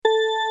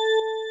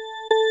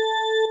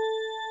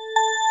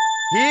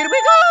Here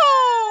we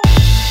go!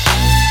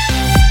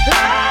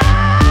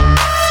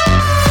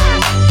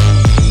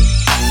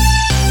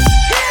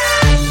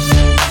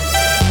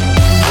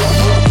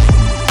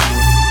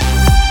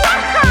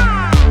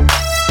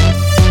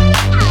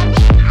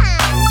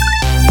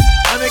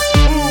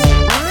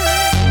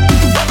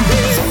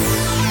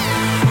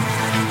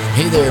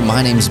 Hey there,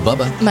 my name's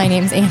Bubba. My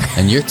name's Anna.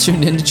 And you're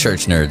tuned into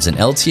Church Nerds, an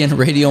LTN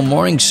radio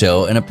morning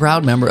show and a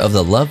proud member of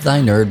the Love Thy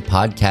Nerd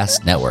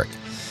podcast network.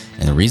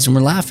 And the reason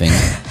we're laughing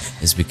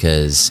is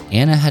because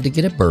Anna had to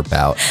get a burp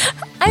out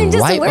I'm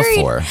just right worried.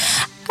 before.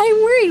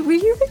 I'm worried. Were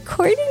you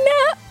recording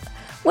that?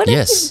 What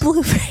Yes. if you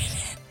bloopered?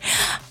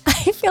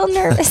 I feel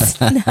nervous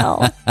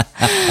now.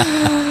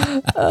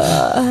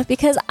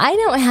 Because I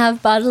don't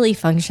have bodily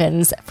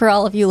functions for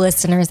all of you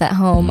listeners at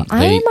home.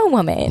 I'm a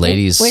woman.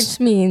 ladies- Which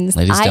means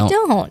ladies I don't.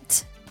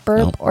 don't burp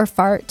Nope. or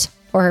fart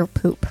or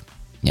poop.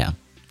 Yeah.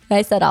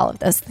 I said all of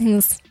those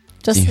things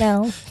just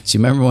now. Do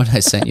you remember when I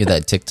sent you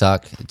that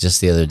TikTok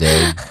just the other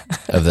day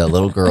of that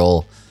little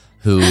girl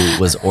who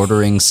was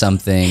ordering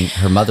something,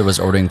 her mother was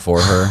ordering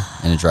for her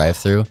in a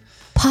drive-thru?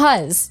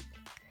 Pause.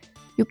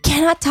 You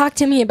cannot talk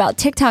to me about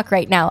TikTok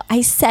right now.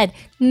 I said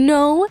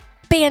no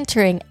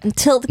bantering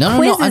until the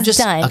quiz is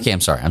done. Okay,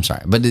 I'm sorry.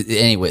 But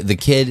anyway, the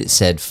kid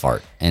said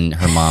fart, and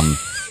her mom,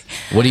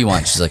 what do you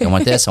want? She's like, I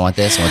want this, I want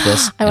this, I want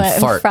this, I and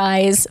want fart.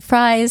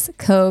 fries,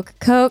 Coke,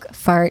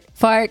 fart.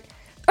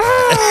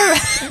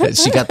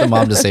 She got the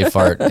mom to say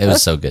fart. It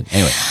was so good.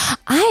 Anyway,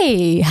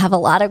 I have a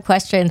lot of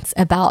questions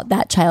about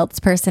that child's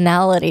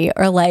personality,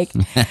 or like,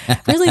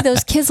 really,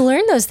 those kids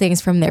learn those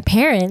things from their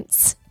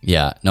parents.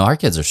 yeah, no, our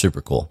kids are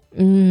super cool.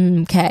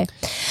 Okay.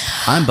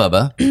 I'm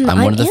Bubba.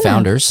 I'm one of the Anna.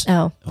 founders.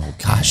 Oh,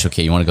 Gosh.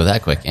 Okay, you want to go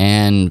that quick?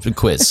 And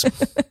quiz.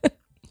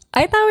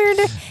 I thought we were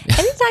doing,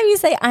 anytime you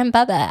say I'm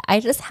Bubba, I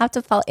just have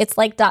to follow, it's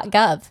like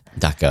 .gov.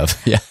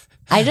 .gov. Yeah.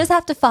 I just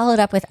have to follow it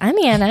up with I'm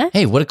Anna,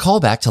 Hey, what a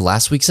callback to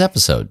last week's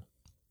episode.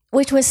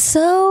 which was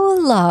so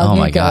long ago. Oh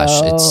my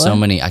gosh, it's so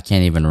many. I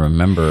can't even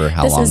remember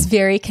how This long. is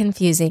very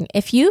confusing.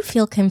 If you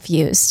feel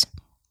confused,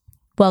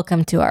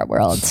 welcome to our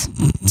world.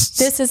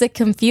 This is a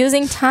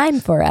confusing time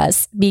for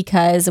us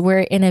because we're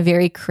in a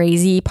very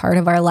crazy part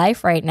of our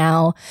life right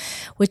now,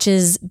 which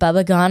is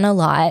Bubba gone a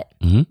lot,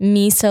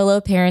 me solo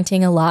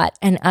parenting a lot,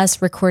 and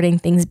us recording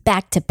things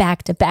back to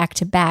back to back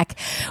to back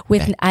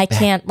with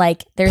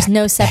there's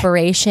no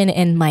separation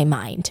in my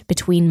mind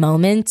between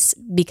moments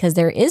because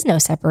there is no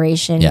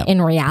separation Yeah. in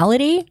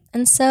reality.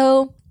 And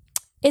so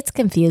it's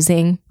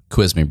confusing.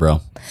 Quiz me,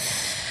 bro.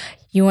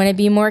 You want to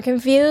be more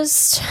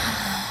confused?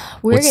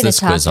 We're What's going to this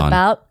talk quiz on?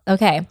 about,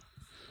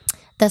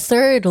 the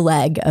third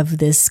leg of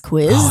this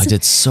quiz. Oh, I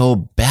did so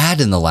bad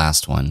in the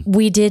last one.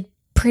 We did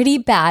pretty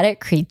bad at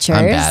creatures.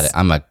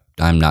 I'm bad.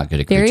 I'm not good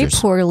at Very creatures.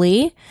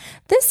 poorly.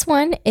 This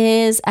one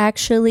is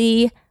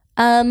actually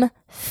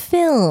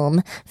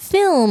film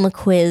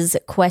quiz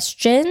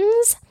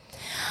questions.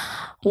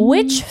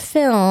 Which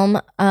film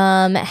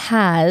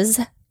has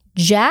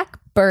Jack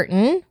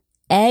Burton,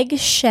 Egg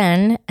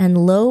Shen,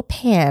 and Lo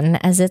Pan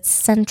as its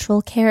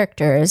central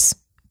characters?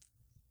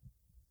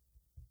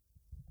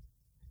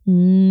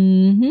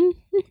 I'm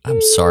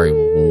sorry.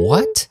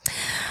 What?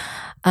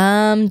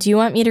 Do you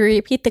want me to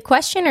repeat the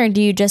question, or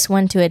do you just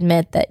want to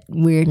admit that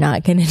we're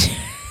not going to do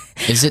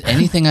Is it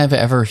anything I've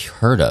ever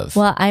heard of?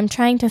 Well, I'm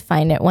trying to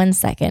find it. 1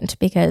 second,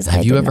 because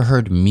Have you ever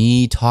heard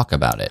me talk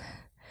about it?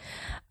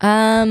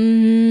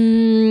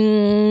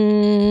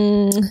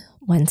 1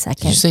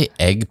 second. Did you say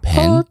egg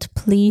pen? Hold,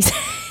 please.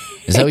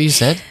 Is that what you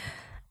said?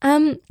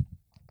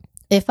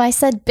 If I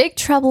said Big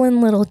Trouble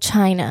in Little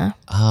China,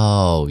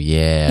 Oh,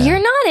 yeah.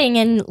 you're nodding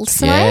and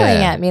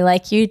smiling Yeah. at me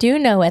like you do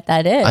know what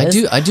that is.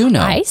 I do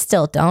know. I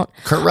still don't.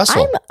 Kurt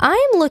Russell.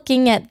 I'm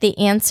looking at the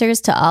answers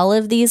to all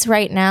of these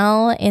right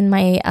now in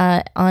my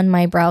on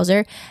my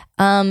browser.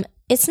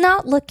 It's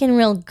not looking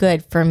real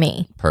good for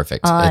me.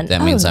 Perfect.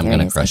 That means I'm there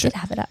going it to is. crush I it. did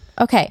have it up.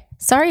 Okay,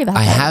 sorry about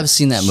I that. have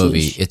seen that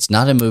movie. Sheesh. It's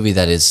not a movie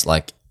that is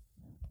like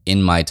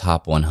in my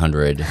top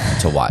 100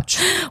 to watch.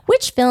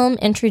 Which film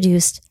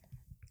introduced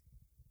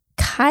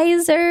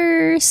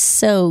Kaiser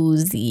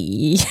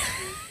Soze?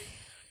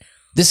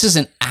 This is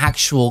an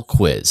actual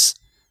quiz.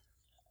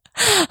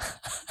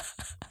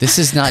 This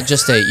is not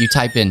just you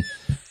type in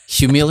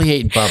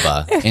humiliate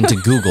Bubba into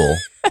Google.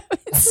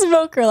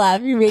 Smoker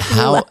laugh. You make me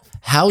laugh.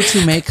 How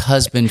to make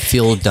husband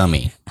feel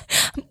dummy.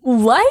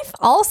 Wife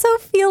also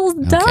feels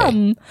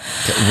dumb.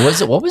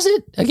 What was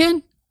it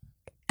again?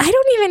 I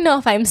don't even know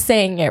if I'm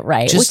saying it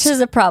right, Just- which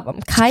is a problem.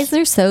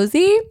 Kaiser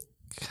Soze?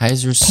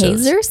 Kaiser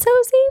Kaiser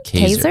Soze?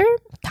 Kaiser.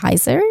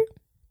 Kaiser?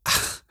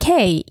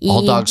 K-E-Y.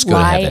 All dogs go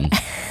to heaven.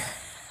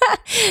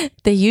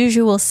 The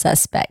Usual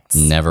Suspects.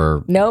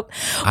 Never. Nope.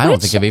 I don't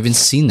Which- think I've even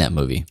seen that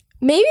movie.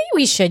 Maybe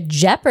we should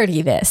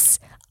Jeopardy this.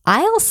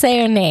 I'll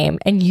say a name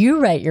and you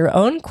write your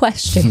own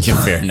question.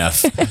 Yeah, fair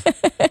enough.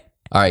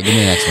 All right, give me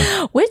the next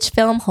one. Which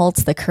film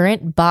holds the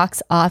current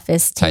box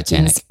office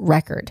takings Titanic.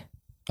 record?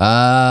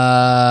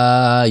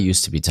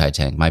 Used to be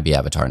Titanic. Might be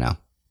Avatar now.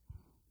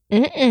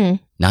 Mm-mm.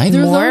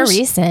 Neither of More those?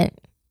 recent.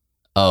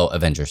 Oh,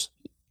 Avengers.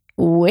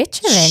 Which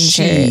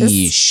Avengers?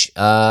 Sheesh.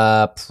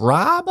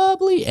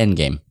 Probably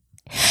Endgame.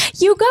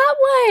 You got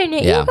one.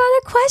 Yeah. You got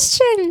a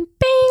question.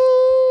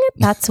 Bing.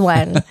 That's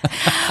one.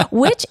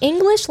 Which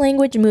English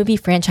language movie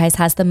franchise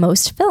has the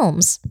most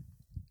films?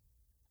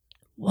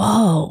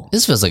 Whoa.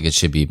 This feels like it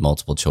should be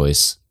multiple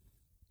choice.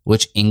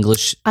 Which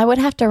English I would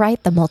have to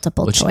write the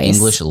multiple choice.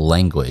 English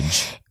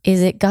language?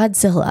 Is it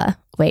Godzilla?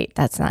 Wait,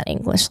 that's not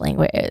English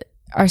language.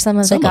 Are some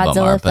of Some the of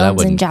them Godzilla are, but I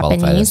films in wouldn't qualify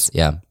Japanese? this.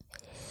 Yeah.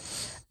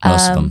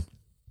 Most of them.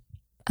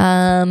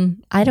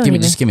 I don't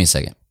even. Just give me a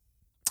second.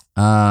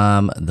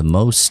 The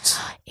most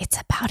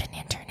It's about an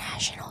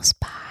international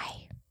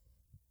spy.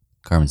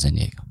 Carmen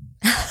Sandiego.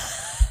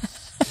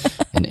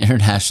 An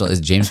international is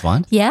James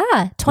Bond?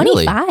 Yeah,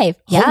 25. Really?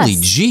 Yes. Holy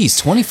jeez,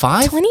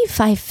 25?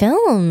 25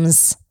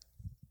 films.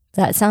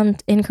 Does that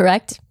sound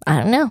incorrect?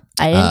 I don't know.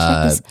 I didn't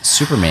check this.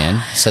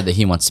 Superman said that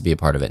he wants to be a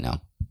part of it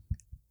now.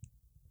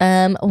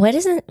 What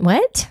is it?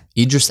 What?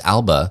 Idris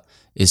Alba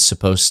is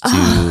supposed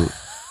to.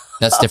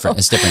 That's different.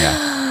 It's a different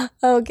guy.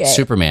 Okay.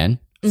 Superman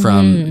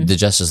from the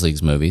Justice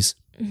League's movies.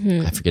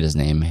 I forget his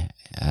name.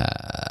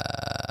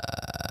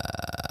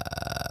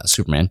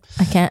 Superman.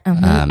 I can't.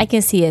 I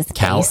can see his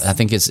Cal. face. I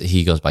think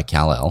he goes by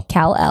Kal-El.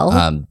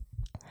 Kal-El.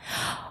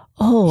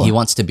 He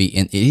wants to be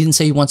in. He didn't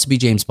say he wants to be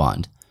James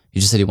Bond. He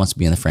just said he wants to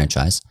be in the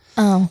franchise.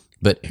 Oh.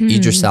 But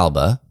Idris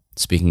Elba,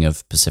 speaking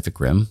of Pacific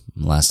Rim,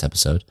 last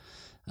episode,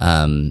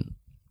 Charles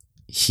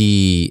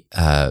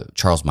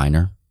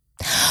Minor.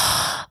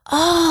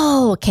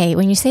 Oh, okay.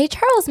 When you say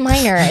Charles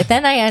Minor,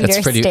 then I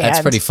understand.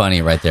 That's pretty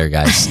funny right there,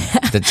 guys.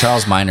 The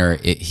Charles Minor,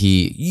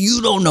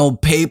 you don't know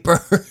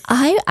paper.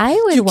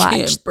 I would watch.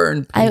 Can't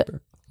burn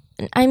paper.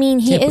 I mean,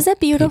 he Can't is a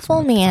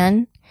beautiful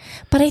man,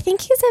 but I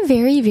think he's a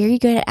very, very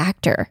good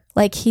actor.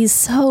 Like he's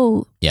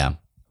so. Yeah.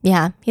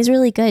 Yeah, he's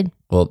really good.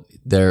 Well,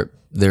 there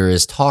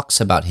is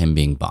talks about him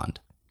being Bond,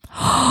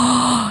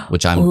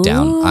 which I'm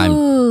down. I'm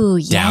down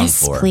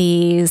yes, for.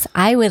 Please.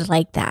 I would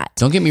like that.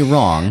 Don't get me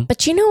wrong.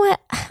 But you know what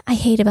I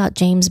hate about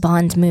James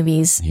Bond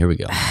movies? Here we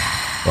go.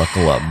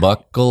 Buckle up.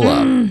 Buckle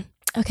up.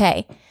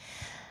 Okay.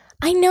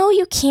 I know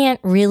you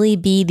can't really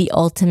be the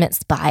ultimate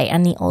spy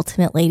and the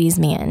ultimate ladies'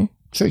 man.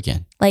 Sure you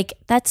can. Like,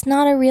 that's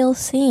not a real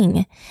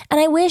thing. And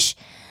I wish,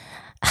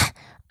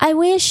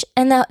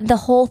 and the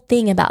whole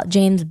thing about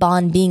James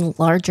Bond being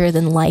larger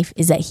than life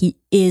is that he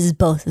is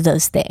both of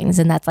those things.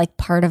 And that's like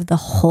part of the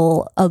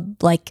whole,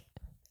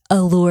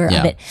 allure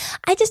of it.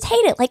 I just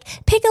hate it. Like,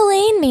 pick a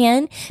lane,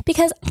 man,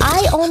 because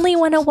I only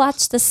want to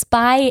watch the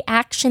spy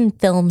action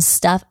film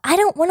stuff. I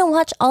don't want to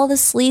watch all the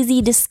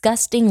sleazy,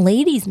 disgusting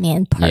ladies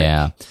man part.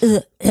 Yeah.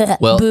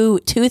 Well, boo,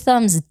 2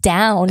 thumbs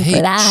down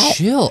for that.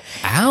 Chill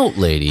out,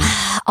 lady.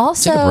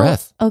 Also, take a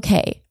breath.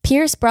 Okay,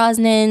 Pierce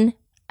Brosnan.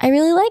 I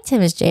really liked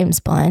him as James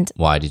Bond.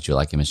 Why did you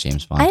like him as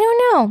James Bond? I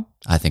don't know.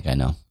 I think I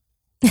know.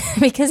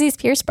 Because he's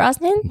Pierce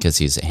Brosnan? Because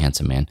he's a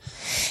handsome man.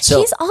 So,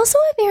 he's also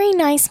a very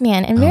nice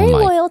man and very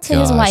loyal to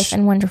his wife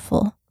and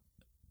wonderful.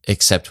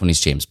 Except when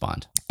he's James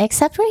Bond.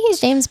 Except when he's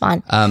James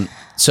Bond.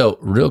 So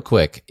real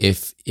quick,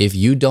 if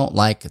you don't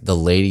like the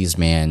ladies'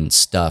 man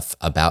stuff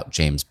about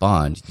James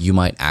Bond, you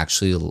might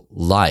actually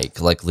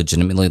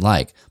legitimately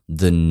like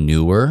the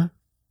newer,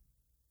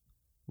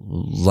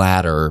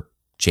 latter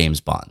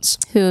James Bonds.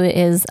 Who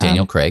is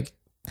Daniel Craig.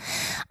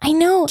 I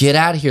know. Get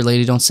out of here,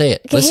 lady. Don't say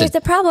it. Okay, Listen. here's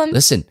the problem.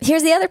 Listen.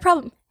 Here's the other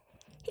problem.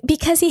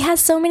 Because he has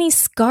so many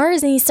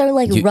scars and he's so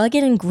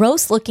rugged and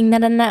gross looking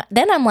that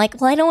then I'm like,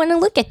 well, I don't want to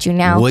look at you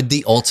now. Would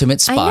the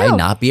ultimate spy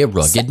not be a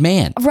rugged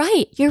man?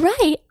 Right. You're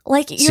right.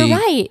 You're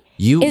right.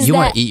 You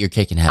want to eat your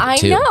cake and have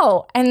it too. I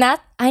know. And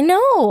I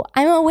know.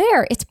 I'm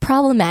aware. It's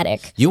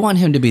problematic. You want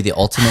him to be the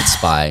ultimate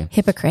spy.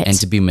 Hypocrite. And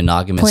to be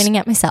monogamous. Pointing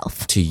at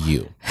myself. To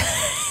you.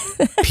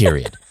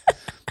 Period.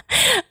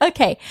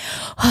 Okay.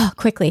 Oh,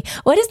 quickly.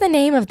 What is the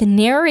name of the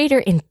narrator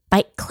in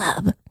Fight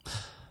Club?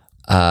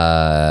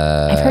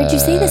 I've heard you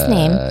say this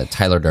name.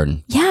 Tyler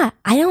Durden. Yeah,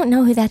 I don't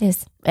know who that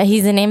is.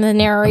 He's the name of the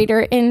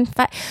narrator in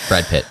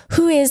Brad Pitt.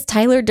 Who is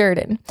Tyler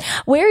Durden?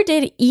 Where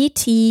did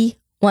E.T.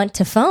 want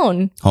to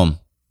phone? Home.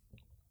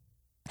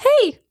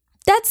 Hey,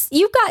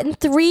 you've gotten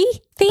 3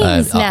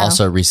 things now.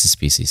 Also Reese's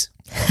Pieces.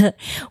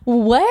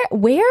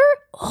 Where?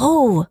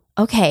 Oh,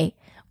 okay.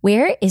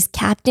 Where is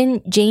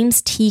Captain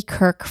James T.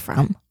 Kirk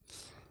from?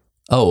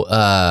 He's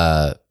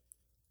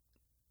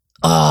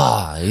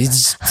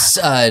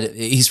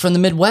from the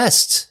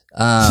Midwest.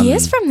 He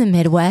is from the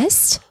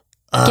Midwest.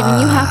 Giving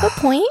you half a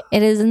point.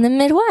 It is in the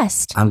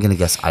Midwest. I'm going to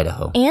guess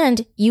Idaho.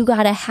 And you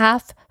got a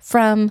half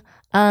from,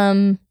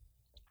 oh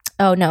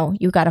no,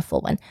 you got a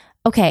full one.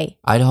 Okay.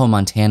 Idaho,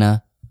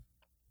 Montana.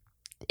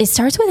 It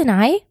starts with an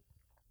I.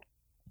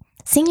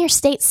 Sing your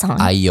state song.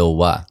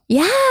 Iowa.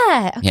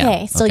 Yeah.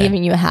 Okay. Still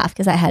giving you a half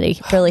because I had a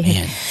really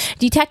hit.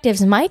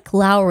 Detectives Mike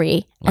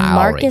Lowry and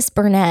Marcus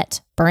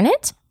Burnett.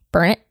 Burnett?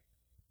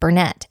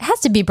 It has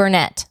to be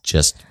Burnett.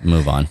 Just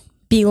move on.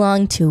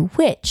 Belong to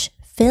which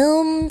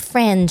film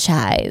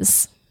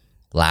franchise?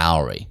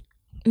 Lowry.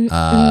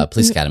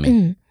 Police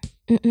Academy.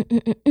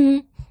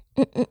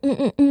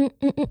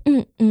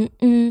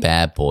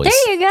 Bad Boys.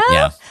 There you go.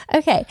 Yeah.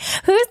 Okay.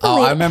 Who's the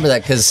lead? I remember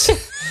that because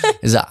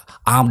is that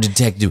I'm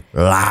Detective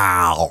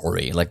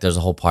Lowry. Like there's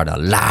a whole part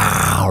of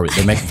Lowry.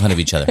 They're making fun of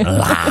each other.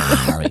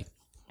 Lowry.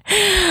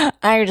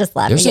 I'm just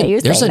laughing at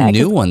you. There's a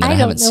new one that I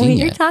haven't seen yet. I don't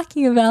know what you're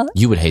talking about.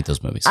 You would hate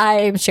those movies.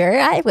 I'm sure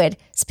I would.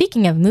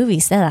 Speaking of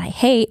movies that I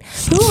hate,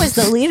 who was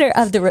the leader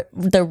of the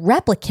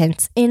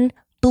replicants in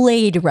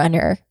Blade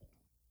Runner?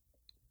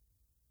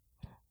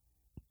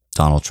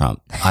 Donald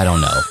Trump. I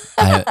don't know.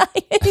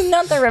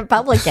 Not the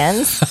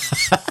Republicans.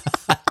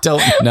 I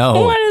don't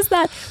know. What is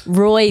that?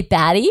 Roy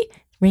Batty?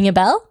 Ring a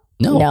bell?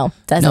 No,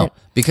 doesn't. No,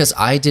 because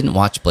I didn't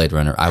watch Blade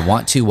Runner. I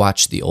want to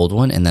watch the old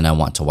one and then I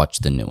want to watch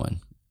the new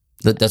one.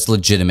 That's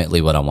legitimately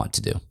what I want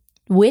to do.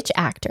 Which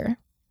actor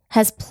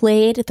has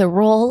played the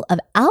role of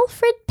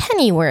Alfred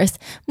Pennyworth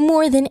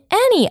more than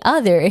any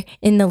other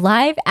in the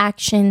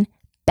live-action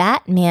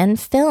Batman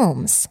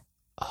films?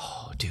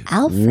 Oh, dude.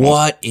 Alfred.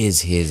 What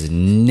is his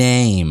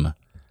name?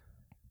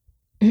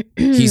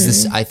 He's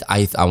this.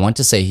 I want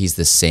to say he's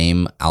the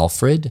same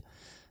Alfred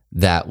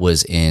that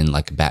was in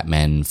like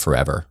Batman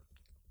Forever.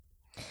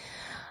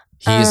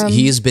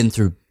 He has been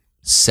through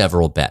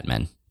several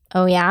Batmen.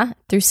 Oh yeah,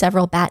 through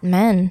several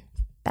Batmans.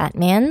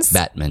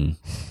 Batman.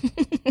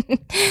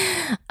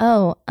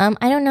 Oh, I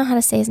don't know how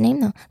to say his name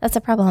though. That's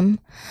a problem.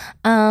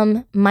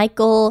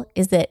 Michael,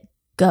 is it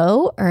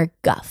Go or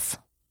Guff?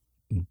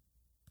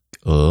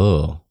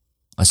 Oh,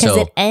 because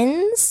it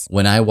ends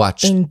when I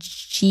watched in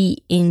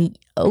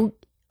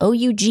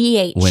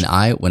OUGH. When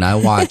I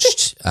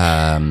watched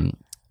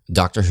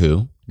Doctor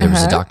Who, there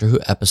was a Doctor Who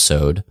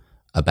episode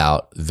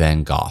about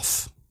Van Gogh.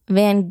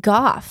 Van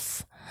Gogh.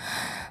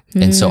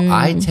 And so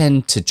I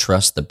tend to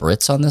trust the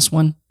Brits on this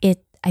one.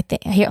 I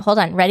think here, hold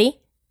on. Ready?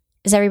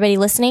 Is everybody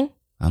listening?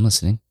 I'm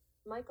listening.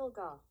 Michael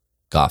Goff.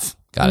 Goff.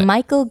 Got it.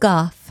 Michael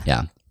Goff.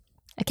 Yeah.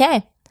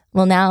 Okay.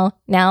 Well, now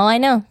I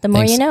know. The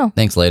more you know.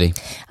 Thanks, lady.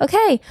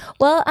 Okay.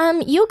 Well,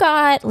 you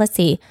got, let's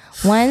see,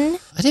 1,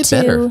 I did 2,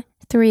 better.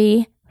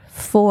 3,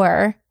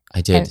 4. I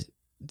did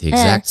the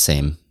exact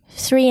same.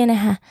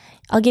 3.5.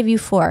 I'll give you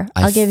 4.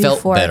 I give felt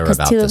you 4 better because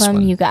about 2 of this them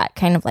one. you got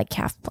kind of like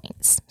half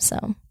points.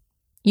 So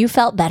you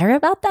felt better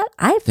about that?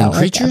 I felt like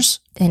Creatures?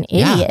 an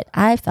idiot.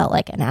 I felt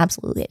like an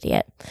absolute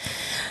idiot.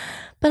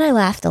 But I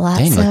laughed a lot.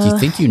 Dang, so like you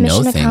think you know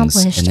mission things,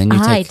 accomplished. and then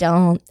you I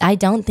take.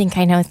 don't think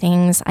I know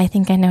things. I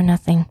think I know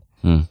nothing.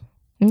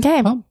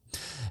 Okay. Well,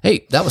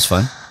 hey, that was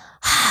fun.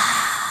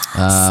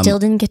 Still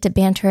didn't get to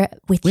banter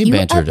with We you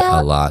bantered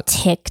about a lot.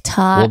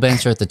 TikTok. We'll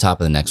banter at the top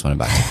of the next one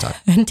about TikTok.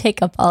 and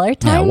take up all our Yeah,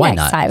 time why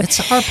next not? time.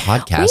 It's our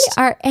podcast. We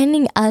are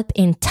ending up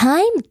in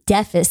time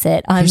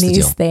deficit on Here's the these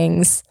deal.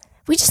 things.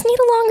 We just need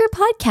a longer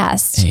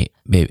podcast. Hey,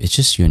 babe, it's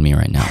just you and me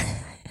right now.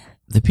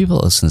 The people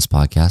that listen to this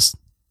podcast,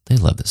 they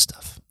love this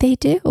stuff. They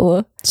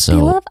do. So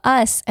They love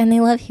us and they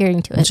love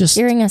hearing to us,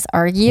 hearing us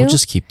argue. We'll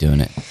just keep doing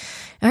it.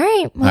 All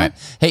right. Well, All right.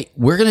 Hey,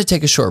 we're going to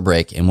take a short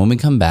break. And when we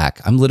come back,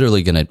 I'm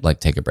literally going to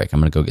take a break. I'm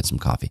going to go get some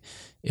coffee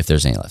if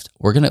there's any left.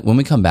 When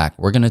we come back,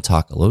 we're going to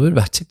talk a little bit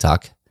about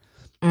TikTok.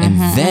 And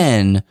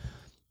then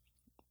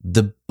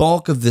the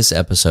bulk of this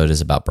episode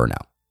is about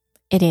burnout.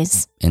 it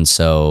is. And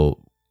so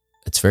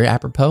it's very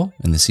apropos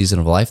in the season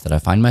of life that I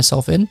find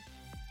myself in.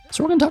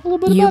 So we're going to talk a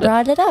little bit You about it.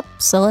 brought it up.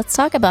 So let's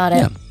talk about it.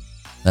 Yeah.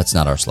 That's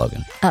not our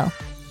slogan. Oh,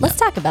 let's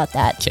talk about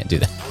that. Can't do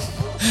that.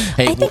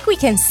 Hey, I think we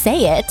can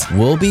say it.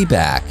 we'll be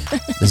back.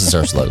 This is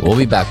our slogan. We'll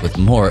be back with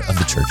more of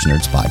the Church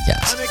Nerds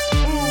podcast.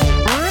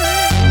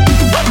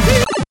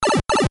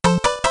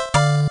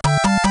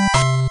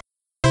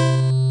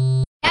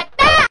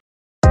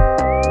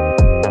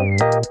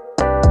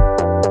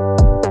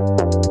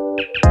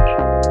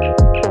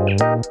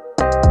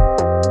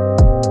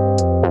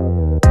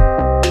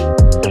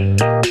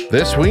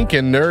 This week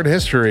in Nerd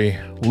History,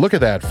 look at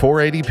that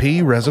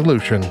 480p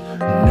resolution.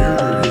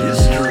 Nerd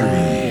History.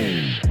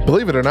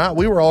 Believe it or not,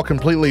 we were all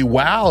completely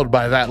wowed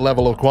by that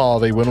level of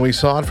quality when we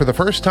saw it for the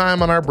first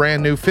time on our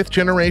brand new 5th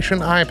generation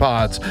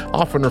iPods,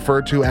 often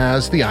referred to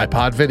as the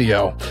iPod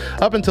Video.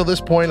 Up until this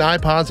point,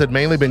 iPods had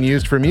mainly been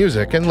used for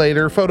music and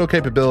later photo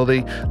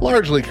capability,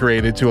 largely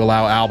created to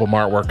allow album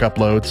artwork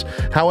uploads.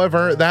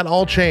 However, that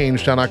all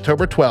changed on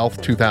October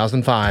 12,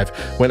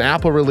 2005, when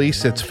Apple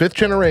released its 5th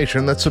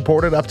generation that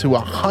supported up to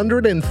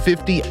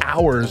 150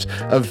 hours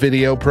of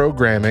video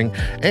programming,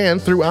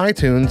 and through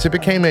iTunes, it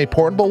became a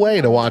portable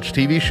way to watch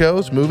TV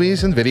shows,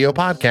 movies, and video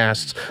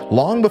podcasts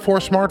long before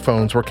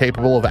smartphones were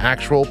capable of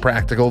actual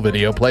practical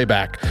video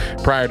playback.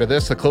 Prior to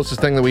this, the closest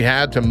thing that we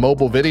had to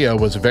mobile video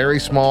was very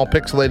small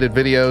pixelated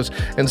videos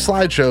and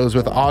slideshows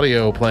with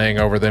audio playing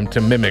over them to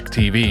mimic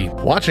TV.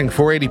 Watching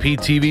 480p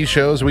TV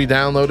shows we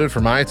downloaded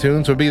from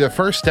iTunes would be the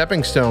first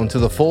stepping stone to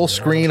the full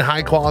screen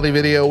high quality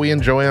video we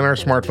enjoy on our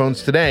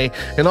smartphones today,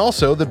 and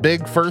also the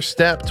big first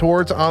step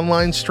towards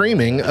online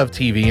streaming of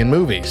TV and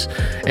movies.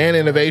 And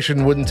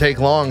innovation wouldn't take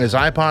long, as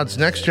iPod's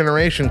next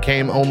generation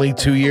came only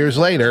 2 years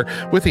later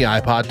with the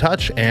iPod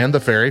Touch and the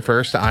very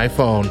first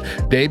iPhone,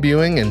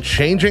 debuting and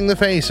changing the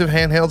face of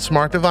handheld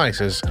smart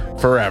devices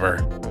forever.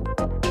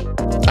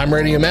 I'm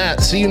Radio Matt.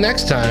 See you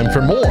next time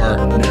for more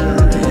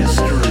Nerd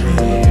History.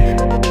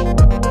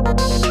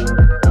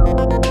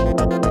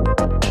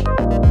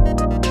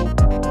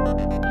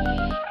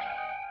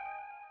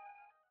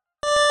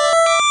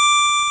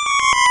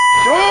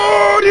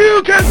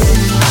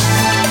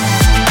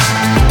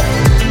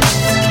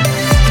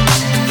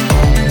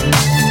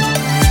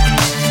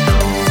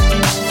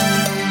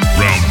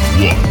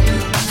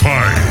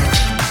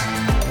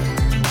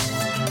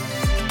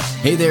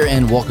 Hey there,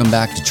 and welcome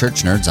back to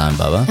Church Nerds. I'm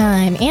Bubba.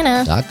 I'm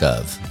Anna.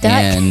 .gov.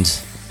 And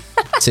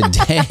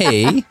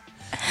today,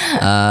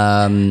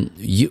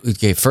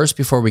 first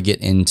before we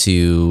get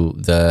into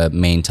the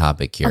main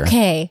topic here,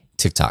 Okay.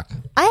 TikTok.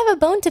 I have a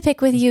bone to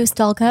pick with you,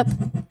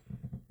 Stallcup.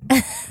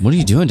 What are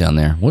you doing down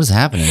there? What is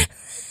happening?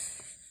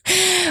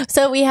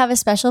 So we have a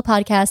special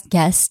podcast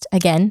guest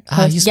again,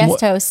 He's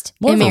host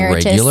more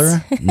emeritus. of a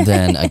regular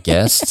than a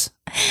guest.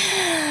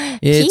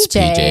 It's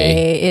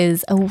PJ.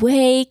 is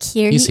awake.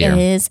 He's He here.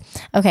 is.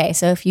 Okay,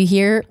 so if you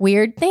hear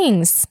weird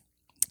things,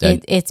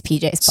 it's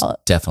PJ's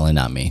fault. Definitely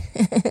not me.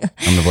 I'm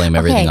going to blame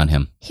everything on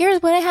him.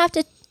 Here's what I have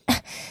to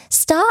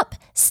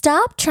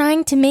stop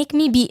trying to make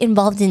me be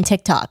involved in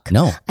TikTok.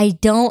 No. I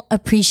don't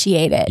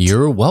appreciate it.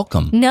 You're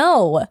welcome.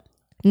 No.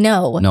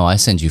 No, I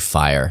send you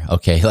fire.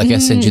 Okay, like I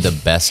send you the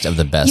best of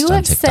the best You on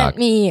have TikTok. sent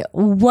me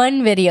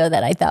one video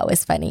that I thought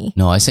was funny.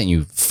 No, I sent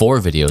you 4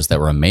 videos that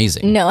were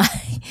amazing. No,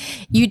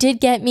 you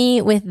did get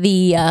me with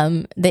the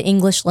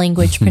English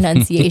language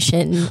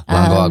pronunciation.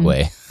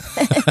 Langwagwe.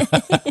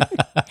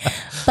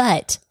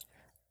 But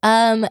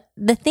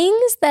the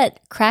things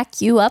that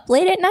crack you up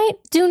late at night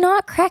do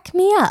not crack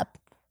me up.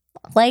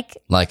 Like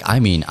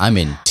I'm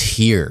in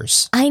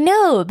tears. I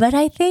know, but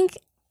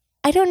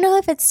I don't know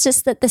if it's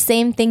just that the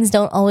same things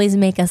don't always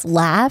make us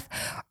laugh,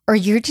 or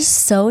you're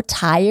just so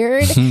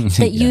tired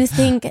that you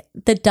think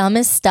the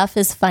dumbest stuff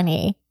is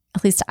funny.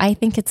 At least I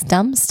think it's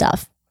dumb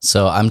stuff.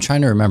 So I'm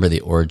trying to remember the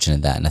origin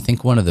of that. And I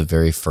think one of the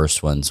very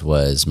first ones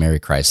was Mary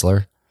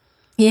Chrysler.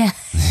 Yeah.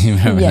 You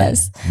remember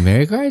Yes. that?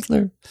 Mary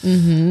Chrysler.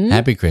 Mm-hmm.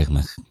 Happy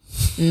Christmas.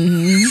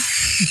 Mm-hmm.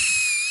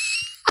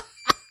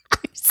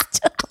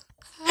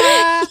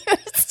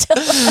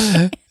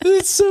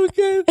 It's so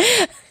good.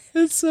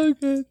 It's so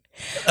good.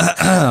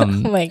 Oh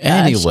my gosh.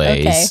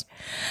 Anyways.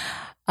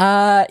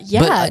 Okay. Yeah.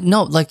 But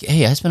no, like,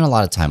 hey, I spend a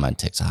lot of time on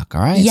TikTok,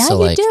 all right? Yeah,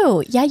 so, you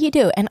do. Yeah, you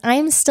do. And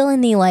I'm still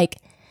in the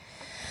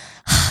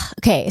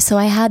okay, so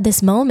I had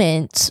this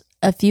moment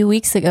a few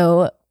weeks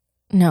ago.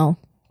 No,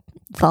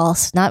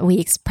 false, not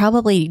weeks,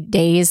 probably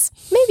days,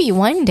 maybe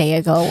one day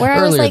ago, where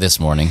I was earlier like, this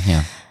morning,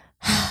 yeah.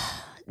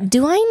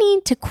 do I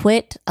need to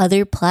quit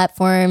other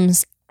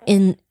platforms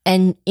in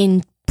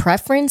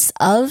preference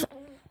of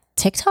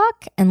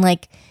TikTok and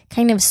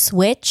kind of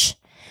switch?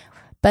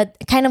 But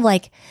kind of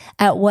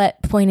at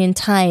what point in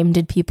time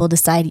did people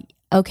decide,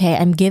 okay,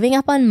 I'm giving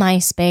up on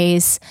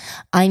MySpace,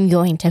 I'm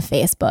going to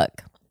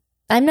Facebook?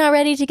 I'm not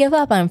ready to give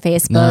up on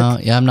Facebook. No,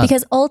 yeah, I'm not.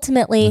 Because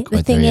ultimately, not the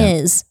quite thing there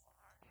yet. is,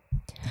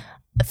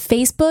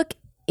 Facebook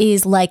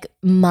is like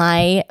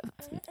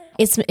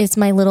it's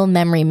my little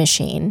memory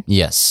machine.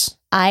 Yes.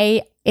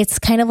 It's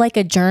kind of like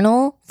a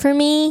journal for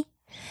me.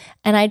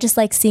 And I just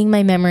like seeing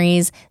my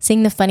memories,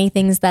 seeing the funny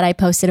things that I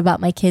posted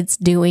about my kids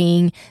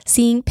doing,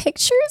 seeing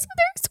pictures of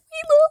their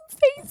sweet little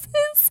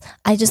faces.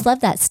 I just love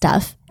that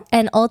stuff.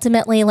 And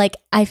ultimately,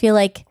 I feel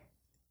like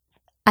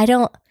I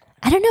don't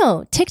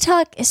know.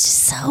 TikTok is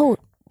just so,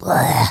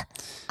 bleh.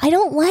 I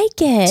don't like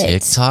it.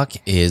 TikTok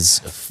is,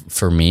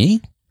 for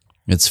me,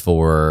 it's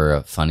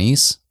for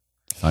funnies,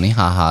 funny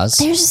ha-has.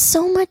 There's just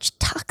so much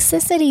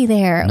toxicity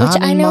there, Not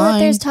which I in know that mine.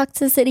 there's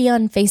toxicity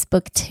on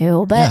Facebook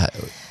too, but Yeah,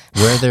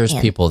 where there's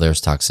Man. people,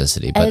 there's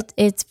toxicity. But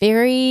it's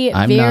very,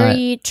 I'm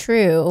very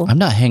true. I'm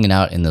not hanging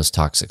out in those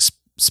toxic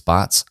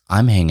spots.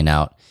 I'm hanging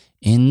out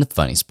in the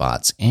funny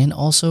spots and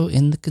also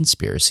in the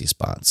conspiracy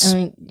spots.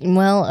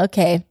 Well,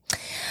 okay.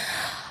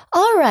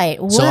 All right.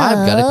 Well, So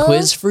I've got a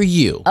quiz for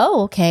you.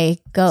 Oh,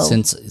 okay. Go.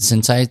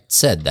 Since I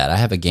said that, I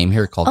have a game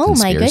here called Oh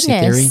my Conspiracy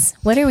goodness. Theory.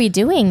 What are we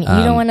doing? You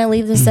don't want to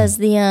leave this as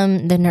the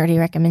nerdy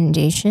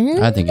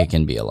recommendation? I think it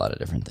can be a lot of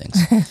different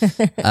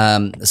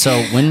things.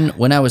 So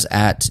when I was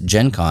at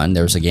Gen Con,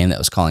 there was a game that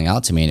was calling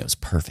out to me, and it was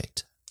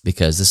perfect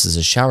because this is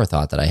a shower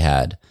thought that I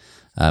had,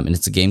 and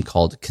it's a game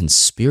called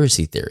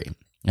Conspiracy Theory.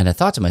 And I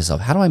thought to myself,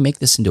 how do I make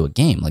this into a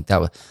game?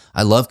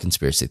 I love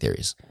conspiracy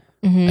theories.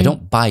 I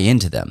don't buy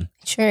into them.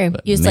 Sure.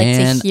 But You just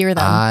man, like to hear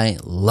them. I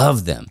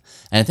love them.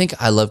 And I think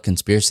I love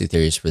conspiracy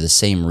theories for the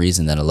same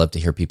reason that I love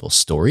to hear people's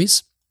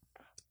stories.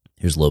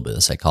 Here's a little bit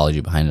of psychology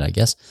behind it, I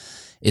guess,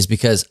 is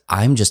because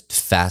I'm just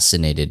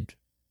fascinated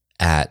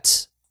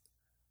at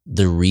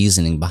the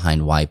reasoning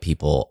behind why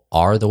people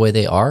are the way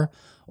they are,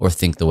 or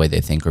think the way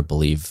they think, or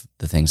believe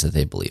the things that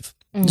they believe.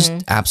 Just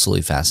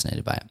absolutely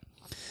fascinated by it.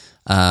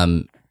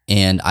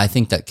 And I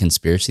think that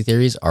conspiracy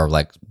theories are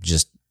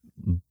just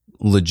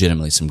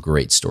legitimately some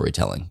great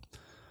storytelling.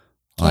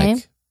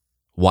 Okay.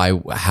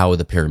 How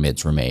the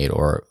pyramids were made,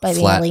 or By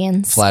the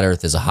aliens. Flat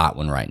Earth is a hot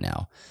one right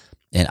now.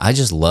 And I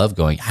just love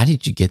going, how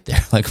did you get there?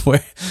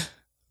 Where,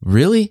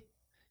 really?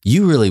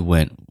 You really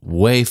went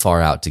way far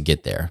out to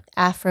get there.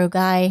 Afro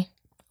guy,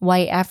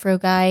 white Afro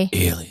guy.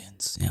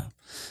 Aliens,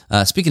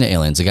 yeah. Speaking of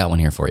aliens, I got one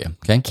here for you,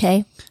 okay?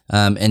 Okay.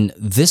 And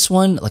this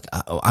one,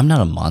 I'm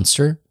not a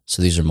monster,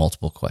 so these are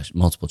multiple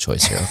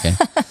choice here, okay?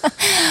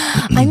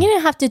 I'm going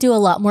to have to do a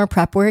lot more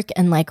prep work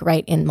and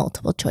write in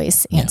multiple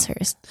choice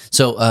answers.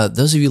 So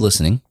those of you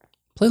listening,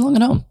 play along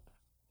at home.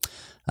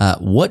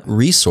 What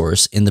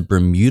resource in the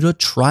Bermuda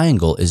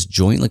Triangle is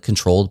jointly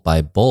controlled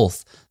by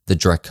both the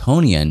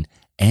Draconian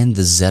and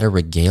the Zeta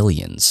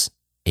Regalians,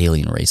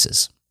 alien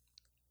races.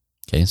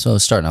 Okay, so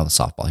starting out with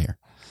softball here.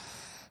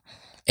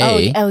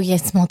 Oh,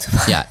 yes, multiple.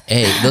 Yeah,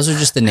 those are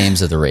just the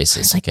names of the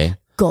races, okay?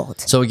 Gold.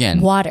 So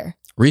again, Water.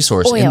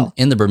 resource Oil.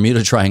 in the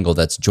Bermuda Triangle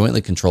that's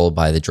jointly controlled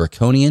by the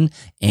Draconian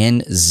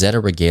and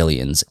Zeta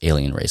Regalians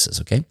alien races,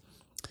 okay?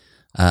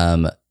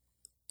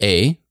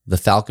 A, the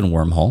Falcon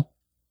wormhole.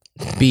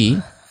 B,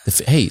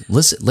 hey,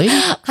 listen, lady.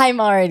 I'm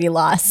already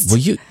lost. Will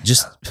you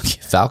just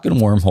Falcon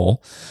wormhole?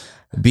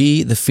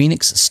 B, the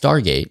Phoenix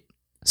Stargate.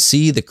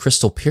 C, the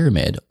Crystal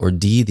Pyramid. Or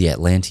D, the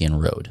Atlantean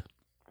Road.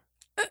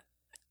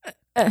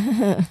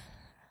 I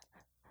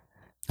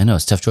know,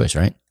 it's a tough choice,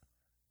 right?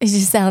 It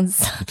just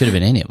sounds It could have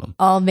been any of them.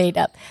 all made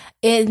up.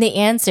 And the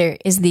answer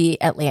is the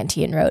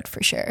Atlantean Road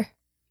for sure.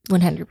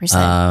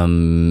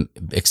 100%.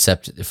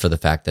 Except for the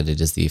fact that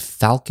it is the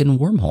Falcon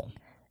wormhole.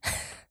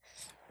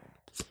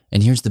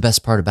 And here's the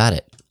best part about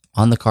it.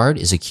 On the card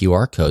is a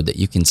QR code that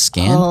you can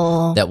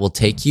scan that will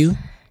take you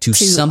to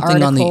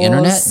something on the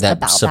internet articles that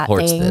about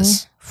supports that thing.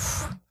 this.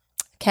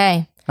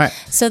 Okay. All right.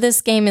 So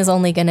this game is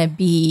only going to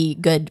be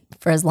good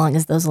for as long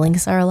as those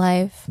links are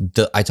alive.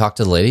 I talked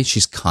to the lady.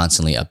 She's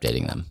constantly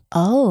updating them.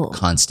 Oh.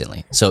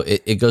 Constantly. So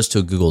it goes to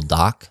a Google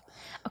Doc.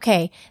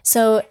 Okay.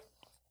 So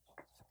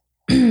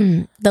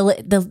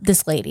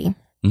this lady,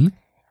 Mhm.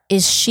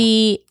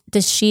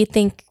 does she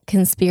think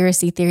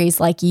conspiracy theories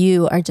like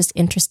you are just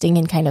interesting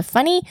and kind of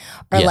funny?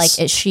 Or Yes.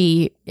 like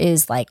she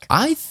is like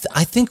I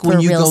think for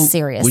when you real go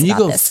serious when you about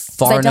go this? 'Cause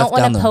far I enough don't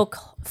down want to the poke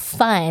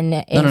fun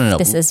if no.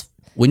 this is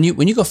when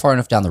you go far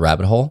enough down the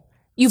rabbit hole,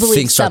 you believe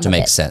things start to some of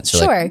make it. sense.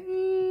 You're Sure. like,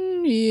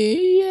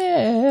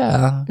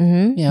 yeah.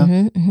 Mhm, Yeah.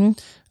 mhm,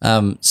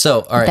 mhm.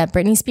 So all right. That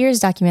Britney Spears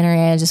documentary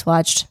I just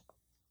watched.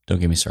 Don't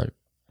get me started.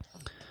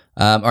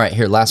 All right,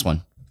 here, last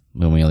one.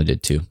 When we only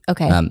did two.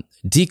 Okay.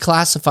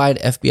 Declassified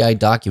FBI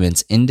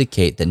documents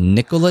indicate that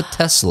Nikola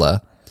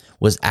Tesla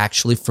was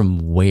actually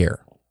from where?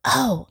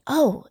 Oh.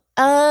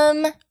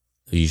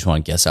 You just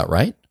want to guess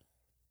outright?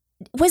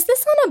 Was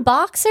this on a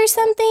box or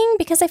something?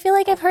 Because I feel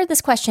like I've heard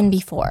this question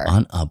before.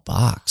 On a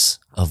box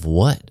of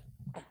what?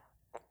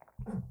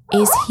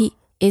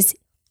 Is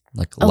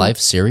Like life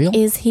cereal?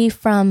 he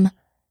from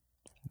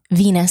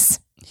Venus?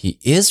 He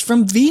is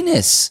from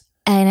Venus.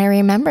 And I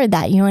remembered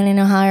that. You want to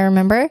know how I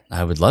remember?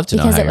 I would love to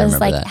know Because how it you was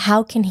remember like, that.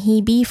 how can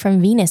he be from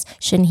Venus?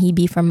 Shouldn't he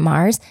be from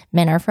Mars?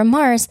 Men are from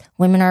Mars.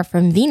 Women are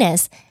from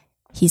Venus.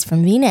 He's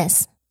from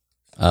Venus.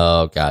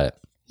 Oh, got it.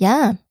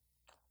 Yeah.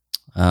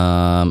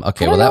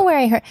 Okay. I don't know where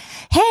I heard.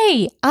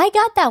 Hey, I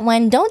got that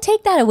one. Don't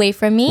take that away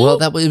from me.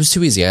 Well, it was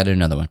too easy. I did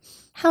another one.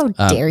 How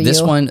dare you?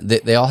 This one,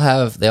 they all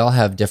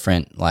have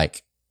different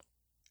like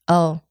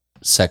Oh,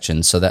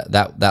 sections. So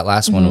that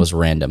last one was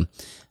random.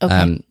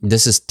 okay.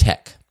 This is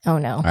tech. Oh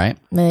no. All right.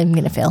 I'm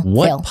going to fail.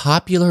 What Fail.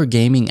 popular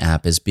gaming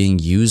app is being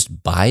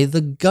used by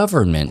the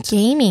government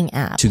Gaming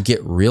app. to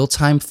get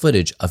real-time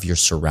footage of your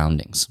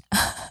surroundings?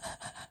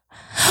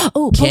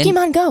 Oh, Can-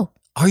 Pokemon Go.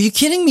 Are you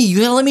kidding me? You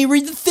gotta let me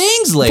read the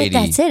things, lady.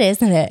 That's it,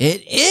 isn't it?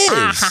 It is.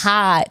 Ah, ha,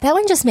 ha. That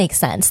one just makes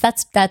sense.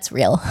 That's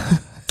real.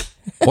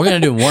 We're gonna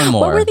do one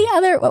more. What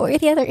were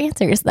the other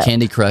answers though?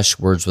 Candy Crush,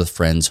 Words with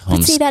Friends,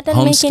 But see, that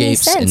doesn't make any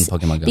Homescapes, and sense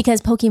Pokemon Go.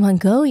 because Pokemon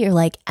Go, you're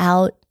like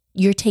out,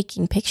 you're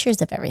taking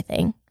pictures of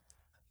everything.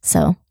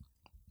 So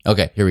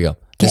Okay, here we go.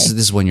 This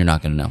is one you're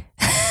not gonna know.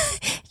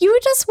 you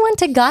just want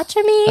to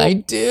gotcha me? I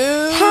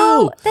do.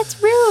 How?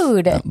 That's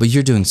rude. But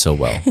you're doing so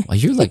well.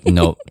 You're like,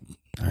 no.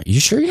 Are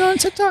you sure you're not on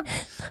TikTok?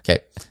 Okay.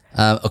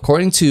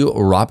 According to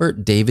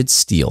Robert David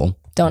Steele,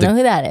 Don't know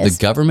who that is.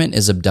 the government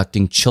is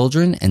abducting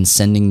children and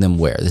sending them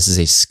where? This is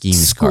a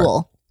schemes card.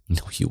 School.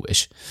 No, you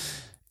wish.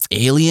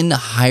 Alien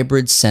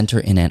Hybrid Center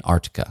in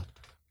Antarctica,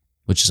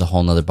 which is a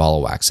whole nother ball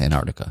of wax,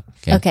 Antarctica.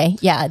 Okay. Okay.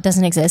 Yeah, it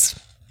doesn't exist.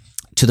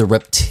 To the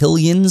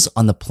reptilians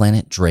on the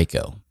planet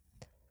Draco.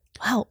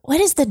 Wow. What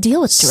is the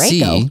deal with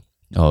Draco?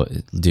 Oh,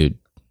 dude,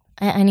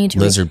 I need to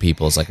lizard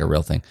people is like a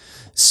real thing.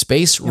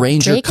 Space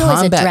Ranger Draco is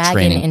a combat dragon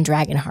training. in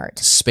Dragonheart.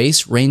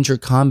 Space Ranger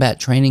combat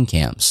training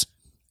camps,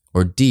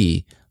 or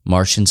D,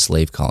 Martian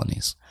slave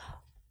colonies.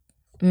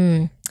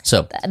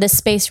 So The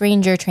Space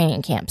Ranger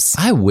training camps.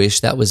 I wish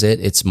that was it.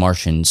 It's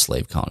Martian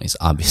slave colonies,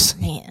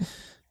 obviously.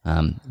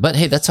 Man. But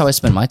hey, that's how I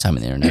spend my time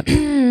on the internet.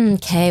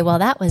 Okay. Well,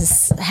 that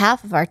was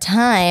half of our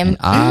time.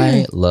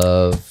 I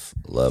love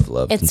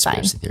It's fine.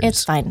 conspiracy theories.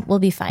 It's fine. We'll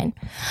be fine.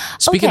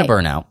 Speaking okay. of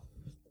burnout,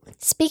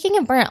 Speaking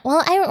of burnout,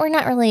 well, we're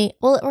not really.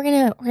 Well, we're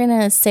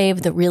gonna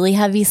save the really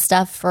heavy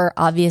stuff for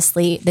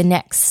obviously the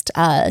next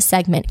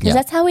segment because Yeah.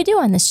 that's how we do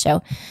on this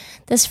show.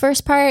 This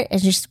first part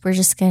is we're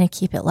just gonna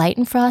keep it light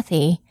and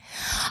frothy.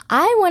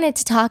 I wanted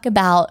to talk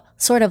about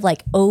sort of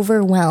like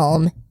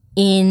overwhelm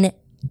in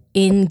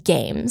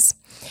games.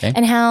 Okay.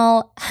 And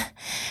how,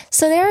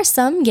 so there are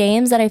some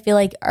games that I feel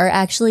like are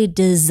actually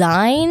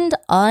designed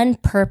on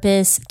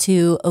purpose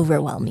to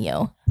overwhelm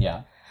you.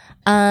 yeah,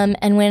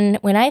 And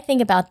when I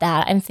think about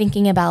that, I'm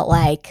thinking about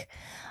like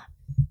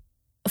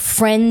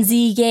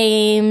frenzy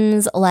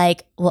games,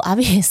 like, well,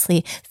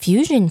 obviously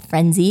Fusion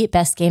Frenzy,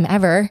 best game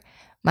ever,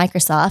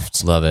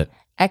 Microsoft, love it,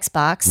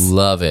 Xbox.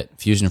 love it.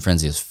 Fusion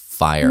Frenzy is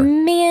fire.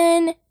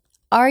 Man,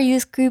 our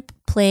youth group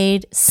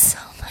played so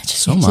much.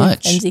 So Fusion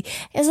much. Frenzy.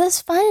 It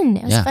was fun.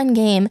 It was Yeah. a fun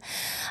game.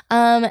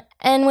 And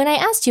when I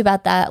asked you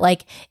about that,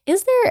 like,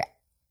 is there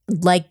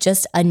like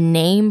just a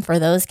name for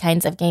those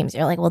kinds of games?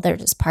 You're like, well, they're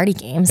just party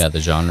games. Yeah, the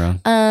genre.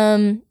 I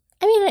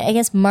mean, I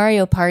guess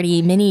Mario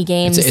Party mini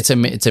games. It's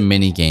a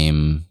mini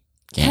game.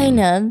 Kind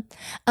of.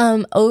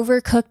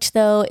 Overcooked,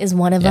 though, is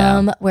one of Yeah.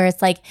 them where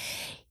it's like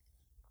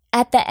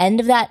at the end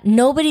of that,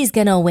 nobody's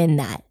going to win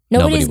that.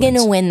 Nobody's Nobody going to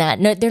wins. win that.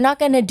 No, they're not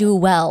going to do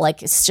well.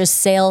 Like, it's just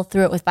sail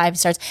through it with 5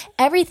 stars.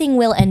 Everything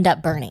will end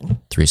up burning.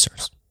 3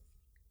 stars.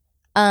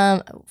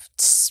 I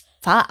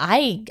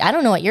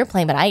don't know what you're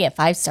playing, but I get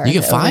 5 stars.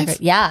 You get 5? Overcooked.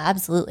 Yeah,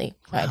 absolutely.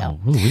 I know.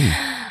 Ooh-wee.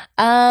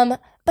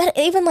 But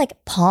even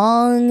like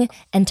Pong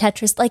and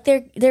Tetris, like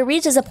there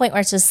reaches a point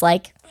where it's just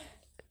like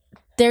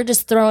they're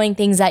just throwing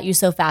things at you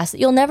so fast that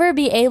you'll never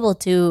be able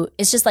to.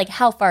 It's just like,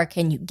 how far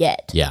can you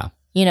get? Yeah.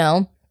 You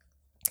know?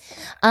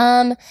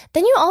 Then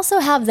you also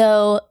have,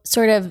 though,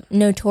 sort of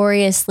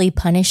notoriously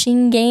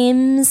punishing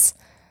games,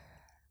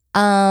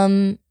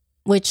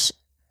 which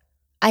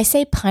I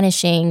say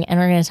punishing, and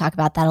we're going to talk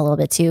about that a little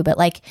bit too, but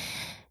like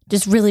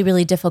just really,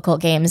 really difficult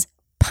games.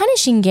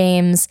 Punishing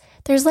games,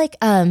 there's like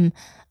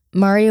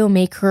Mario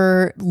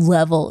Maker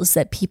levels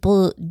that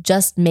people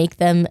just make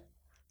them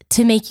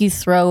to make you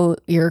throw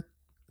your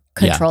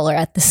controller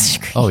at the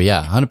screen. Oh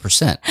yeah,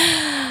 100%.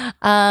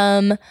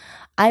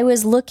 I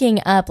was looking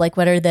up like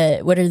what are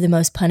the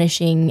most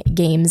punishing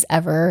games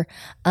ever.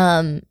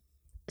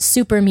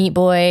 Super Meat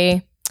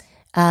Boy,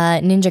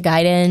 Ninja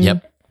Gaiden,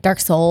 Yep. Dark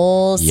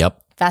Souls,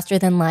 Yep. Faster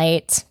Than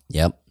Light.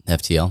 Yep.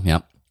 FTL.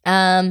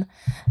 Yep.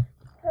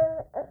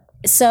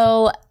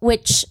 So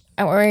which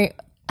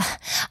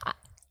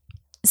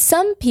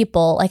some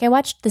people, like I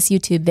watched this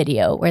YouTube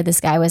video where this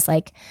guy was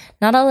like,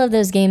 not all of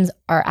those games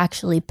are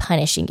actually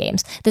punishing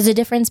games. There's a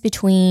difference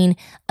between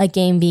a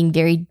game being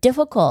very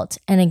difficult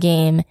and a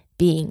game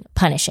being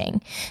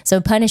punishing.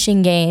 So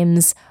punishing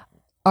games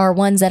are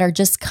ones that are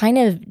just kind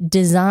of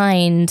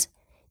designed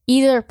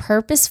either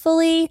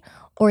purposefully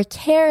or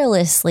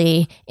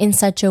carelessly in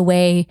such a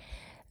way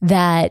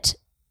that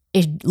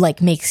it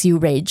like makes you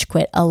rage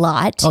quit a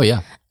lot. Oh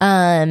yeah.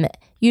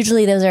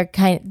 Usually those are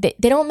they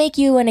don't make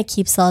you want to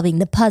keep solving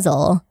the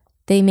puzzle.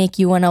 They make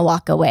you want to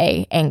walk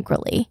away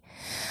angrily.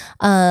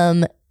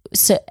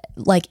 So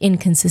like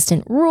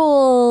inconsistent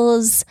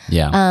rules,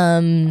 Yeah.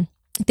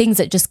 things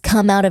that just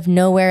come out of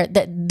nowhere.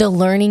 That the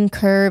learning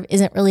curve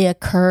isn't really a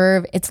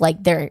curve. It's like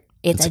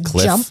it's a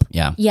cliff. jump.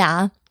 Yeah.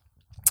 Yeah.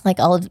 Like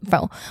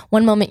from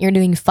one moment you're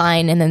doing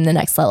fine and then the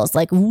next level is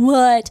like,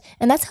 what?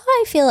 And that's how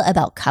I feel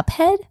about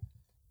Cuphead.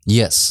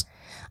 Yes.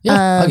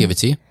 Yeah. I'll give it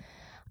to you.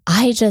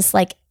 I just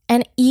like,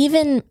 and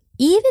even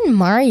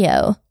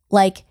Mario,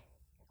 like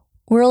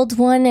World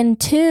 1 and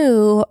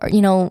 2,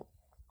 you know,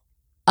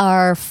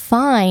 are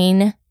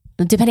fine.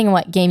 Depending on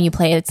what game you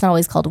play, it's not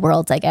always called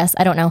Worlds, I guess.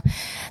 I don't know.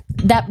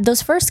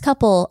 Those first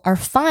couple are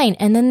fine.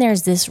 And then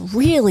there's this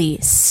really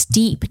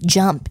steep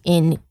jump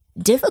in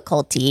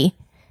difficulty.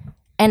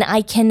 And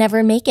I can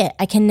never make it.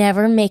 I can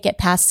never make it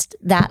past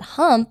that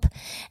hump.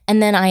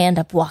 And then I end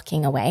up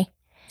walking away.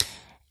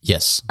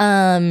 Yes.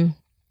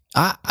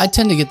 I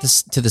tend to get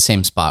this to the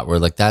same spot where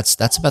like that's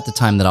about the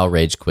time that I'll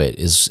rage quit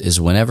is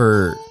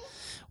whenever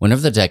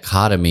the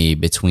dichotomy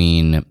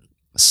between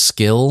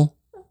skill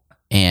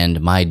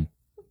and my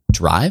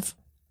drive,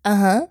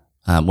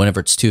 whenever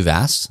it's too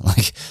vast,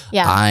 like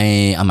Yeah.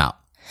 I'm out.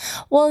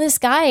 Well, this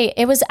guy,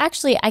 it was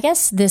actually, I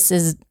guess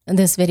this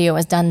video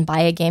was done by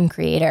a game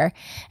creator.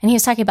 And he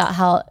was talking about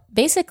how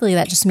basically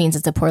that just means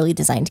it's a poorly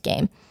designed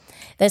game.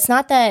 That's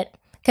not that,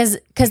 because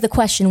the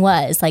question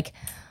was like,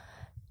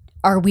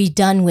 are we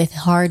done with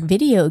hard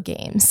video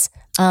games?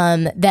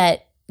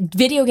 That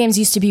video games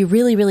used to be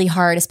really, really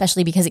hard,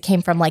 especially because it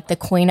came from like the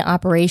coin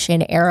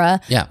operation era,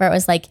 Yeah. where it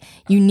was like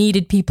you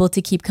needed people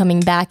to keep coming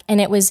back.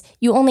 And it was,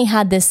 you only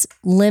had this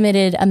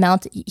limited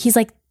amount. He's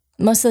like,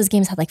 most of those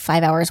games had like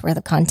 5 hours worth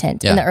of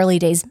content in Yeah. the early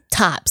days,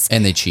 tops.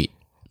 And they cheat.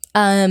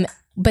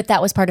 But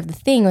that was part of the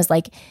thing, was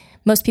like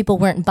most people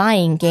weren't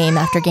buying game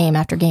after game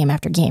after game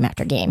after game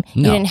after game.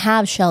 You No. didn't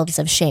have shelves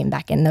of shame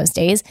back in those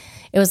days.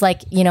 It was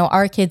like, you know,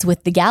 our kids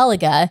with the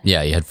Galaga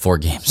Yeah, you had 4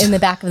 games. in the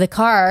back of the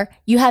car.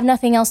 You have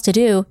nothing else to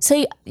do.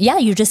 So yeah,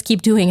 you just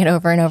keep doing it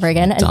over and over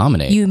again. And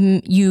Dominate.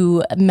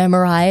 You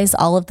memorize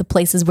all of the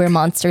places where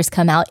monsters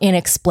come out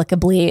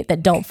inexplicably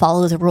that don't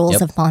follow the rules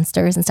Yep. of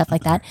monsters and stuff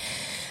like that.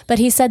 But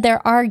he said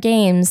there are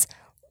games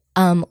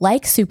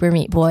like Super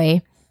Meat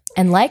Boy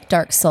and like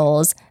Dark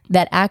Souls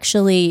that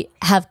actually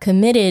have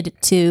committed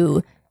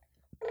to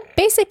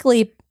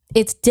basically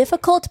it's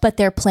difficult, but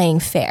they're playing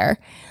fair.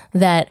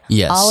 That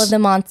Yes. all of the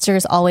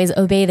monsters always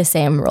obey the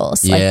same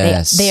rules.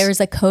 Yes. Like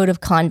there's a code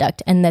of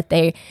conduct, and that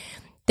they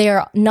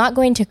are not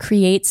going to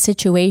create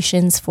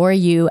situations for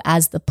you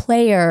as the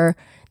player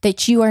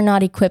that you are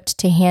not equipped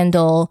to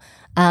handle.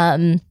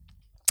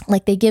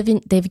 Like they've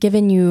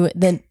given you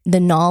the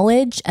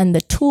knowledge and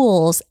the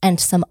tools and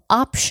some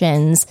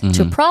options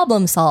to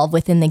problem solve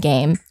within the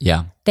game.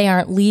 Yeah. They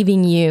aren't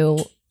leaving you,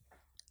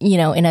 you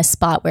know, in a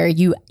spot where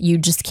you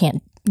just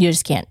can't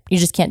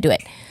can't do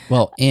it.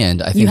 Well,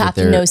 and I think You that have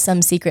to know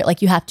some secret.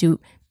 Like you have to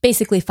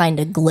basically find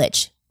a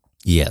glitch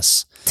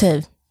yes.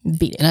 to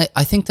beat it. And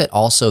I think that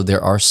also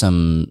there are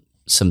some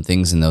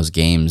things in those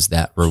games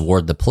that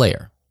reward the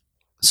player.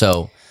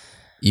 So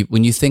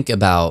when you think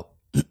about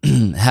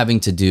having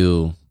to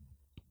do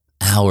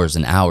hours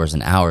and hours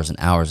and hours and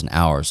hours and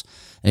hours,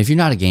 and if you're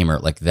not a gamer,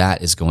 like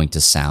that is going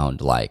to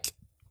sound like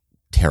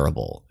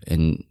terrible.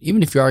 And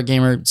even if you are a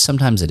gamer,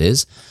 sometimes it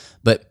is.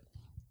 But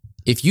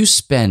if you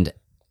spend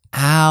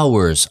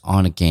hours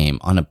on a game,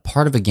 on a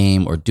part of a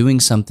game, or doing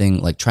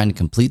something like trying to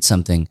complete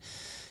something,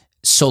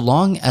 so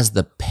long as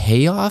the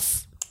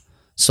payoff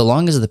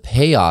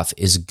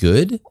is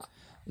good,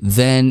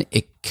 then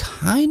it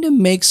kind of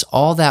makes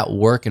all that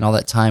work and all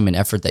that time and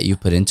effort that you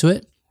put into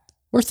it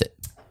worth it.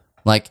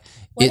 Like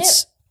What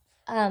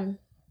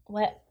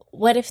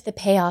if the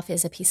payoff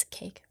is a piece of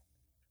cake?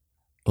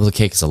 well, the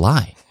cake is a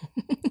lie.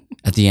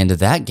 At the end of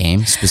that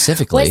game,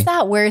 specifically, Was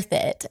that worth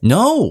it?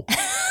 no.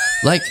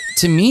 Like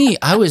to me,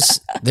 there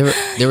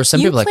were some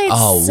You people like, played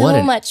oh,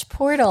 so much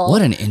Portal.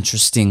 what an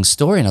interesting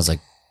story, and I was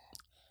like,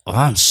 oh,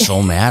 I'm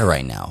so mad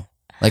right now.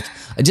 Like,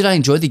 did I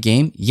enjoy the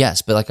game?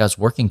 Yes, but like I was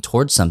working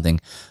towards something.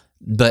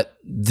 But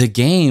the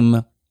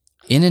game,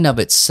 in and of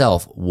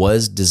itself,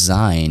 was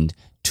designed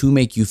to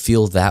make you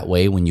feel that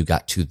way when you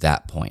got to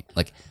that point.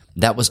 Like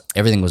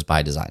everything was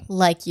by design.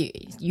 Like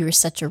you were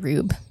such a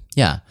rube.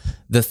 Yeah.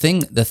 The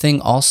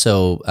thing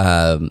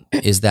also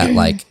is that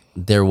like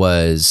there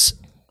was,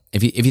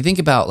 if you think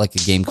about like a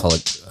game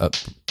called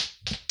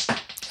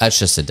that's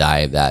just a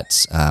die that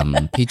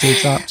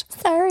PJ dropped.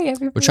 Sorry,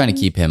 everybody. We're trying to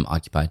keep him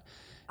occupied.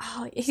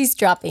 Oh, he's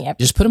dropping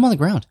everything. Just put him on the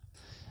ground.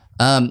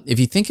 If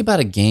you think about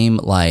a game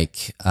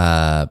like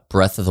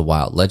Breath of the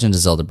Wild, Legend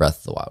of Zelda Breath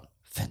of the Wild,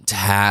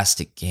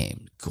 fantastic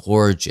game,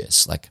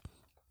 gorgeous. Like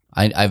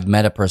I've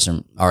met a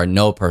person or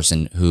know a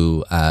person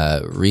who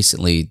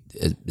recently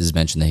has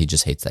mentioned that he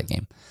just hates that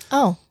game.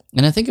 Oh.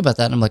 And I think about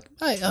that and I'm like,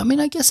 I mean,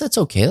 I guess that's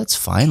okay. That's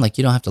fine. Like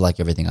you don't have to like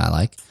everything I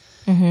like.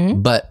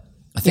 Mm-hmm. But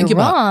I think You're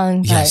about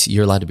wrong, yes, but-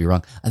 you're allowed to be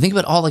wrong. I think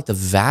about all like the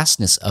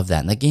vastness of that.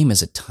 And that game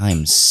is a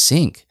time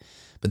sink.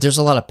 But there's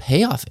a lot of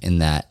payoff in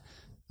that.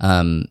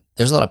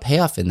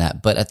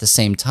 But at the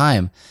same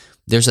time,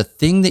 there's a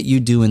thing that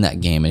you do in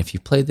that game. And if you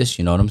play this,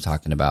 you know what I'm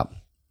talking about.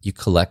 You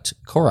collect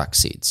Korok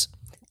seeds.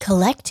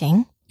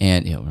 Collecting?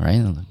 And,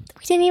 right?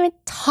 We didn't even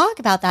talk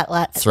about that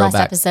last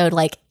Throwback. episode,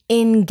 like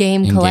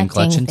in-game collecting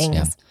collections, things.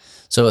 yeah.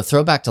 So a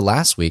throwback to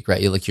last week,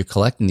 right? You're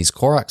collecting these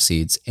Korok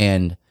seeds.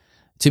 And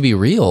to be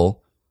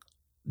real,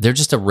 they're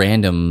just a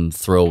random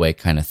throwaway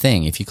kind of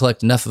thing. If you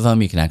collect enough of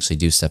them, you can actually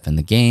do stuff in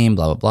the game,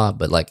 blah, blah, blah.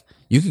 But like,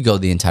 you could go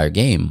the entire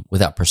game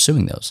without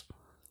pursuing those.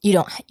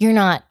 You're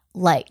not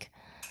like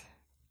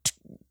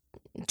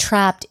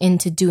trapped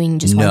into doing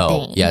just one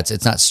thing. Yeah,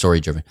 it's not story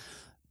driven.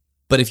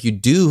 But if you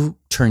do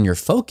turn your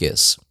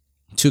focus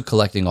to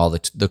collecting all the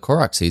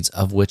Korok seeds,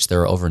 of which there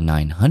are over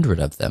 900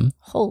 of them,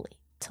 Holy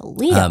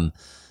Toledo.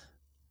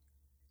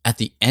 at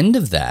the end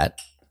of that,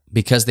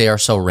 because they are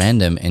so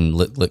random and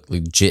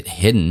legit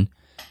hidden,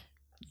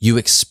 you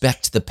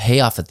expect the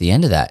payoff at the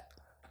end of that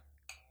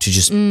to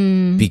just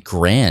be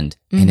grand.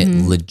 And it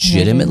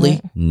legitimately,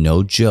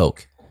 no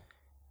joke,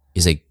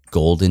 is a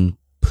golden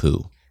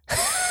poo.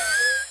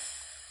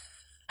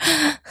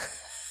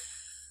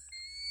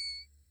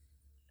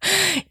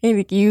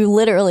 You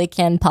literally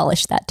can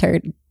polish that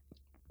turd.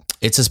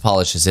 It's as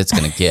polished as it's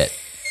going to get.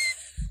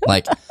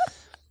 Like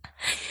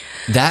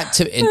that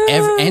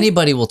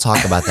anybody will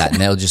talk about that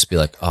and they'll just be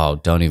like, oh,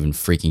 don't even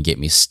freaking get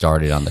me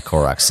started on the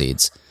Korok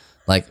seeds.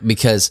 Like,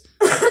 because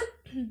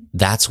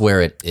that's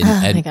where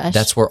my gosh.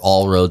 that's where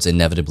all roads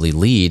inevitably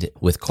lead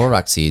with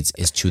Korok seeds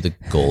is to the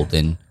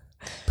golden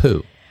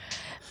poo.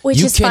 Which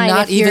You is fine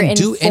cannot if you're even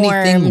do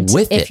anything informed,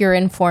 with if it. you're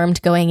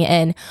informed going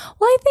in.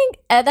 Well, I think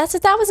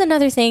that was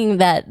another thing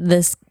that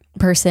this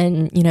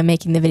person,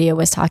 making the video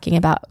was talking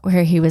about,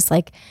 where he was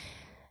like,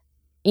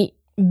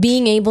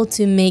 being able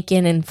to make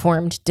an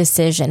informed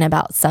decision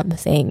about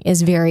something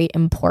is very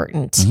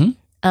important.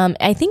 Mm-hmm.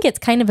 I think it's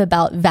kind of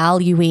about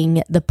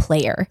valuing the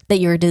player that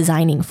you're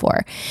designing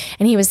for.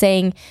 And he was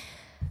saying,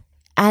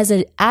 as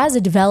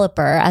a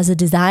developer, as a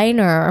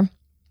designer,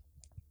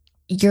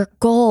 your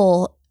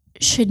goal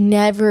should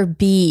never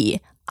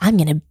be, I'm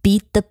going to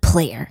beat the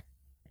player.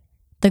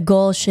 The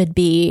goal should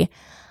be,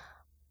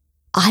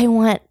 I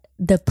want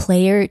the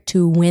player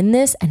to win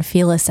this and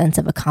feel a sense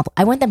of accomplishment.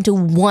 I want them to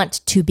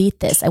want to beat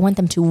this. I want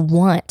them to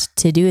want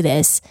to do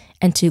this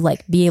and to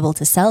be able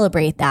to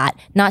celebrate that,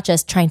 not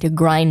just trying to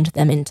grind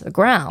them into the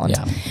ground.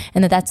 Yeah.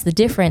 And that's the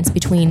difference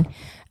between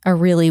a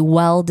really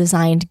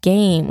well-designed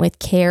game with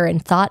care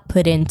and thought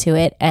put into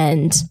it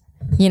and,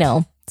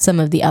 some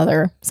of the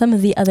other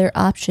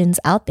options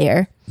out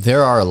there.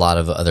 There are a lot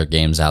of other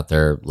games out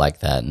there like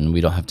that, and we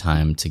don't have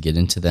time to get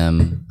into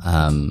them.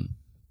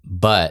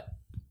 But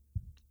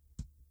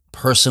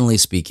personally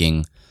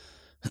speaking,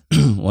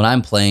 when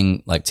I'm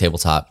playing like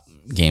tabletop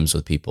games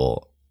with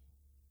people,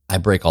 I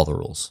break all the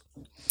rules.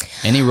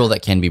 Any rule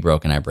that can be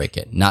broken, I break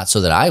it. Not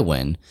so that I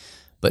win,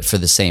 But for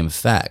the same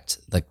effect,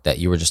 like that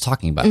you were just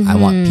talking about, I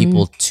want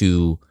people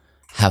to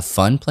have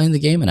fun playing the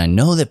game. And I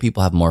know that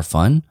people have more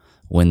fun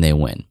when they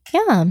win.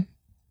 Yeah.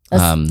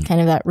 That's kind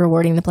of that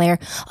rewarding the player.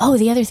 Oh,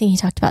 the other thing he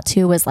talked about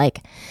too was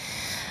like,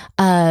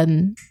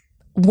 when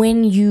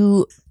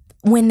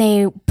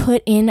they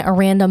put in a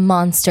random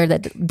monster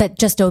that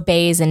just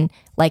obeys and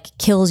like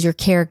kills your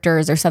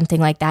characters or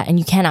something like that, and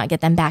you cannot get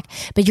them back,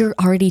 but you're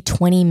already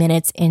 20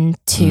 minutes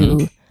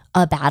into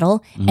a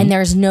battle and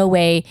there's no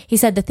way. He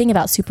said the thing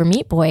about Super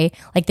Meat Boy,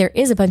 like there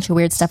is a bunch of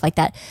weird stuff like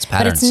that,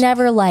 but it's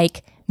never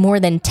like more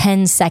than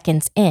 10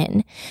 seconds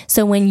in.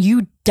 So when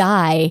you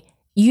die,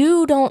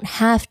 you don't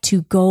have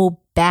to go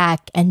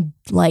back and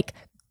like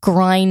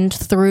grind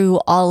through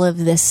all of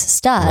this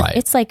stuff. Right.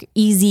 It's like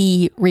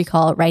easy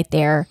recall right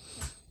there,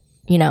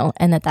 you know,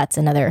 and that's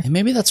another. And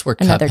maybe that's where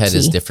another Cuphead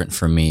is key. different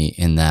for me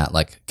in that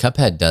like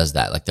Cuphead does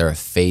that. Like there are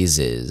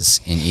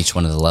phases in each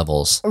one of the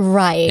levels.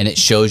 Right. And it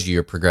shows you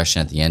your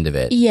progression at the end of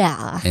it.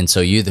 Yeah. And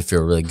so you either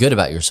feel really good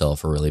about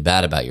yourself or really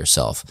bad about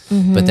yourself.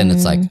 Mm-hmm. But then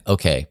it's like,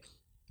 okay,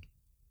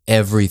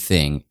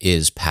 everything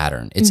is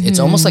pattern. It's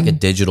almost like a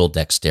digital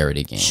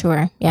dexterity game.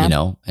 Sure. Yeah. You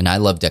know? And I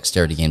love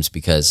dexterity games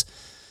because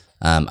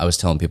I was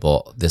telling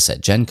people this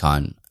at Gen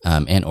Con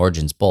and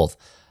Origins both.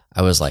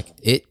 I was like,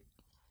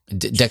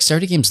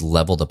 dexterity games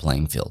level the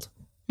playing field.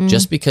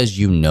 Just because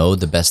you know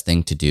the best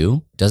thing to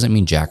do doesn't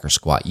mean jack or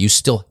squat. You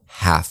still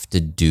have to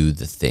do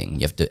the thing.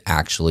 You have to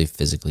actually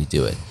physically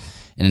do it.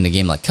 And in a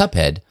game like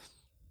Cuphead,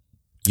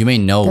 you may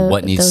know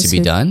what needs to be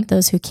done.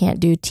 Those who can't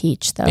do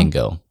teach, though.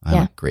 Bingo.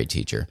 I'm a great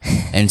teacher.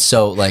 And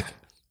so like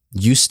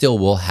you still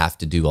will have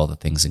to do all the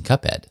things in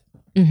Cuphead.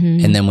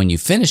 And then when you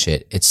finish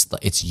it, it's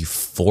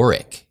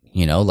euphoric,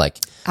 you know, like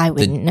I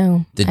wouldn't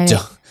know.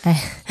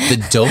 the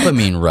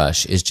dopamine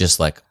rush is just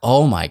like,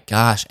 oh my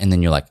gosh. And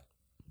then you're like,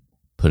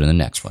 put in the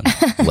next one.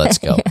 Let's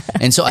go.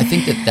 And so I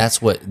think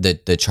that's what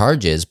the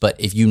charge is. But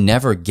if you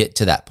never get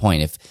to that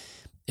point,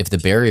 if the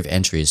barrier of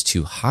entry is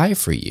too high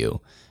for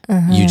you,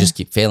 you just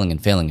keep failing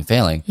and failing and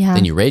failing. Yeah.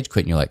 Then you rage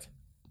quit and you're like,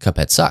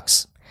 Cuphead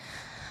sucks.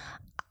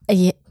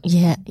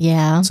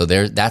 Yeah. So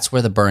that's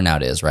where the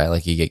burnout is, right?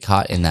 Like you get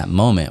caught in that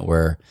moment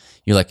where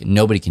you're like,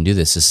 nobody can do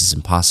this. This is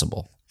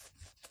impossible.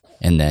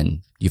 And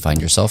then you find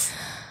yourself.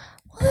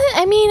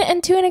 I mean,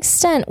 and to an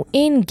extent,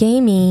 in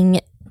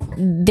gaming,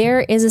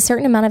 there is a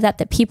certain amount of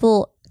that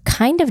people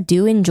kind of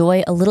do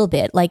enjoy a little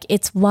bit. Like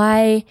it's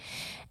why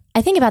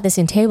I think about this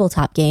in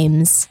tabletop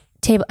games.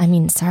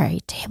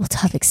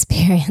 Tabletop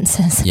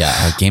experiences.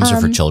 Yeah, games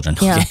are for children.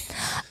 Yeah.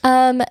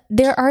 Okay.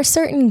 There are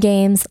certain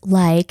games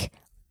like,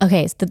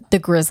 the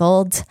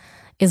Grizzled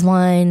is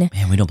one.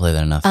 Man, we don't play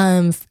that enough.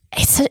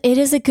 It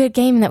is a good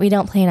game that we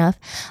don't play enough.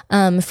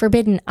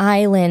 Forbidden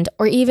Island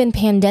or even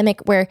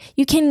Pandemic, where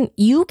you can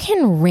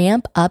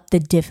ramp up the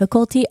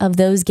difficulty of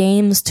those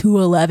games to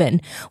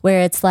 11, where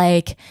it's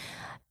like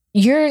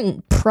you're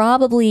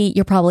probably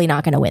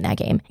not going to win that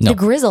game. No. The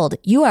Grizzled,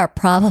 you are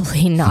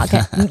probably not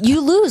going to.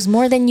 You lose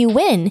more than you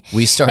win.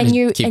 We started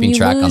keeping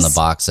track on the lose.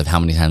 box of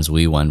how many times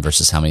we won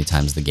versus how many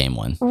times the game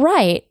won.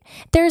 Right.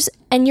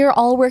 And you're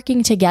all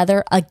working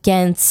together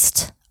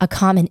against a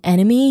common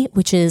enemy,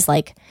 which is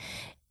like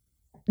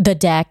the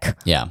deck.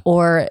 Yeah.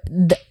 Or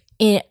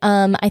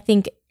I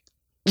think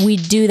we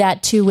do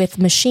that too with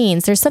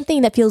machines. There's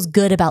something that feels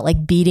good about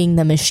like beating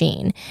the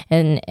machine,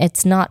 and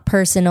it's not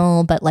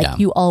personal, but like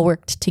you all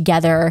worked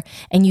together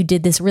and you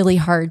did this really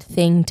hard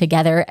thing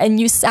together and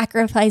you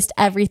sacrificed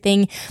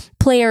everything.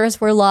 Players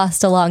were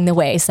lost along the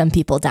way. Some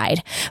people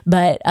died,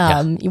 but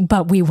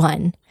we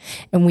won,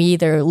 and we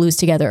either lose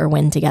together or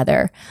win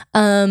together.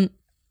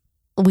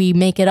 We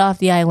make it off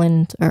the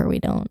island or we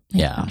don't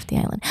make it off the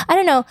island. I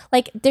don't know.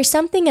 Like there's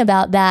something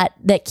about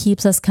that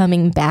keeps us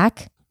coming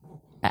back.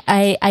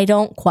 I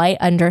don't quite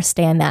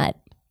understand that,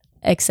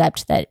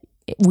 except that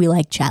we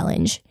like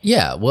challenge.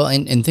 Yeah, well,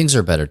 and things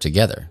are better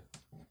together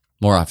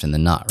more often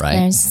than not, right?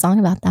 There's a song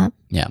about that.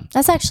 Yeah.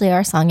 That's actually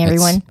our song,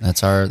 everyone.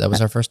 That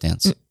was our first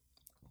dance.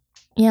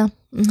 Yeah.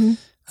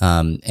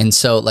 Mm-hmm. And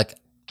so like,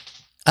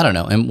 I don't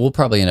know, and we'll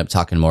probably end up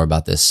talking more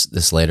about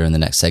this later in the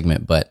next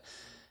segment, but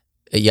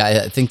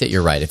yeah, I think that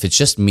you're right. If it's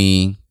just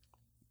me,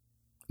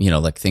 you know,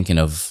 like thinking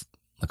of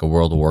like a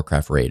World of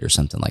Warcraft raid or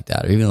something like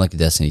that, or even like a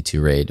Destiny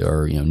 2 raid,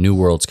 or, you know, New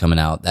World's coming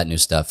out, that new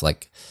stuff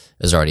like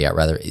is already out.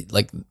 Rather,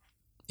 like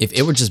if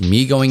it were just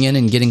me going in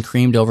and getting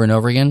creamed over and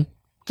over again,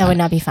 that would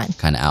not be fun.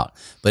 Kind of out.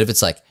 But if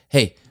it's like,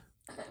 hey,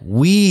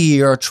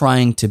 we are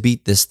trying to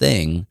beat this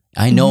thing,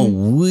 I know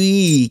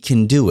we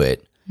can do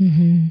it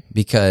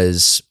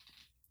because,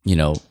 you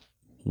know,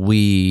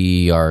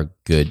 we are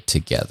good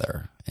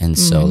together. And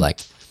so like,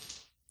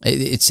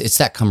 it's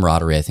that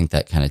camaraderie, I think,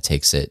 that kind of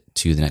takes it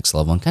to the next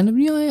level and kind of,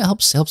 you know, it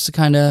helps to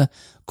kind of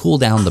cool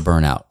down the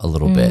burnout a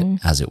little bit,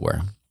 as it were.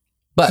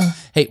 But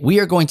hey, we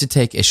are going to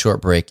take a short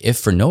break, if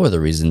for no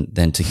other reason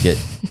than to get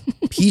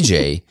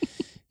PJ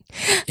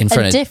in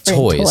front of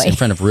toys, in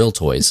front of real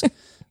toys.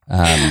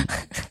 And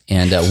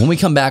when we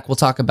come back, we'll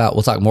talk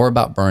more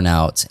about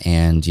burnout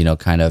and, you know,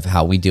 kind of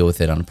how we deal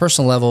with it on a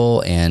personal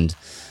level and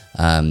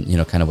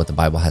kind of what the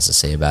Bible has to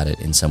say about it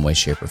in some way,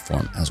 shape, or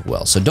form as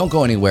well. So don't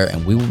go anywhere,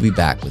 and we will be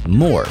back with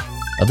more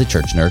of the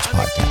Church Nerds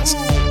podcast.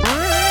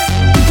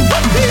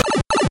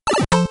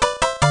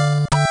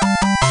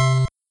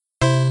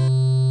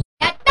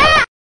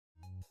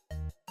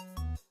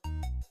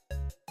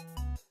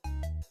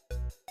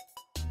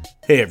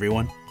 Hey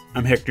everyone,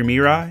 I'm Hector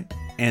Mirai,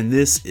 and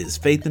this is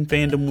Faith and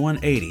Fandom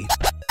 180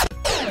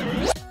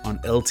 on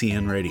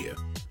LTN Radio.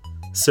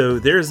 So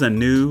there's a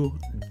new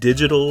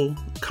digital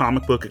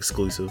comic book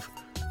exclusive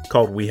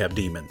called We Have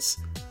Demons.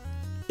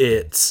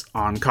 It's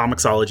on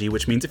Comixology,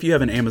 which means if you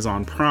have an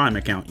Amazon Prime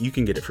account, you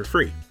can get it for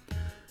free.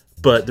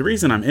 But the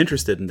reason I'm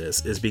interested in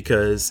this is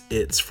because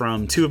it's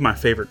from two of my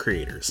favorite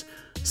creators,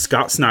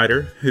 Scott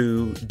Snyder,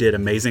 who did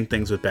amazing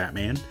things with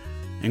Batman,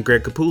 and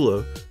Greg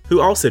Capullo, who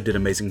also did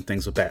amazing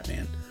things with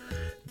Batman.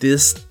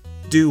 This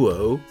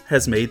duo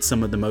has made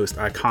some of the most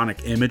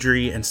iconic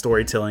imagery and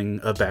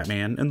storytelling of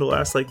Batman in the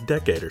last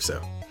decade or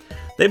so.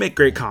 They make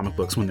great comic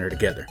books when they're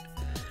together.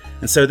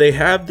 And so they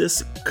have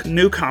this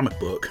new comic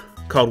book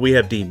called We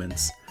Have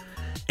Demons,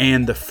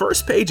 and the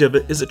first page of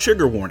it is a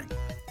trigger warning.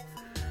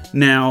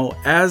 Now,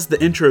 as the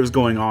intro is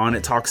going on,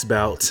 it talks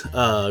about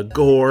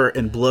gore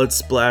and blood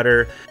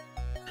splatter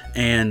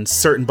and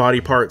certain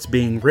body parts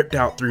being ripped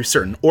out through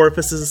certain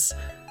orifices.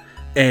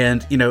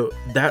 And,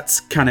 that's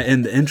kind of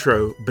in the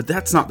intro, but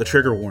that's not the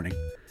trigger warning.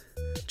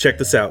 Check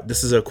this out.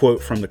 This is a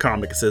quote from the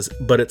comic. It says,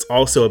 "But it's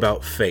also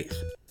about faith."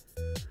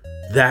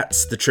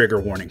 That's the trigger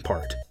warning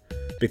part.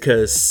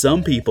 Because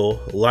some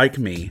people, like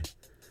me,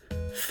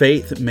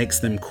 faith makes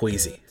them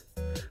queasy.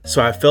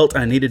 So I felt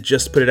I needed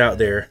just to put it out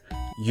there.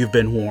 You've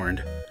been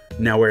warned.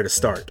 Now where to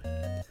start?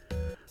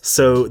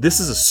 So this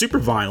is a super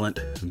violent,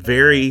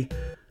 very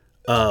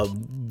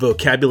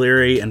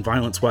vocabulary and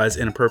violence-wise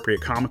inappropriate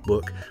comic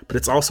book, but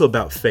it's also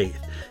about faith.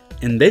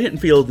 And they didn't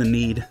feel the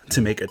need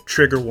to make a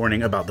trigger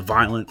warning about the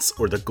violence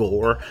or the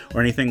gore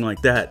or anything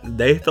like that.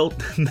 They felt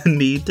the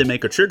need to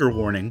make a trigger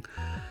warning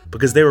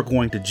because they were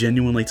going to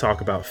genuinely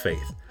talk about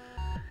faith.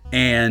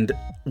 And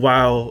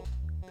while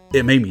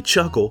it made me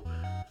chuckle,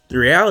 the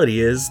reality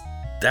is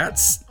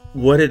that's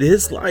what it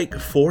is like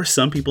for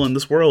some people in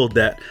this world,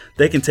 that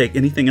they can take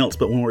anything else,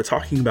 but when we're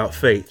talking about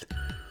faith,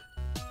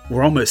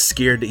 we're almost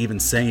scared to even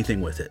say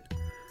anything with it.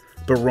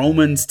 But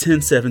Romans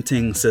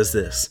 10:17 says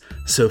this: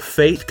 "So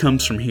faith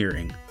comes from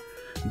hearing.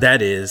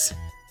 That is,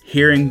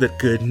 hearing the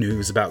good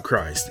news about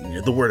Christ,"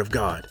 the Word of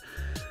God.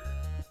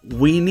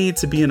 We need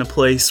to be in a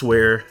place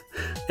where,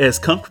 as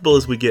comfortable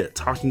as we get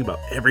talking about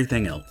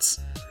everything else,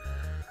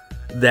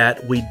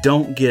 that we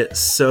don't get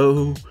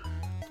so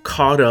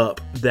caught up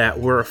that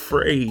we're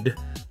afraid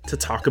to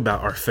talk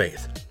about our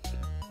faith.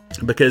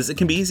 Because it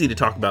can be easy to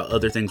talk about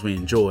other things we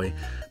enjoy,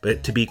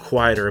 but to be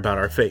quieter about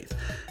our faith.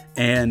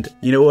 And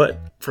you know what?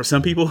 For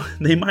some people,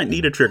 they might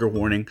need a trigger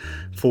warning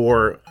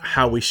for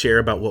how we share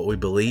about what we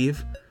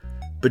believe.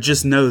 But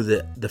just know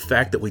that the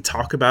fact that we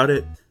talk about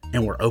it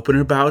and we're open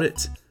about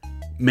it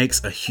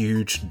makes a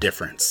huge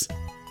difference.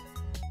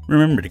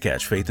 Remember to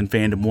catch Faith and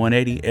Fandom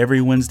 180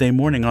 every Wednesday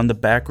morning on the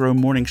Back Row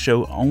Morning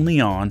Show, only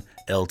on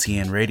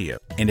LTN Radio.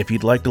 And if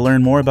you'd like to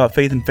learn more about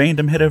Faith and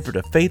Fandom, head over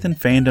to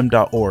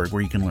faithandfandom.org,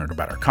 where you can learn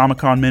about our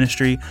Comic-Con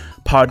ministry,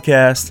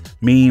 podcasts,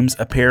 memes,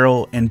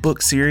 apparel, and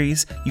book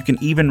series. You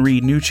can even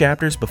read new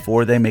chapters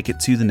before they make it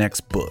to the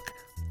next book.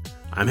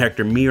 I'm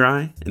Hector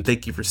Mirai, and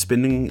thank you for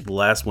spending the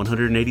last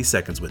 180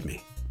 seconds with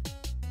me.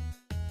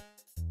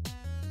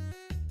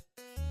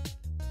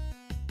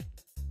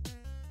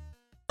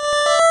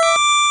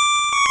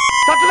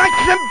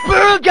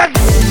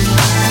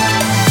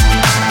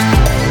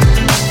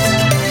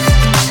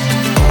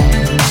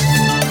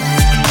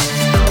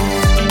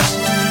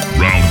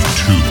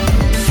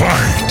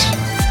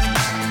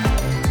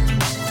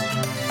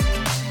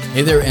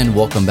 Hey there, and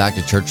welcome back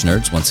to Church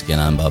Nerds. Once again,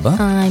 I'm Bubba.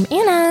 I'm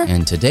Anna.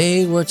 And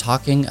today we're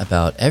talking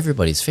about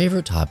everybody's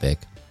favorite topic,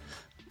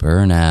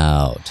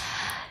 burnout.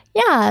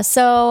 Yeah,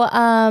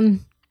 so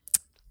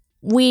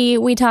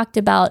we talked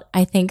about,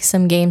 I think,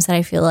 some games that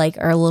I feel like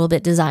are a little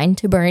bit designed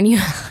to burn you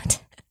out.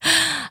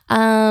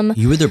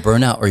 You either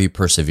burn out or you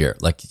persevere.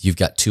 Like, you've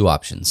got two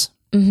options.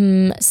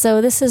 So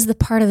this is the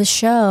part of the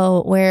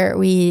show where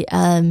we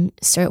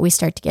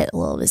start to get a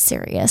little bit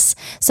serious.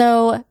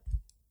 So,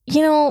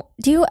 do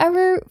you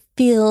ever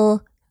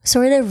feel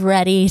sort of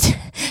ready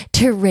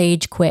to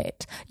rage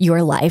quit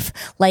your life?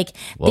 Like,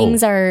 Whoa.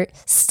 Things are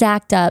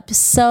stacked up.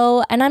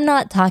 So, and I'm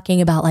not talking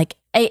about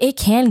it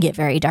can get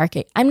very dark.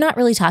 I'm not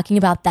really talking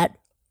about that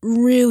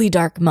really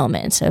dark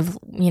moment of,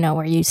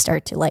 where you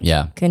start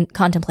to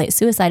contemplate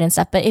suicide and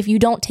stuff. But if you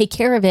don't take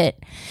care of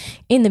it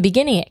in the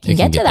beginning, it can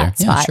get to that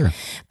there. spot. Yeah, sure.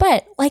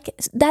 But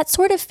that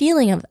sort of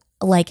feeling of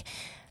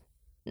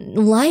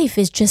life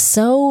is just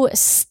so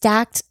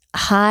stacked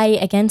high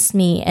against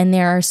me, and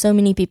there are so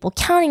many people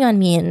counting on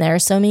me, and there are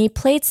so many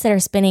plates that are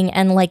spinning,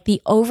 and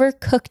the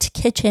overcooked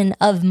kitchen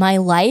of my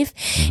life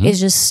is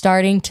just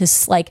starting to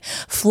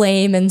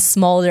flame and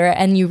smolder,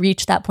 and you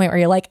reach that point where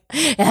you're like,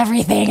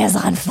 everything is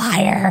on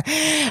fire.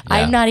 Yeah.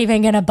 I'm not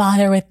even gonna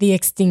bother with the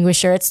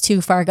extinguisher, it's too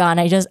far gone.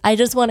 I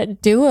just want a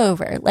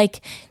do-over.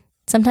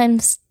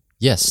 Sometimes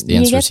Yes, the you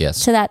answer get is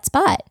yes. to that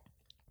spot.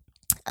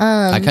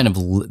 I kind of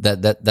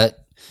that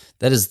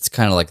is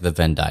kind of like the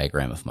Venn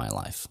diagram of my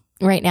life.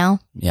 Right now.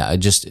 Yeah, it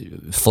just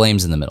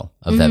flames in the middle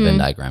of that Venn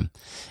diagram.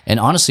 And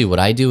honestly, what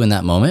I do in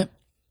that moment,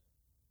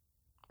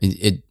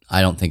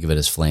 I don't think of it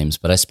as flames,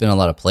 but I spin a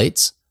lot of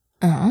plates.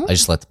 I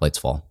just let the plates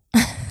fall.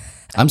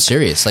 I'm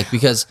serious, like,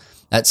 because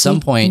at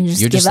some point you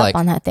you're give just up like,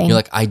 on that thing. you're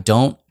like, I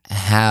do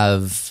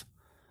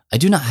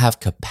not have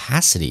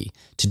capacity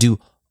to do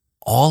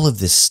all of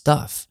this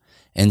stuff.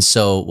 And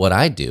so what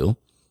I do,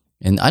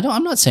 and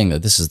I'm not saying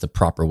that this is the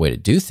proper way to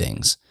do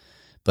things,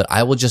 but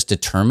I will just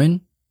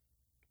determine,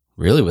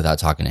 really without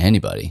talking to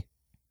anybody,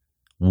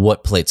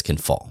 what plates can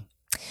fall.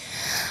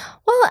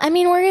 Well, I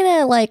mean, we're going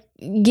to like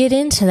get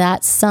into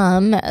that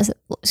some,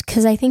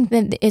 because I think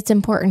that it's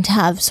important to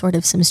have sort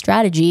of some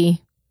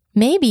strategy.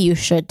 Maybe you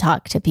should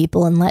talk to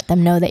people and let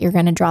them know that you're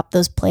going to drop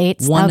those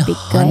plates. That would be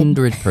good.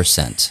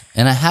 100%.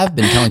 And I have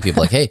been telling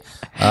people, like, hey,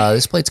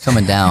 this plate's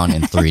coming down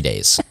in 3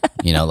 days.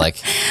 You know,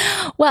 like.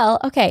 Well,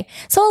 okay.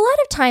 So a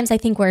lot of times I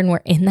think when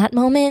we're in that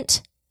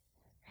moment,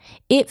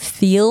 it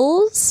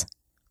feels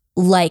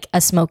like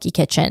a smoky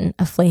kitchen,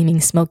 a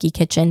flaming smoky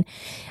kitchen.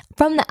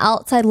 From the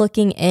outside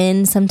looking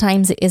in,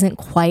 sometimes it isn't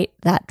quite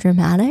that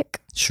dramatic.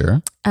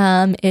 Sure.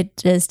 It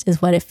just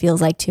is what it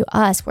feels like to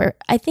us, where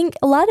I think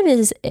a lot of it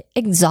is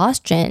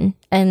exhaustion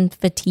and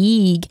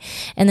fatigue.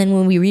 And then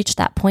when we reach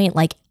that point,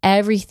 like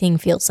everything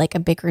feels like a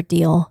bigger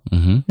deal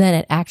than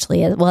it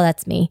actually is. Well,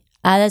 that's me.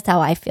 That's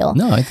how I feel.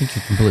 No, I think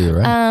you're completely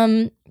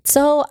right.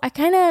 So I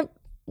kind of,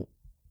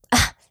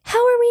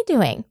 how are we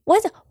doing?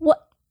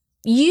 What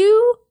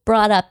you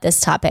brought up this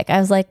topic. I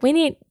was like,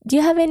 do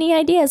you have any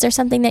ideas or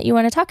something that you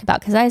want to talk about?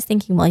 Because I was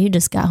thinking, well, you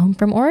just got home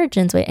from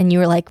Origins and you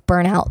were like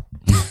burnout.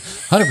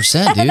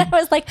 100%, dude. And I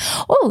was like,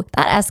 oh,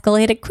 that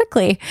escalated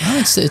quickly. No,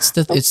 it's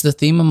the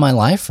theme of my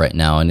life right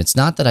now, and it's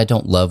not that I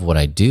don't love what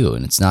I do,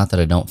 and it's not that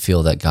I don't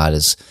feel that God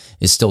is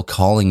still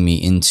calling me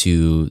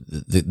into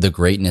the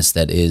greatness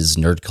that is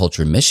Nerd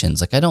Culture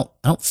Missions. Like I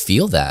don't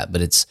feel that,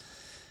 but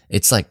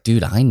it's like,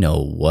 dude, I know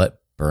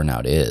what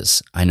burnout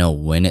is. I know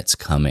when it's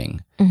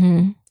coming,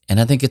 and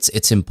I think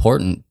it's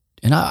important.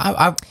 And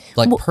I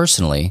like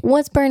personally,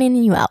 what's burning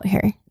you out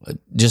here?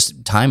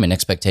 Just time and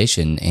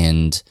expectation,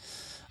 and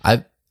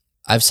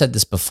I've said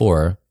this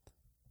before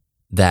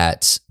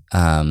that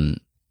I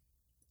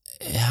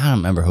don't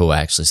remember who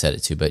I actually said it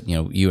to, but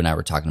you and I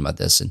were talking about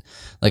this, and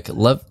like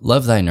Love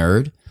Thy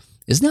Nerd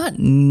is not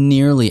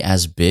nearly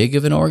as big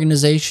of an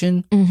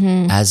organization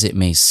as it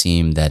may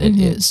seem that it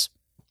is.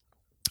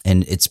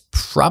 And it's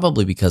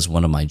probably because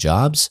one of my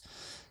jobs,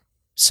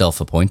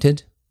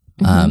 self-appointed,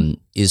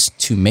 is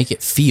to make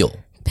it feel.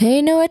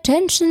 Pay no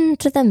attention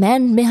to the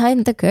man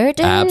behind the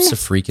curtain.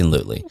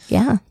 Abso-freaking-lutely.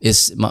 Yeah.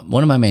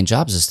 One of my main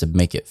jobs is to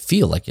make it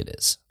feel like it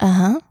is.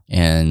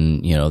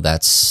 And,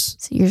 that's...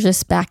 So you're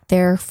just back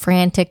there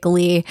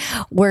frantically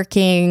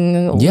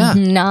working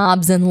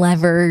knobs and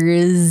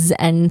levers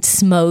and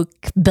smoke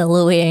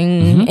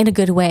billowing in a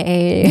good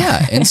way.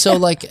 Yeah. And so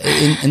like,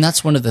 and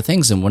that's one of the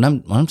things. And when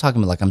I'm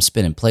talking about like I'm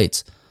spinning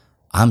plates,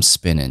 I'm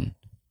spinning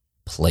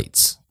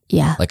plates.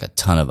 Yeah. Like a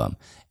ton of them.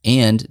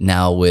 And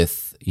now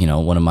with,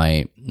 one of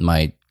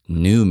my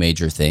new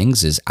major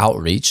things is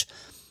outreach,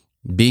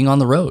 being on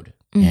the road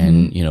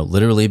and,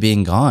 literally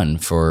being gone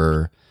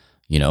for,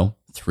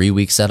 3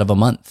 weeks out of a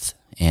month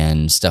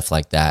and stuff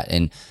like that.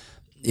 And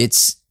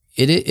it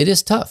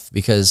is tough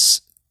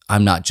because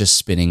I'm not just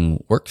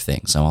spinning work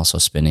things. I'm also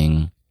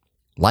spinning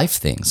life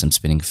things. I'm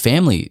spinning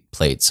family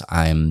plates.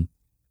 I'm,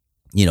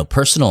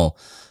 personal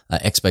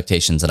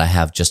expectations that I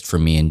have just for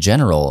me in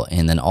general,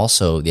 and then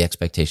also the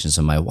expectations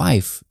of my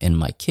wife and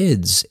my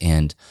kids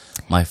and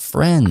my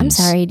friends. I'm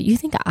sorry, do you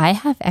think I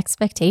have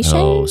expectations?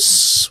 Oh,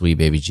 sweet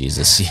baby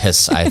Jesus.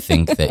 Yes, I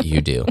think that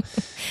you do.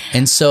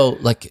 And so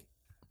like,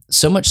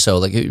 so much so,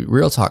 like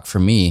real talk for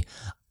me,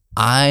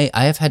 I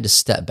have had to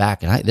step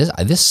back, and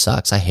this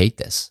sucks. I hate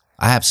this.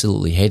 I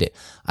absolutely hate it.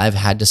 I've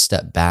had to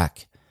step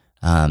back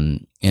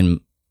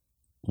in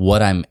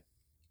what I'm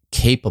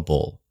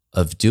capable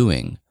of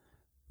doing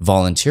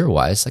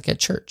volunteer-wise, like at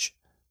church.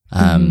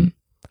 And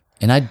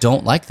I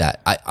don't like that.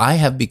 I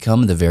have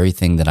become the very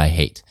thing that I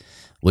hate,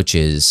 which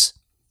is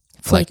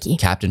Flaky. like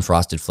Captain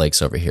Frosted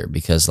Flakes over here,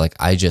 because like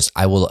I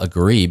will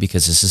agree,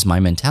 because this is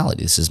my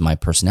mentality. This is my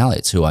personality.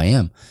 It's who I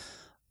am.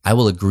 I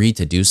will agree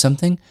to do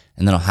something,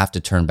 and then I'll have to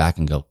turn back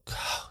and go,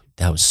 oh,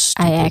 that was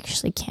stupid. I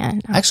actually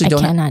can. I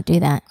cannot do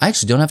that. I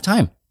actually don't have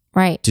time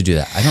Right. to do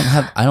that.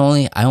 I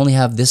only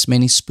have this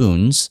many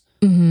spoons,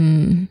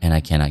 and I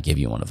cannot give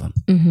you one of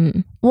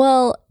them.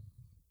 Well,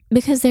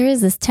 because there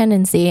is this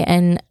tendency,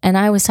 and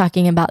I was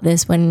talking about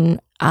this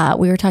when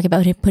we were talking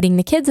about putting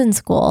the kids in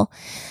school,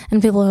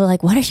 and people were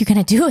like, what are you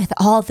going to do with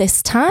all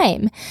this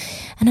time?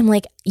 And I'm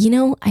like,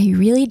 I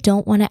really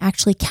don't want to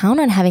actually count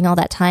on having all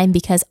that time,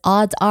 because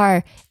odds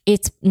are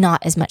it's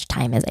not as much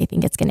time as I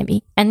think it's going to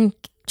be. And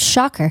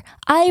shocker,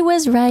 I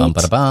was right.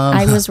 Bum-ba-da-bum.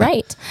 I was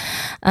right.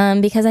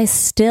 Because I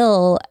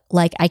still,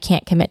 like, I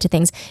can't commit to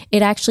things.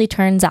 It actually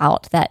turns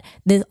out that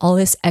all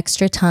this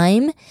extra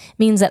time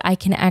means that I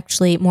can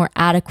actually more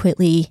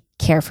adequately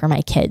care for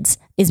my kids.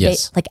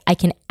 Yes. Like, I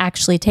can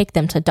actually take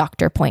them to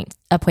doctor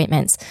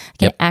appointments. I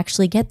can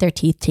actually get their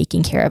teeth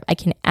taken care of. I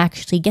can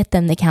actually get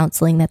them the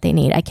counseling that they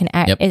need. I can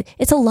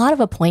it's a lot of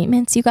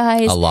appointments, you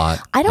guys. A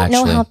lot, I don't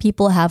know actually. how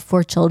people have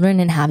 4 children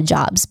and have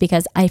jobs,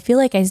 because I feel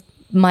like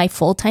my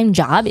full-time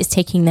job is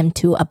taking them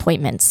to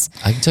appointments.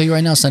 I can tell you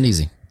right now, it's not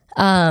easy.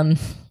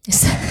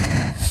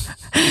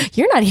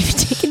 You're not even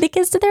taking the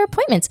kids to their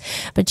appointments,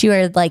 but you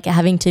are like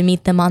having to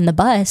meet them on the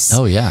bus.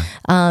 Oh yeah.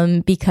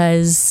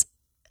 Because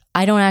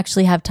I don't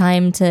actually have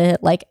time to,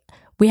 like,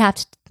 we have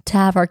to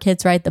have our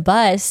kids ride the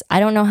bus. I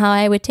don't know how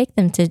I would take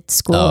them to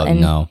school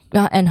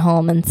and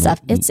home and stuff.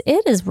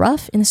 It is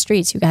rough in the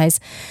streets, you guys.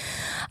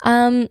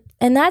 And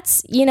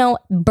that's,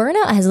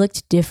 burnout has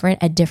looked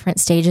different at different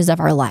stages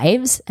of our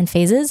lives and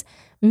phases.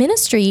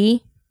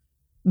 Ministry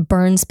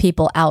burns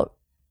people out.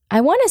 I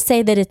want to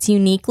say that it's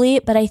uniquely,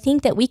 but I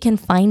think that we can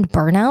find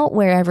burnout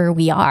wherever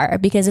we are,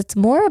 because it's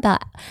more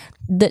about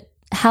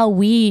how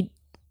we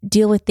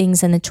deal with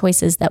things and the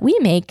choices that we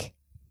make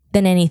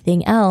than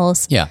anything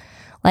else. Yeah.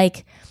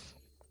 Like,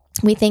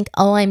 we think,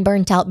 oh, I'm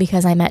burnt out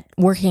because I'm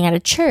working at a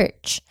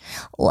church.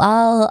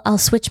 Well, I'll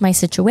switch my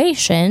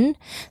situation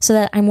so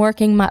that I'm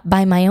working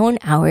by my own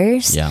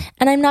hours,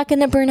 and I'm not going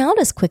to burn out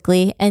as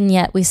quickly. And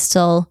yet we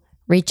still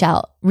reach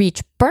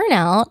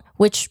burnout,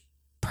 which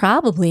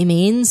probably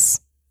means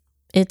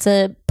it's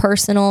a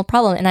personal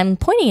problem. And I'm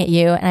pointing at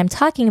you and I'm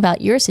talking about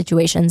your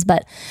situations,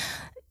 but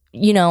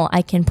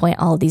I can point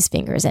all these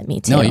fingers at me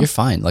too. No, you're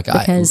fine. Like,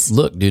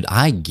 look, dude,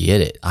 I get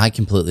it. I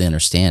completely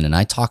understand. And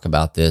I talk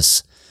about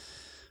this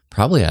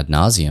probably ad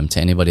nauseum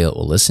to anybody that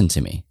will listen to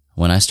me.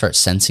 When I start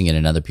sensing it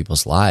in other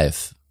people's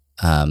lives,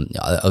 I'm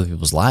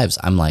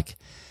like,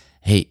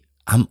 hey,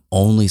 I'm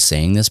only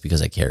saying this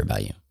because I care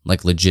about you.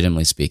 Like,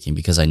 legitimately speaking,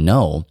 because I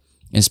know,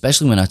 and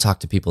especially when I talk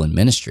to people in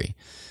ministry,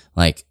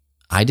 like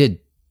I did,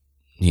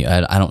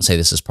 I don't say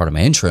this as part of my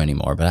intro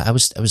anymore, but I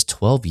was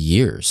 12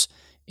 years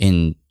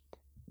in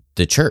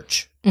the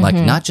church, like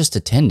not just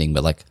attending,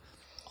 but like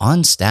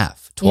on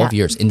staff, 12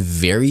 years in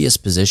various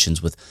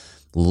positions with,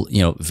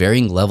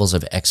 varying levels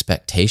of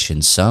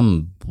expectation,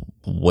 some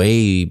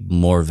way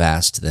more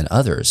vast than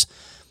others.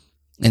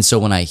 And so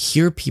when I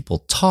hear people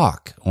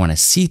talk, or when I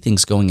see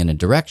things going in a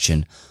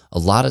direction, a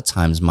lot of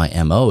times my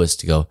MO is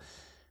to go,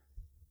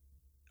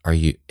 are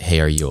you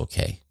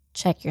okay?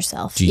 Check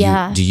yourself. Do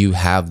you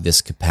have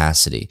this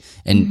capacity?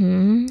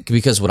 And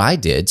because what I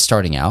did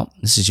starting out,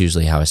 this is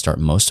usually how I start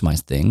most of my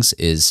things,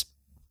 is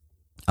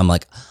I'm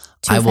like,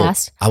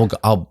 I'll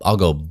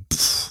go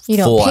you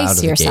don't full pace out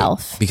of the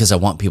yourself gate, because I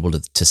want people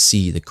to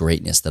see the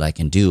greatness that I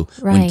can do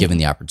when Right. given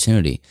the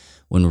opportunity.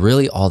 When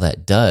really all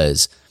that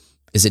does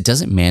is it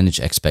doesn't manage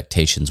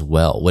expectations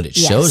well. What it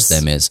shows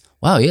them is,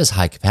 wow, he has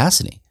high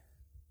capacity.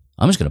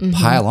 I'm just going to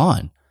pile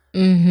on.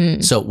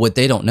 So what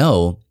they don't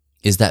know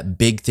is that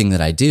big thing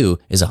that I do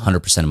is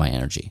 100% of my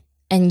energy.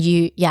 And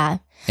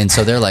And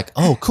so they're like,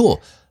 oh,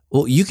 cool.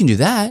 Well, you can do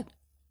that.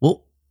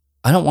 Well,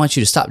 I don't want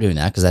you to stop doing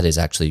that, because that is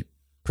actually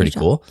pretty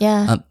cool.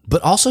 Yeah.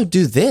 But also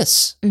do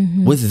this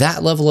with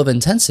that level of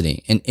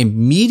intensity. And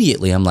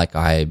immediately I'm like,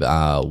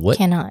 what?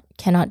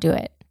 Cannot do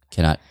it.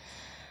 Cannot.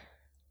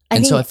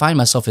 So I find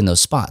myself in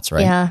those spots,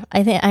 right? Yeah,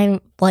 I think I'm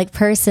like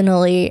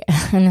personally,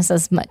 and this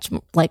is much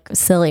like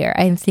sillier.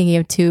 I'm thinking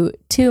of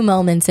two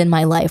moments in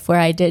my life where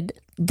I did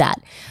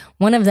that.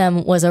 One of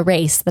them was a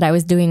race that I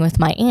was doing with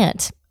my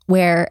aunt,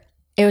 where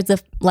it was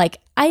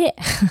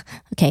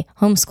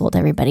homeschooled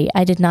everybody.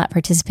 I did not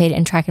participate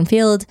in track and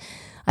field.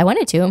 I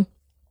wanted to,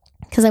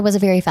 because I was a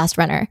very fast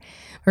runner,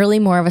 really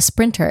more of a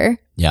sprinter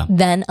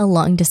than a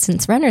long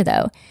distance runner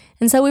though.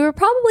 And so we were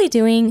probably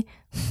doing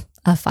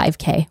a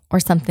 5K or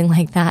something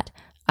like that.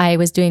 I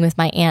was doing with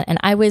my aunt, and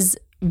I was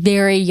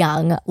very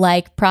young,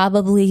 like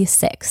probably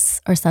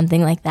 6 or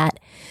something like that.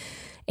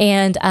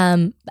 And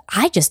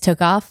I just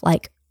took off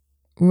like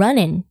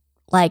running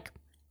like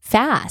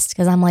fast,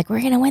 because I'm like, we're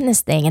going to win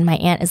this thing. And my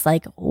aunt is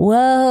like,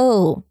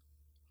 whoa,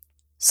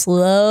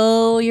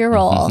 slow your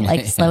roll,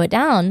 like slow it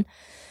down.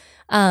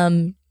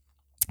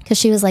 Because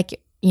she was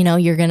like,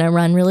 you're going to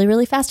run really,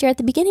 really fast here at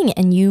the beginning,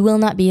 and you will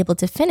not be able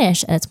to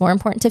finish. And it's more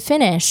important to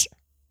finish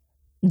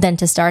than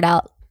to start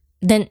out,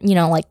 than,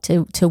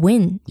 to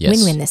win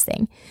this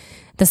thing.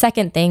 The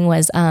second thing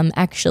was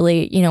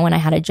actually, when I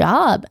had a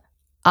job,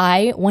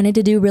 I wanted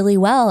to do really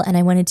well, and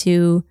I wanted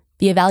to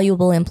be a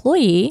valuable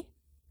employee.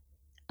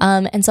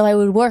 And so I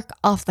would work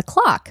off the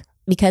clock,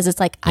 because it's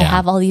like, I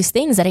have all these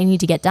things that I need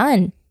to get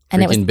done.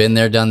 And it was been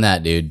there, done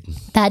that, dude.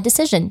 Bad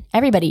decision.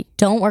 Everybody,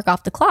 don't work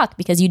off the clock,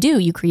 because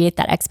you create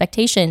that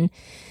expectation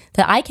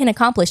that I can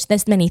accomplish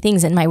this many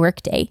things in my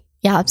workday.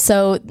 Yeah.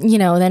 So,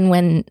 then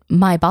when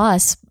my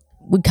boss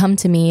would come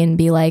to me and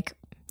be like,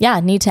 yeah, I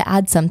need to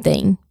add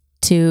something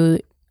to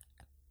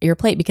your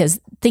plate, because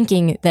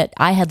thinking that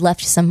I had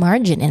left some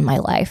margin in my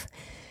life,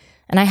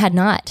 and I had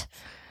not.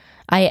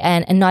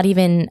 and not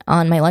even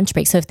on my lunch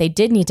break. So if they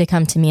did need to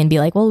come to me and be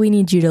like, well, we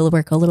need you to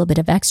work a little bit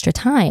of extra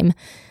time,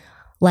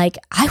 like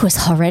I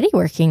was already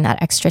working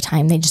that extra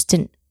time. They just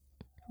didn't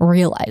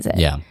realize it.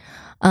 Yeah.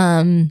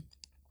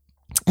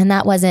 And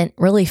that wasn't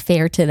really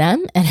fair to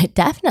them. And it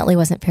definitely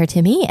wasn't fair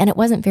to me. And it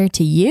wasn't fair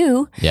to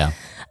you. Yeah.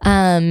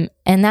 And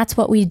that's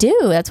what we do.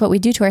 That's what we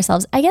do to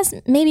ourselves. I guess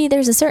maybe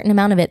there's a certain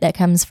amount of it that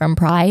comes from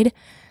pride,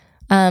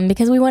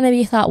 because we want to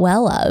be thought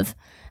well of,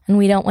 and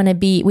we don't want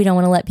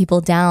to let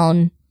people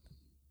down.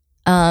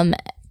 And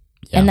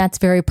that's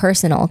very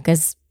personal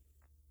because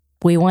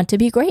we want to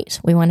be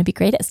great. We want to be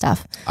great at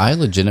stuff. I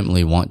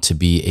legitimately want to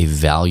be a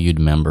valued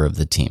member of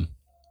the team.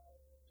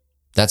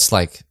 That's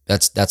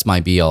my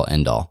be all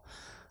end all.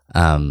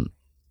 And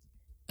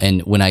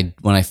when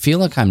I feel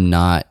like I'm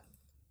not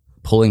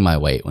pulling my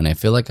weight, when I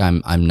feel like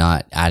I'm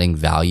not adding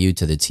value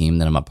to the team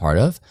that I'm a part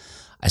of,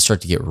 I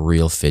start to get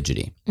real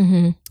fidgety.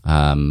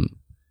 Mm-hmm.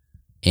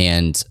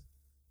 And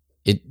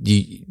it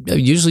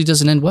usually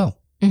doesn't end well.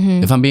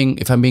 Mm-hmm.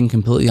 If I'm being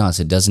completely honest,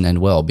 it doesn't end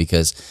well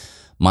because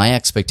my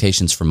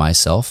expectations for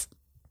myself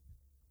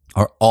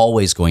are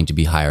always going to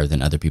be higher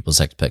than other people's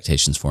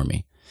expectations for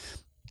me.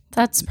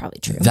 That's probably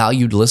true.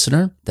 Valued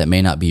listener, that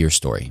may not be your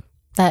story.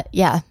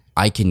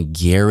 I can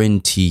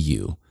guarantee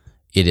you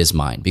it is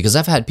mine because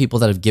I've had people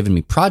that have given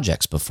me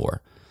projects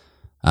before.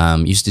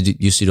 Used to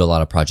do a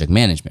lot of project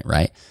management,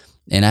 right?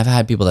 And I've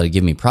had people that have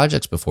given me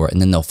projects before,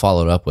 and then they'll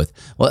follow it up with,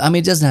 well, I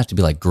mean, it doesn't have to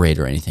be like great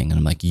or anything. And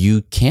I'm like,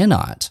 you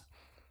cannot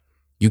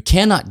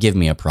give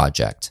me a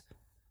project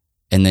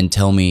and then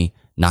tell me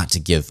not to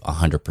give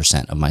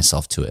 100% of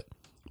myself to it.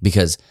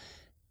 Because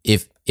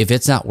if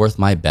it's not worth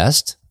my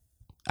best,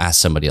 ask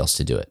somebody else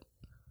to do it.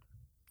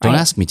 Don't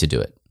ask me to do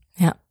it.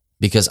 Yeah.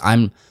 Because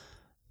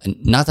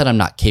not that I'm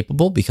not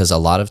capable, because a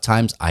lot of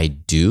times I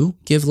do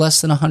give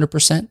less than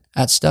 100%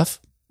 at stuff,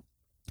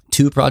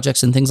 to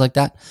projects and things like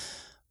that.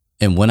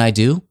 And when I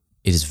do,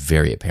 it is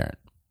very apparent.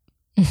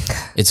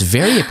 It's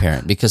very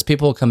apparent because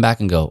people will come back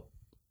and go,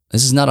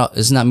 this is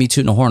not me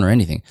tooting a horn or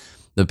anything.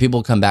 The people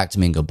will come back to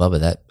me and go,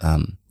 Bubba,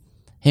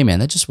 hey man,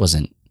 that just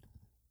wasn't,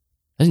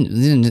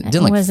 didn't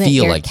like wasn't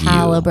feel your like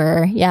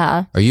caliber. you.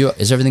 Yeah.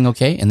 Is everything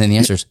okay? And then the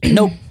answer is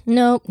nope.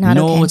 Nope, not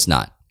okay. No, it's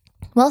not.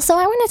 Well, so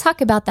I want to talk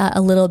about that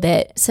a little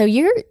bit. So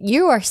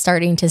you are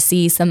starting to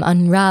see some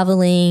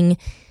unraveling,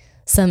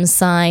 some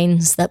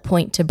signs that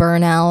point to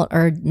burnout,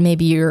 or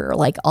maybe you're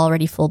like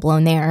already full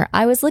blown there.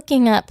 I was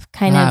looking up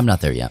I'm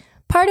not there yet.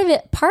 Part of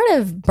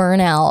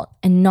burnout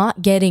and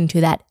not getting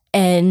to that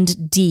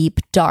end deep,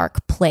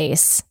 dark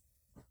place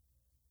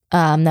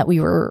that we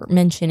were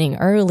mentioning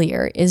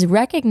earlier is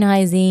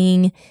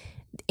recognizing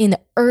in the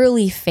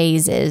early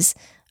phases,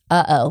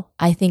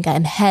 I think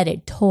I'm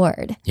headed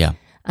toward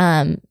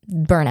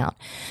burnout.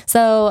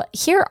 So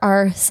here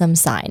are some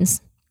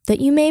signs that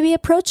you may be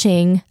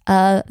approaching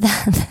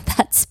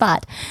that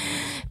spot.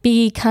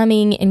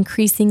 Becoming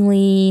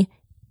increasingly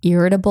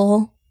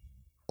irritable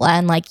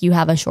and like you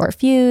have a short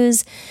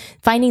fuse,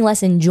 finding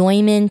less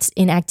enjoyment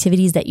in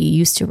activities that you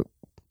used to,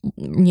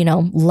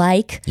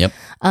 like. Yep.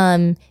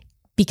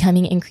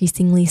 Becoming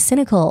increasingly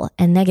cynical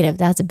and negative.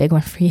 That's a big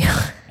one for you.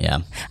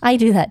 Yeah. I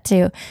do that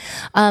too.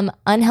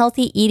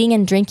 Unhealthy eating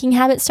and drinking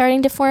habits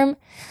starting to form.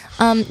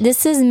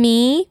 This is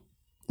me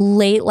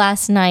late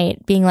last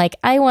night being like,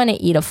 I want to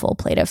eat a full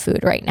plate of food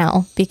right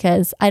now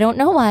because I don't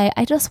know why.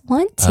 I just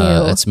want to.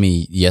 That's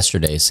me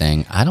yesterday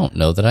saying, I don't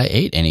know that I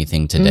ate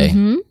anything today.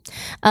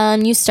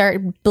 Mm-hmm. You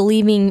start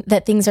believing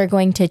that things are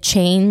going to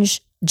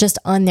change just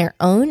on their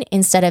own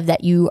instead of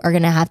that you are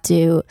going to have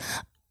to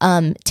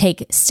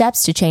take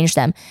steps to change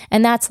them.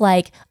 And that's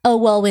like, oh,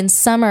 well, when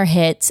summer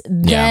hits,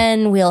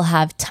 then we'll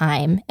have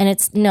time. And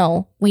it's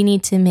no, we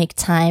need to make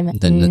time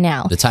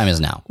now. The time is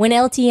now. When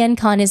LTN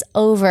Con is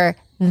over,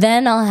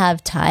 then I'll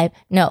have time.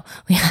 No,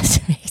 we have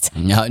to make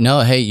time.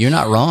 No, hey, you're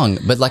not wrong.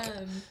 But like,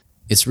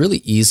 it's really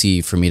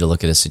easy for me to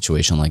look at a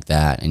situation like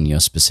that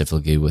and,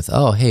 specifically with,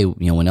 oh, hey,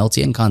 when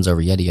LTN Con's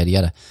over, yada, yada,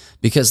 yada.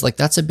 Because like,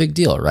 that's a big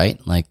deal, right?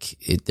 Like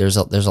there's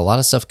a lot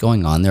of stuff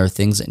going on. There are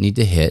things that need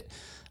to hit.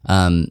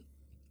 And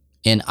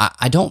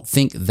I don't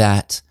think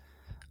that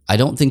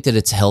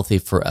it's healthy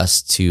for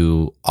us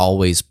to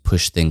always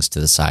push things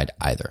to the side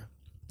either.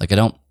 Like I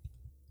don't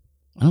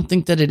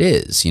think that it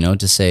is,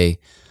 to say,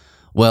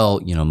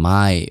 well,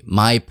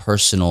 my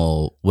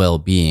personal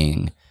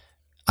well-being,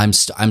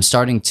 things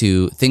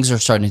are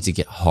starting to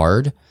get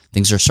hard.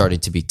 Things are starting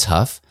to be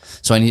tough.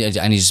 So I need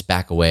to just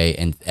back away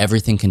and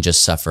everything can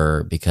just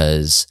suffer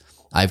because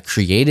I've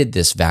created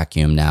this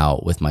vacuum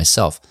now with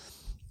myself.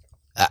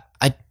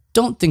 I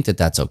don't think that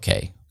that's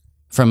okay.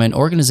 From an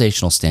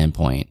organizational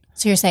standpoint.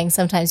 So you're saying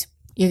sometimes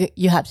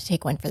you have to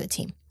take one for the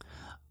team.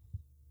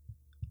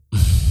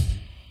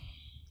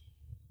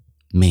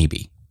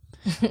 Maybe.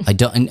 I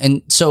don't.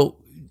 And so,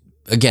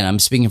 again, I'm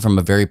speaking from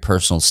a very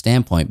personal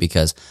standpoint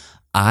because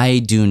I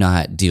do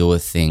not deal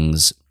with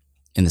things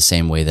in the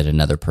same way that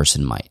another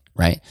person might,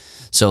 right?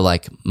 So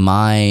like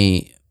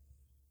my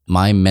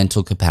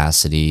mental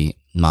capacity,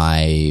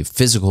 my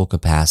physical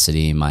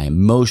capacity, my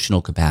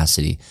emotional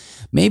capacity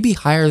may be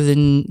higher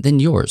than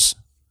yours.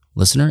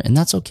 listener, and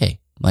that's okay.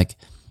 Like,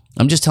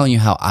 I'm just telling you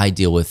how I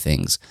deal with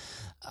things.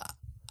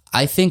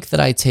 I think that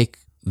I take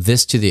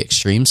this to the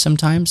extreme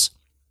sometimes,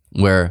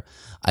 where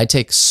I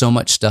take so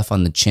much stuff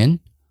on the chin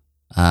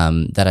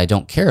that I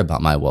don't care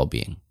about my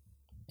well-being.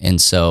 And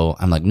so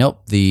I'm like,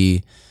 nope,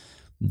 the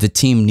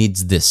team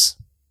needs this.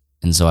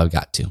 And so I've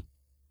got to.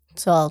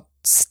 So I'll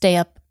stay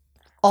up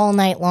all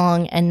night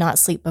long and not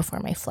sleep before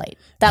my flight.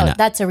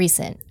 That's a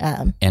recent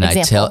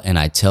example.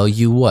 I tell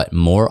you what,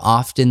 more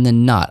often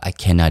than not, I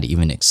cannot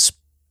even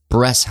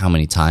express how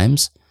many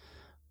times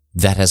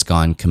that has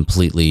gone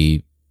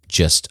completely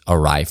just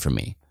awry for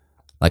me.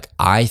 Like,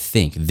 I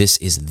think this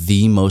is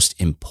the most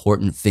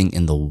important thing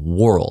in the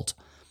world,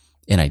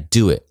 and I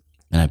do it,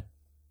 and I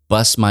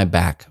bust my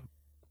back,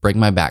 break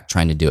my back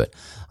trying to do it.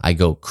 I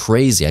go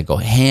crazy, I go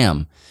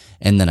ham,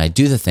 and then I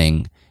do the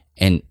thing,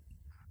 and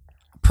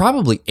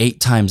probably 8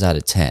 times out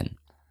of 10,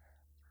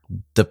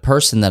 the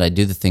person that I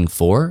do the thing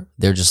for,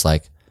 they're just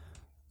like,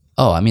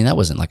 "Oh, I mean, that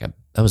wasn't like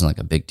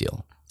a big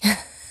deal."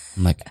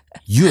 I'm like,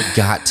 "You have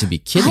got to be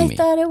kidding me!" I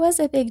thought it was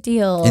a big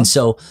deal. And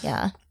so,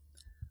 yeah,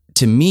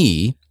 to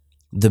me,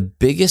 the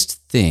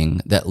biggest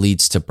thing that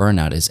leads to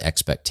burnout is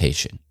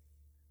expectation,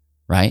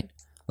 right?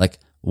 Like,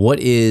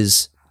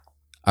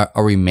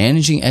 are we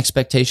managing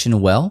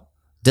expectation well?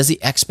 Does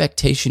the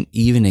expectation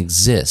even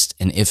exist?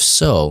 And if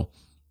so,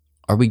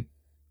 are we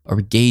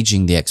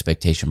gauging the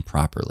expectation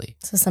properly?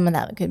 So some of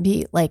that could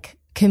be like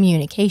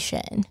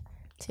communication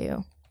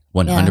too.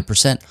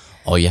 100%.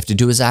 All you have to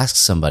do is ask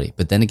somebody.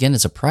 But then again,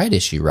 it's a pride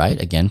issue,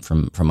 right? Again,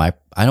 from I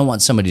don't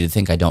want somebody to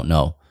think I don't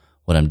know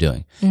what I'm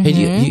doing. Mm-hmm.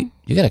 Hey,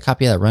 you got a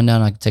copy of that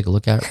rundown? I can take a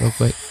look at it real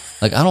quick.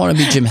 Like, I don't want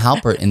to be Jim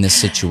Halpert in this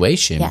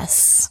situation.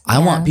 Yes. I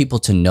want people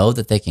to know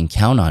that they can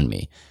count on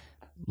me.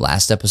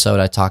 Last episode,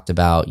 I talked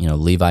about,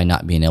 Levi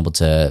not being able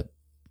to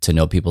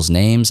know people's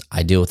names.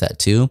 I deal with that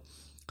too.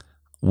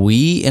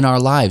 We, in our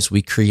lives,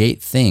 we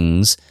create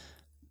things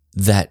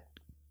that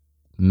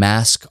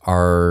mask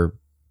our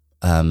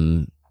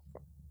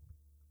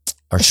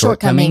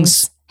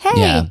shortcomings. Hey,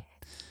 yeah.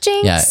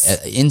 James. Yeah,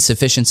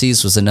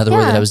 insufficiencies was another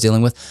word that I was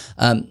dealing with.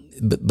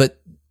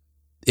 But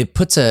it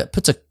puts a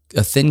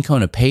thin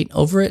cone of paint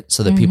over it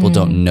so that people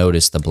don't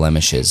notice the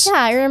blemishes.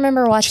 Yeah, I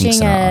remember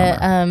watching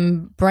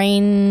a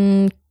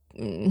brain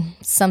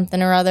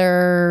something or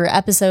other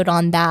episode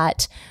on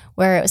that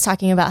where it was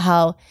talking about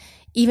how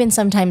even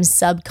sometimes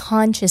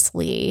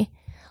subconsciously,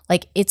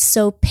 like, it's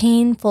so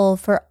painful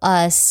for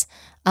us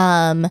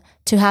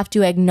to have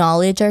to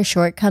acknowledge our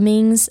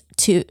shortcomings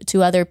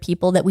to other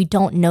people that we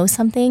don't know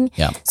something.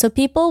 Yeah. So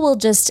people will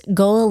just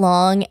go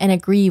along and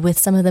agree with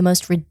some of the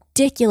most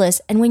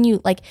ridiculous. And when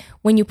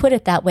you put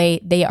it that way,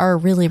 they are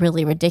really,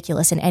 really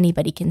ridiculous and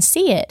anybody can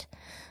see it.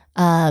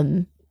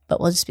 But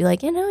we'll just be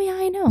like, I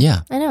know.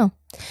 Yeah. I know.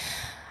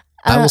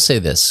 I will say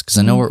this, because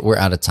I know we're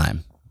out of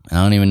time. And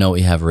I don't even know what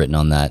we have written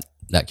on that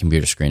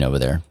computer screen over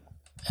there.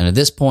 And at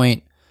this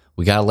point,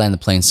 we got to land the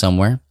plane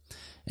somewhere.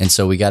 And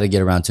so we got to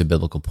get around to a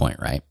biblical point,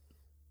 right?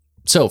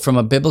 So from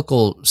a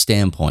biblical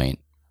standpoint,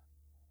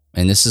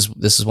 and this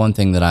is one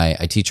thing that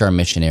I teach our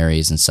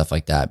missionaries and stuff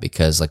like that,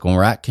 because like when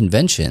we're at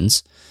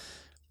conventions,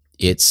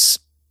 it's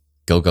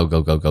go, go,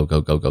 go, go, go,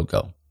 go, go, go,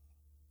 go.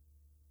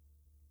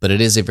 But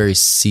it is a very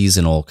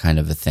seasonal kind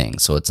of a thing.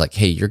 So it's like,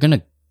 hey, you're going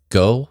to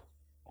go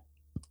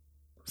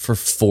for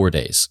 4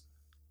 days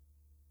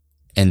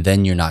and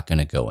then you're not going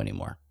to go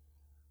anymore.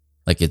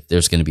 Like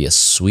there's going to be a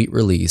sweet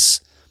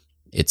release.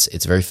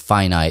 It's very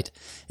finite.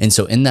 And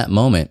so in that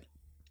moment,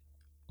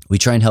 we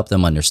try and help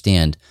them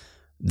understand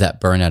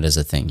that burnout is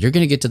a thing. You're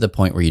going to get to the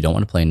point where you don't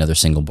want to play another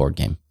single board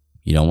game.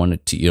 You don't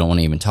want to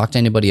even talk to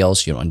anybody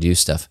else. You don't want to do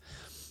stuff.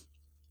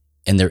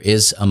 And there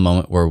is a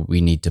moment where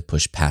we need to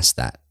push past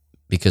that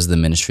because of the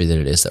ministry that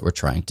it is that we're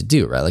trying to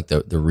do, right? Like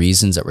the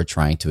reasons that we're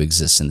trying to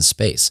exist in the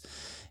space.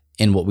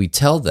 And what we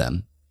tell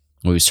them,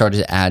 when we started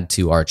to add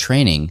to our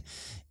training,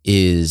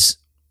 is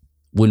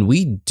when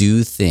we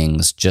do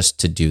things just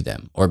to do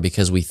them, or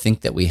because we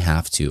think that we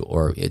have to,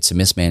 or it's a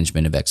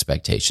mismanagement of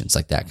expectations,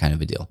 like that kind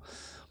of a deal.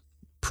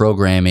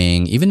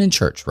 Programming, even in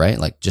church, right?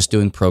 Like just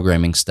doing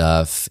programming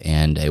stuff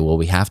and, hey, well,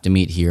 we have to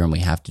meet here and we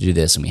have to do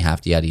this and we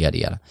have to yada, yada,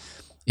 yada.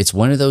 It's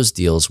one of those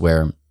deals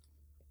where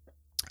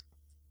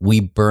we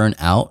burn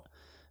out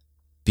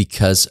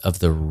because of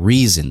the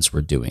reasons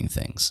we're doing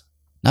things.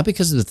 Not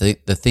because of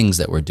the things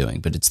that we're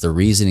doing, but it's the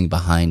reasoning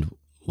behind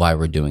why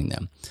we're doing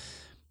them.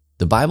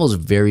 The Bible is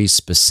very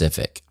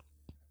specific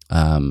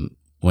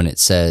when it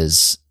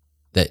says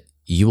that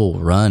you will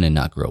run and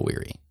not grow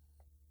weary.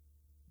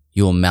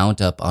 You will mount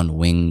up on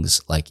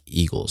wings like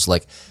eagles.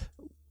 Like,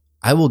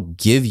 I will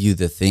give you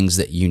the things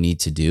that you need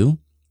to do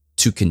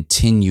to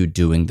continue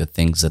doing the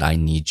things that I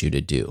need you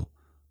to do.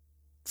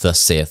 Thus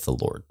saith the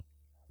Lord.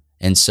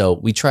 And so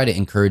we try to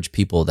encourage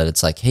people that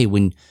it's like, hey,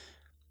 when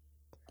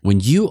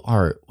you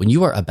are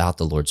about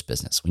the Lord's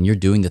business, when you're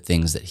doing the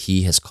things that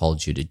He has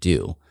called you to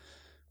do,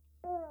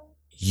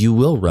 you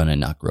will run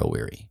and not grow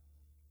weary.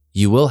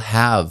 You will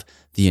have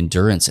the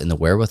endurance and the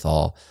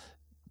wherewithal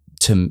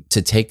to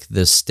take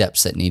the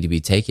steps that need to be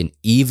taken,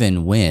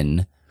 even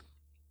when,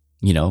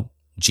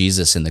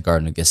 Jesus in the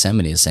Garden of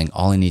Gethsemane is saying,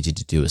 all I need you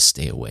to do is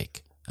stay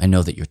awake. I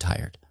know that you're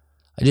tired.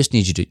 I just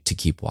need you to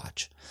keep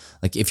watch.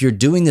 Like if you're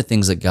doing the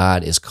things that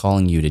God is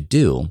calling you to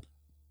do,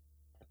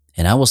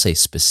 and I will say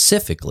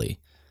specifically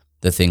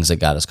the things that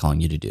God is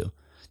calling you to do,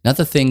 not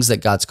the things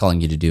that God's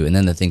calling you to do and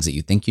then the things that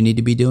you think you need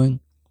to be doing,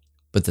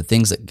 but the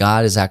things that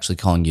God is actually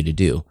calling you to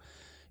do,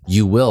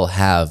 you will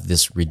have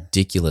this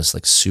ridiculous,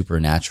 like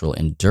supernatural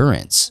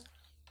endurance.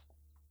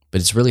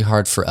 But it's really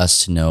hard for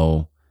us to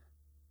know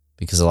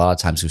because a lot of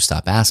times we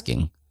stop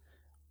asking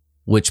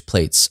which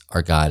plates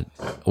are the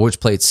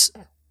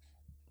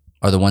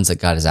ones that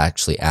God is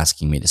actually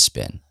asking me to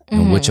spin.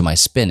 And which am I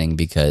spinning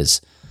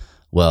because,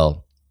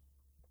 well,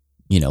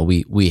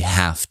 we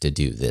have to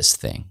do this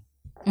thing.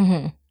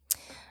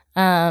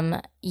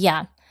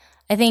 Yeah,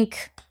 I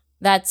think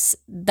that's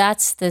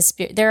the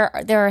spirit.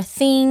 There are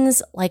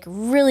things like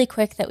really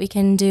quick that we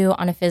can do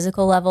on a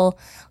physical level,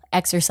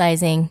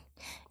 exercising,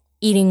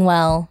 eating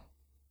well,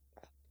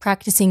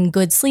 practicing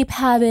good sleep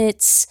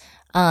habits,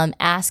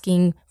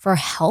 asking for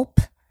help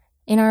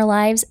in our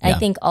lives. Yeah. I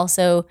think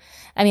also,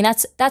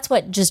 that's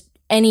what just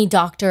any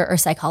doctor or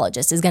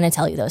psychologist is going to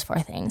tell you, those 4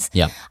 things.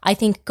 Yeah. I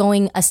think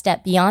going a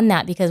step beyond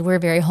that, because we're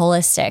very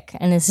holistic,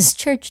 and this is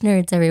church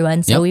nerds,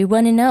 everyone. So we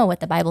want to know what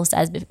the Bible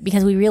says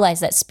because we realize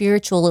that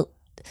spiritual,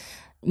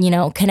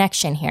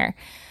 connection here.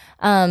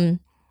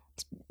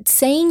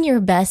 Saying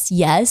your best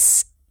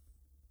yes,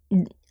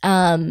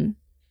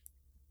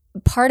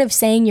 part of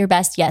saying your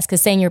best yes,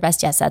 because saying your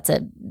best yes, that's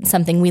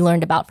something we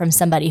learned about from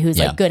somebody who's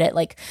like good at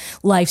like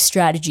life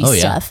strategy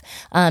stuff.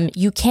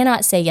 You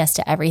cannot say yes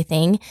to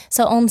everything.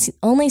 So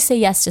only say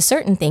yes to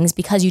certain things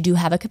because you do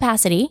have a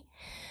capacity.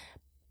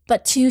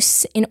 But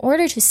in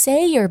order to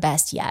say your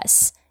best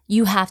yes,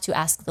 you have to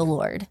ask the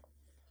Lord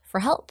for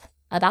help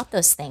about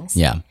those things.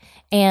 Yeah.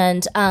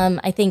 And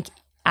I think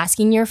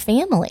asking your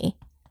family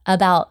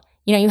about,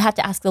 you have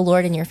to ask the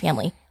Lord and your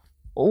family,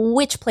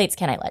 which plates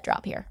can I let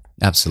drop here?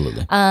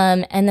 Absolutely.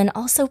 And then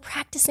also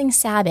practicing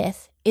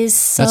Sabbath is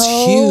so That's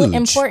huge.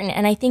 important.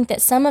 And I think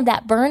that some of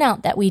that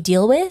burnout that we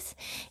deal with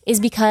is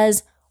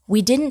because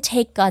we didn't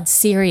take God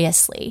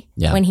seriously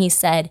when he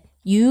said,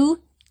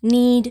 you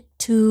need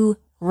to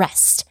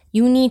rest.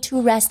 You need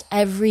to rest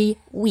every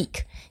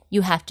week.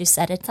 You have to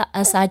set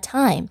aside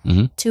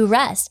time to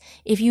rest.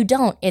 If you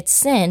don't, it's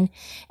sin.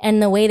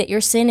 And the way that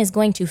your sin is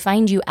going to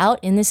find you out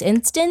in this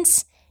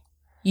instance,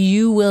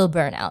 you will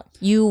burn out.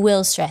 You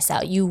will stress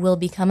out. You will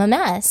become a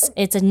mess.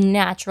 It's a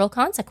natural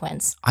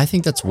consequence. I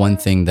think that's one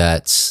thing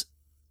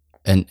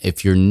and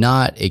if you're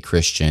not a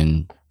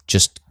Christian,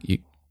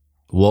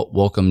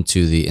 welcome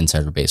to the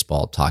Insider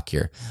Baseball talk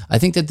here. I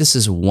think that this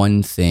is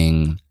one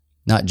thing,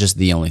 not just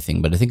the only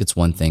thing, but I think it's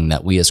one thing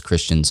that we as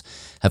Christians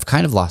have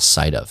kind of lost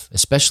sight of,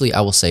 especially I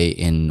will say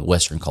in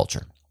Western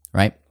culture,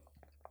 right?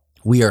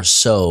 We are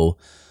so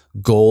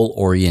goal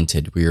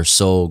oriented. We are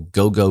so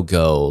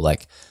go,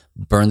 like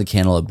burn the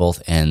candle at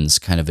both ends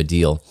kind of a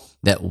deal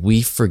that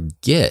we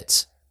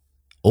forget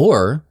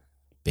or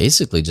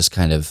basically just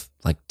kind of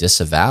like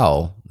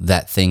disavow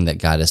that thing that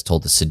God has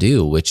told us to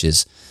do, which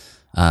is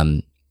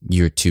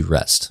you're to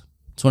rest.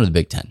 It's one of the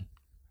big 10.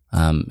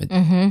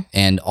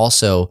 And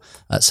also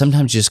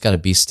sometimes you just got to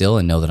be still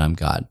and know that I'm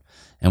God.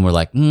 And we're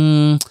like,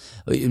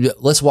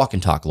 let's walk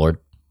and talk, Lord.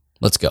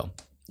 Let's go.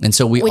 And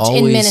so Which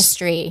in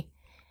ministry,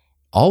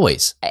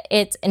 always,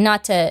 it's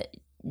not to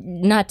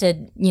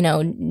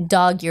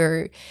dog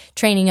your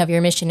training of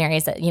your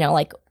missionaries that,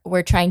 like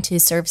we're trying to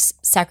serve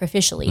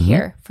sacrificially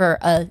here for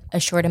a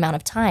short amount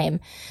of time.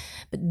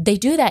 But they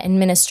do that in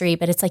ministry,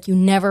 but it's like you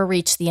never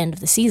reach the end of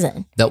the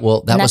season.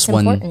 That's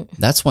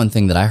one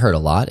thing that I heard a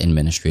lot in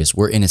ministry is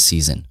we're in a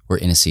season.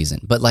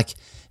 But like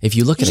if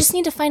you look you just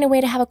need to find a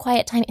way to have a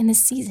quiet time in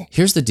this season.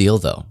 Here's the deal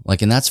though.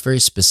 Like, and that's very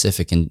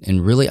specific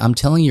and really I'm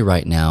telling you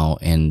right now,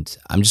 and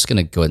I'm just going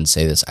to go ahead and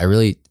say this. I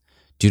really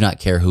do not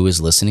care who is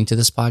listening to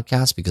this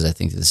podcast because I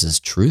think this is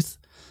truth.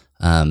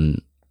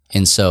 And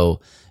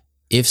so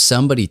if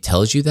somebody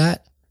tells you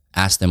that,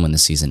 ask them when the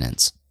season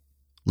ends.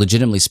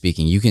 Legitimately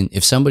speaking, you can,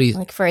 if somebody...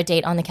 Like for a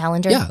date on the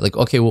calendar? Yeah, like,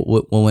 okay,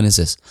 well when is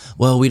this?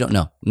 Well, we don't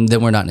know. Then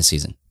we're not in a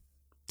season.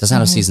 That's not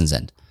how seasons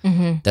end.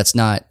 That's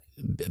not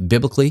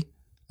biblically.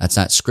 That's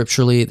not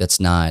scripturally. That's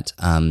not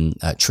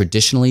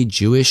traditionally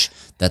Jewish.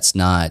 That's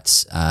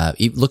not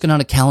looking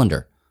on a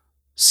calendar.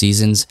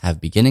 Seasons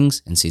have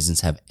beginnings and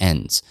seasons have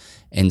ends.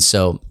 And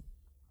so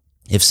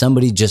if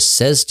somebody just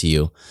says to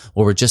you,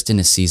 well, we're just in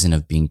a season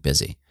of being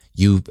busy,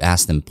 you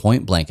ask them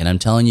point blank, and I'm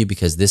telling you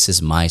because this is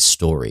my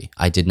story.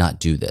 I did not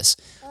do this.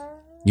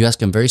 You ask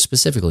them very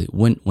specifically,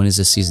 when does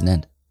this season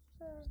end?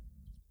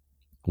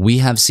 We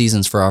have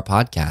seasons for our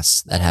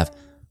podcasts that have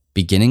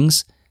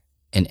beginnings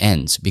and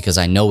ends because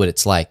I know what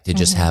it's like to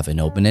just have an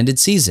open-ended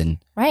season.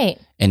 Right.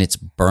 And it's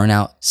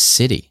burnout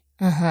city.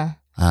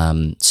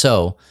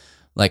 So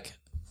like,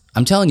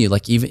 I'm telling you,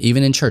 like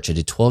even in church, I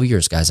did 12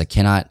 years, guys. I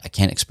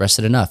can't express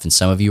it enough. And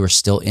some of you are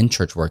still in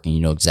church working.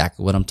 You know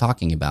exactly what I'm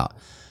talking about.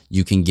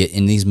 You can get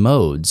in these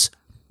modes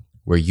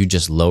where you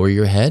just lower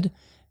your head,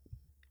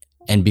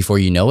 and before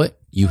you know it,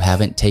 you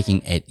haven't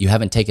taken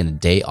a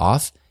day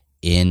off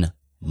in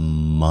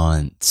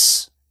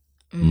months,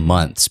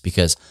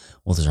 because,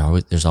 well,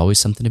 there's always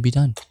something to be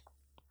done.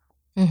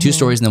 2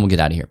 stories, and then we'll get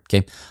out of here.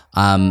 Okay.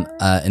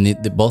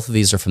 And both of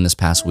these are from this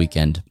past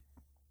weekend.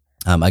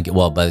 By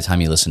the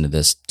time you listen to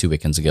this, 2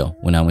 weekends ago,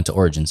 when I went to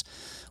Origins,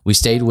 we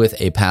stayed with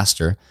a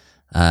pastor,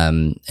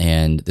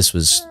 and this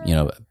was,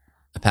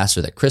 a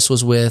pastor that Chris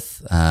was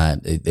with.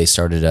 They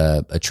started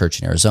a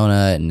church in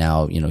Arizona, and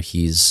now,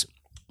 he's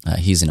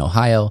in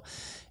Ohio.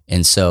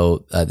 And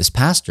so this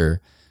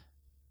pastor,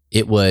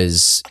 it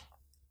was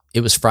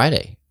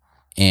Friday,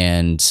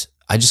 and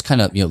I just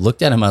kind of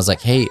looked at him. I was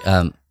like, hey,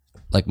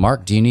 like,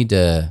 Mark, do you need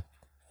to?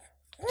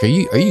 Are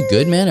you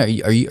good, man? Are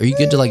you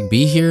good to like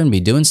be here and be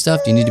doing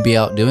stuff? Do you need to be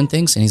out doing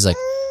things? And he's like,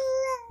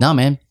 no,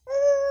 man,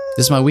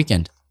 this is my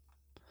weekend.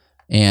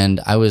 And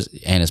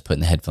Anna's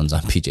putting the headphones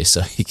on PJ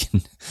so he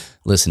can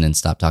listen and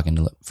stop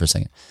talking for a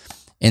second.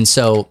 And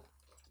so,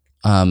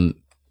 I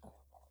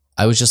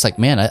was just like,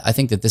 man, I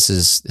think that this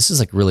is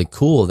like really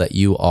cool that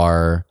you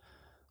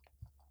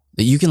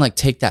can like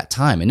take that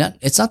time. And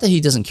it's not that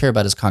he doesn't care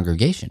about his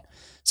congregation.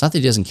 It's not that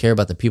he doesn't care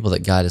about the people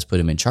that God has put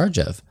him in charge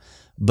of,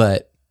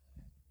 but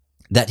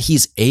that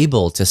he's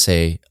able to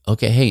say,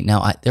 okay, hey,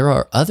 now there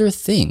are other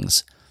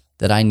things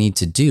that I need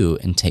to do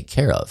and take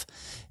care of.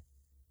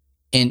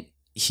 And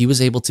he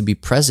was able to be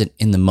present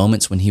in the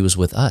moments when he was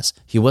with us.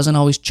 He wasn't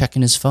always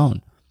checking his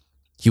phone.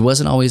 He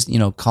wasn't always,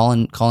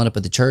 calling up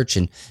at the church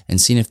and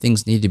seeing if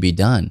things needed to be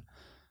done.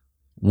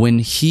 When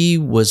he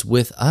was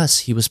with us,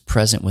 he was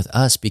present with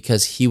us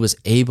because he was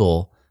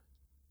able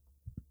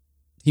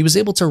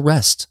to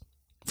rest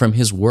from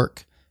his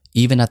work,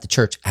 even at the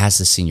church as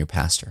the senior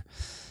pastor.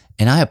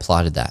 And I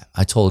applauded that.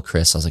 I told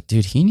Chris, I was like,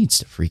 dude, he needs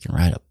to freaking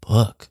write a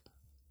book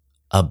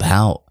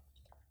about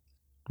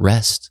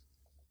rest.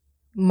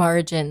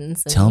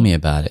 Margins. Tell me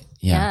about it.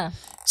 Yeah.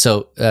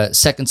 So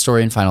second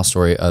story and final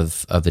story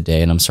of the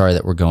day. And I'm sorry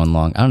that we're going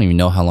long. I don't even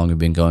know how long we've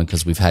been going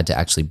because we've had to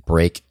actually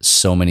break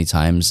so many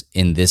times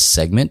in this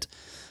segment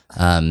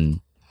to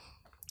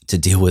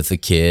deal with the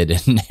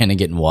kid and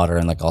getting water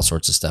and like all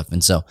sorts of stuff.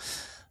 And so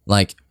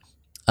like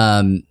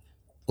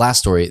last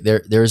story,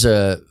 there's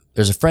a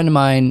friend of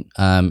mine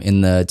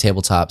in the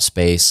tabletop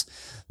space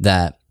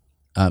that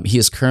he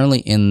is currently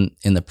in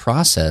the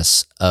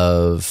process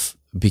of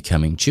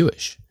becoming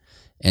Jewish.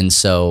 And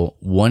so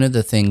one of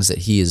the things that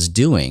he is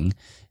doing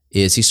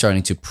is he's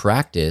starting to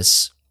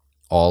practice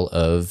all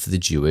of the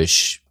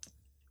Jewish,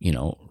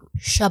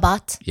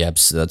 Shabbat. Yep,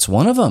 so that's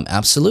one of them.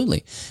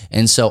 Absolutely.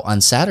 And so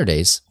on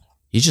Saturdays,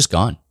 he's just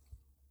gone.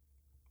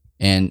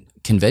 And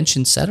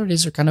convention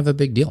Saturdays are kind of a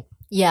big deal.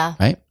 Yeah.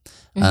 Right?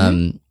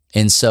 Mm-hmm.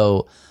 And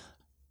so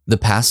the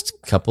past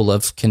couple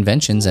of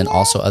conventions and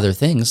also other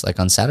things, like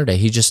on Saturday,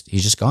 he's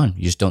just gone.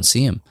 You just don't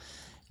see him.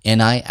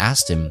 And I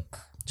asked him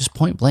just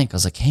point blank, I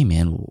was like, hey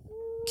man,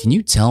 can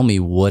you tell me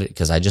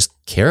because I just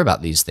care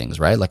about these things,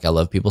 right? Like I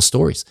love people's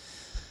stories.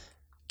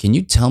 Can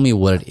you tell me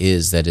what it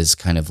is that has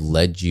kind of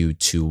led you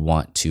to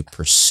want to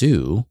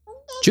pursue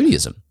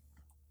Judaism?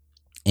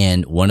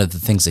 And one of the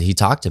things that he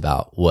talked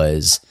about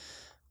was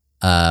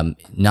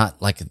not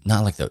like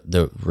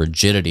the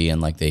rigidity and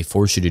like they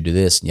force you to do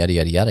this and yada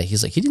yada yada.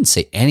 He's like, he didn't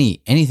say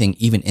anything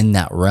even in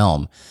that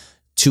realm,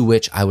 to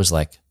which I was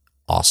like,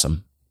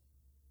 awesome,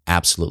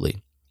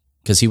 absolutely,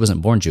 because he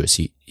wasn't born Jewish.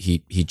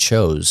 He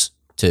chose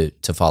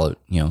to follow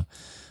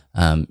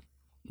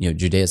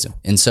Judaism.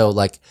 And so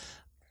like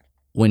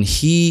when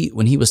he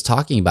was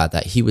talking about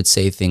that, he would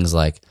say things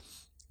like,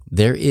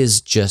 there is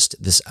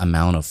just this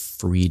amount of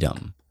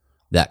freedom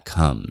that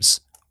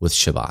comes with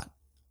Shabbat,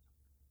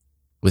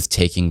 with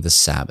taking the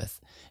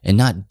Sabbath and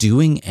not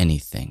doing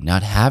anything,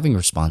 not having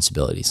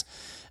responsibilities.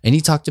 And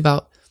he talked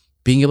about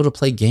being able to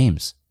play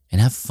games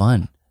and have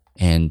fun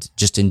and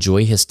just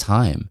enjoy his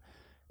time.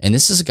 And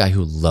this is a guy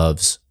who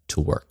loves to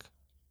work.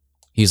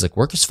 He's like,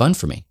 work is fun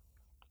for me.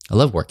 I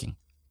love working.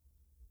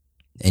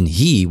 And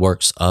he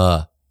works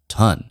a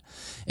ton.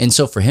 And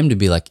so for him to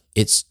be like,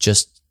 it's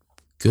just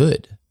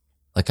good.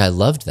 Like I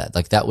loved that.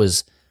 Like that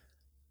was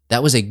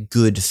a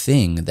good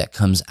thing that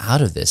comes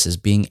out of this, is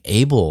being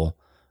able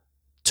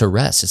to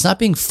rest. It's not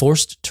being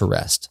forced to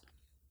rest,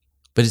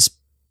 but it's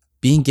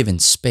being given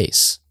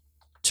space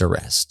to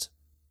rest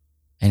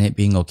and it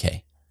being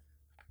okay.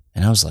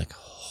 And I was like,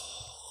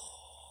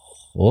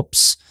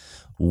 whoops,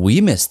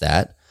 we miss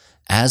that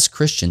as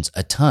Christians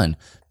a ton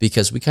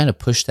because we kind of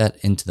push that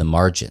into the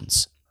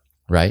margins,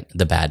 right?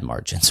 The bad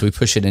margins. We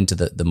push it into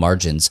the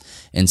margins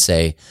and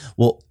say,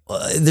 well,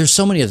 there's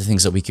so many other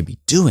things that we could be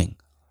doing.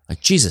 Like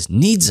Jesus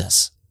needs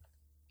us.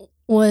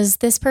 Was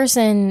this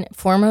person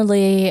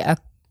formerly a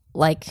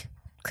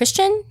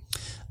Christian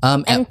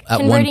and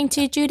converting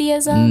to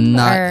Judaism?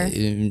 Not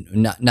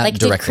like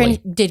directly.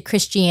 Did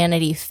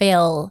Christianity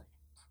fail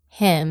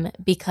him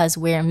because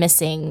we're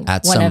missing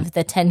one of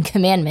the 10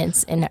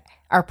 commandments in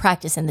our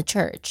practice in the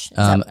church?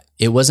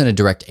 It wasn't a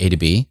direct A to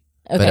B,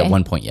 okay. But at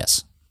one point,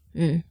 yes.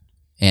 Mm.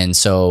 And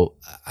so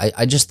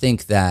I just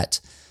think that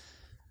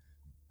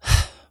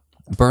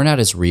burnout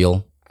is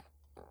real.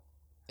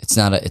 It's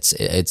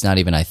not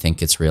even I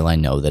think it's real. I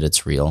know that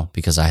it's real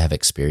because I have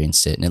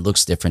experienced it, and it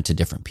looks different to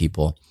different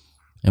people.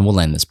 and we'll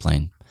land this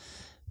plane.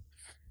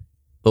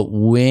 But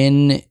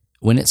when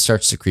it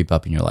starts to creep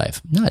up in your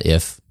life, not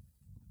if,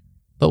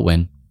 but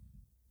when,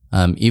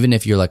 even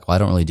if you're like, well, I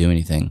don't really do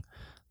anything,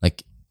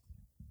 like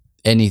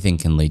anything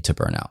can lead to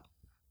burnout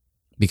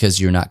because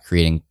you're not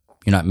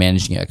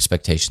managing your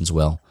expectations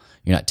well.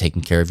 You're not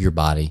taking care of your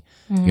body.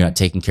 You're not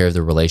taking care of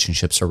the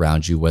relationships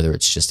around you, whether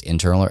it's just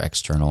internal or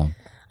external.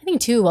 I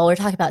think too, while we're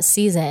talking about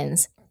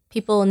seasons,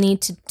 people need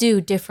to do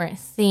different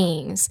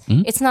things.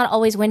 It's not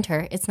always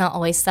winter. It's not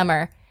always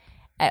summer.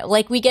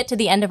 Like we get to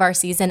the end of our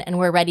season and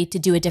we're ready to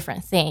do a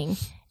different thing.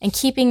 And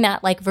keeping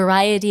that like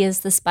variety is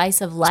the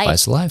spice of life.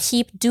 Spice of life.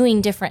 Keep doing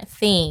different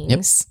things.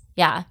 Yep.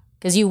 Yeah,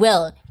 because you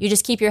will. You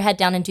just keep your head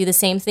down and do the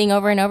same thing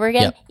over and over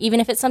again. Yep. Even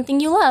if it's something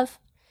you love,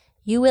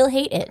 you will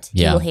hate it.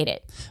 Yeah. You will hate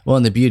it. Well,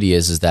 and the beauty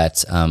is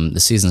that the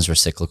seasons are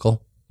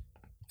cyclical.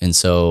 And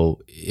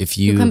so if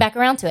you come back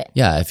around to it.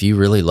 Yeah, if you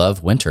really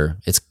love winter,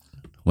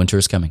 winter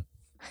is coming.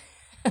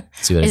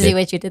 See what I did? See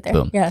what you did there.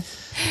 Boom. Yeah.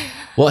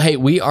 Well, hey,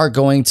 we are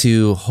going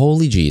to,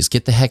 holy geez,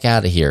 get the heck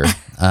out of here.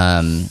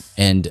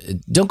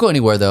 And don't go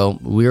anywhere, though.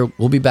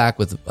 We'll be back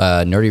with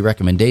a nerdy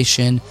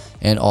recommendation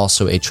and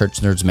also a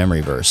Church Nerds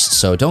memory verse.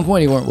 So don't go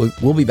anywhere.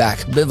 We'll be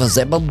back. Double.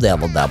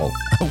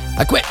 Oh,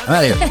 I quit. I'm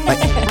out of here.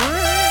 Bye.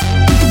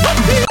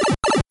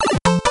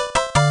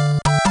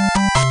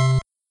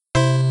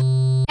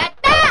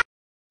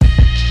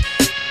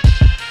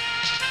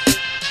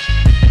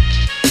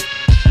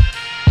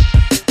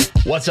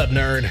 What's up,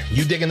 nerd?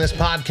 You digging this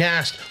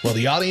podcast? Well,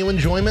 the audio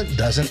enjoyment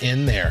doesn't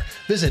end there.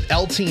 Visit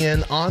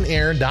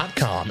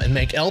LTNOnAir.com and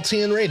make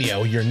LTN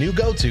Radio your new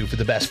go-to for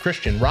the best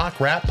Christian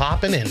rock, rap,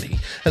 pop, and indie,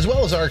 as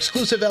well as our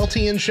exclusive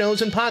LTN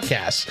shows and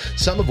podcasts,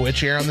 some of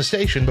which air on the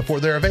station before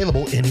they're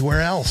available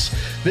anywhere else.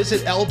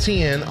 Visit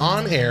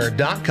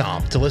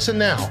LTNOnAir.com to listen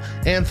now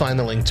and find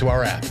the link to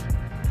our app.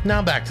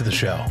 Now back to the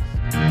show.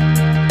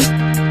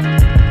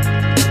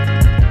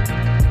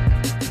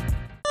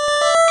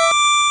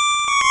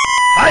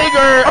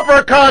 Tiger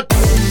uppercut!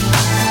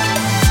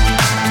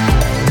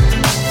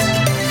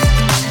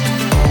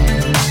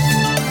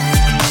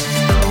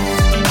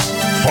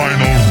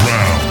 Final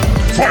round.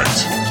 Fight!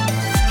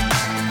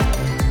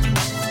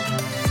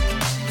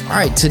 All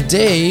right,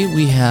 today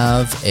we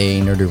have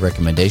a nerdy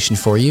recommendation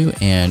for you,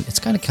 and it's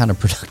kind of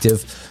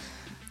counterproductive.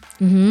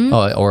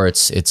 Or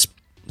it's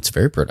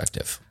very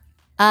productive.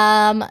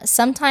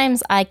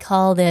 Sometimes I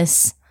call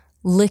this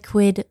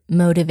liquid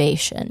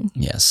motivation.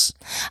 Yes.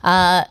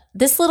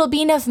 This little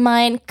bean of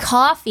mine,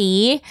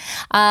 coffee.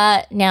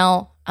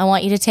 Now, I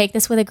want you to take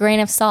this with a grain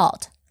of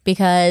salt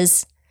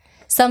because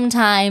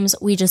sometimes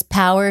we just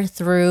power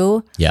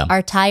through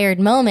our tired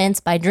moments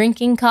by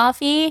drinking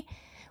coffee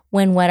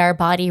when what our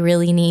body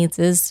really needs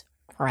is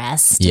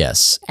rest.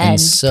 Yes.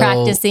 And so,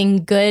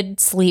 practicing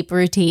good sleep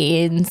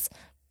routines.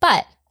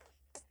 But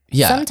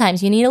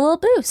sometimes you need a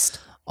little boost.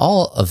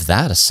 All of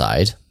that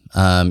aside,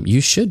 you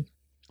should.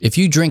 If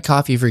you drink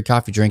coffee, if you're a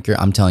coffee drinker,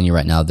 I'm telling you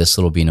right now, this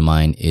little bean of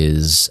mine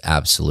is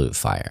absolute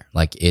fire.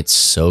 Like, it's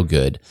so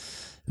good.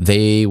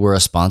 They were a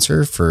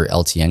sponsor for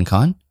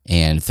LTNCon,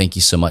 and thank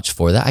you so much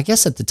for that. I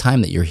guess at the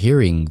time that you're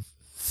hearing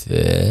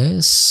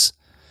this,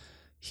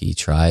 he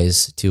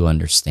tries to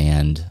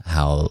understand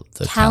how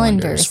the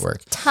calendars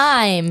work.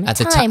 At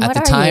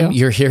the time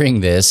you're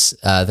hearing this,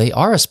 they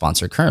are a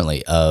sponsor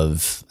currently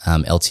of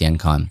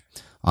LTNCon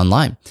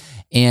online.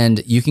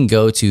 And you can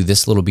go to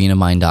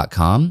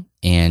thislittlebeanofmine.com.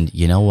 And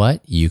you know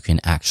what? You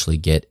can actually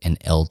get an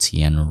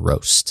LTN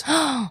roast.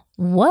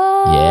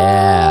 What?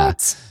 Yeah.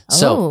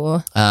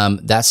 So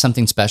that's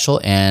something special.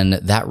 And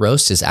that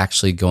roast is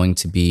actually going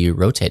to be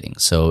rotating.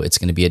 So it's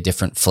going to be a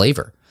different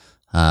flavor,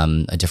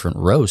 a different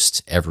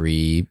roast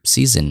every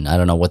season. I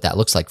don't know what that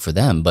looks like for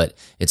them, but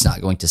it's not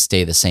going to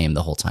stay the same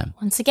the whole time.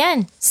 Once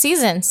again,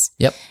 seasons.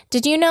 Yep.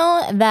 Did you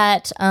know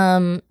that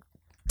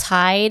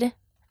Tide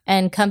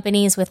and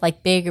companies with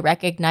like big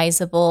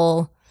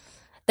recognizable...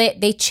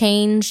 They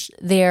change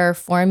their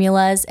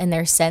formulas and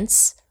their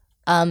scents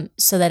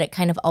so that it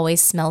kind of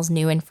always smells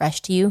new and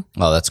fresh to you.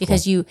 Oh, that's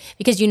because cool.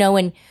 Because you know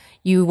when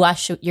you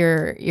wash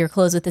your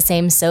clothes with the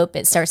same soap,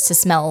 it starts to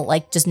smell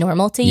like just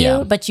normal to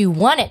you, but you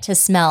want it to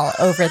smell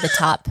over the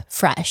top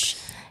fresh.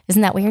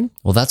 Isn't that weird?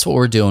 Well, that's what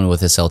we're doing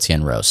with this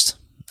LTN roast.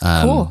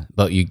 Cool.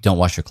 But you don't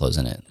wash your clothes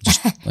in it.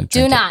 Just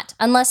do not,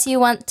 unless you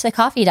want to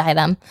coffee dye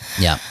them.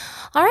 Yeah.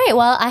 All right.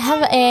 Well, I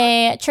have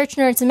a Church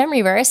Nerds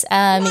memory verse.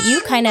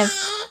 You kind of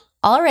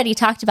already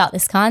talked about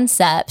this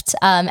concept,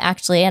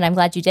 actually, and I'm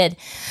glad you did.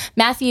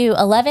 Matthew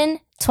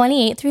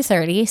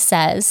 11:28-30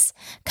 says,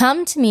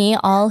 "Come to me,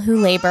 all who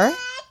labor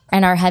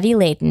and are heavy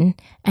laden,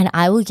 and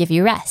I will give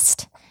you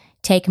rest.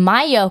 Take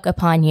my yoke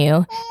upon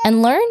you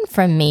and learn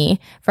from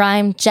me, for I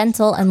am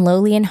gentle and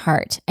lowly in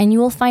heart, and you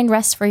will find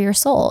rest for your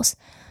souls.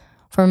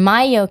 For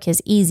my yoke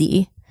is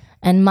easy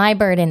and my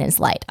burden is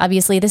light."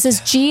 Obviously, this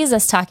is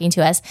Jesus talking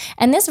to us,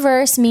 and this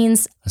verse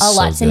means a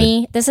lot to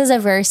me. This is a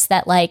verse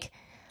that, like,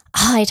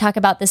 I talk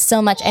about this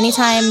so much.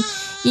 Anytime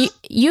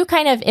you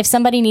kind of, if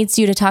somebody needs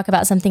you to talk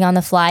about something on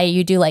the fly,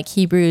 you do like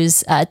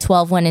Hebrews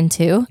 12:1 and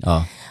 2.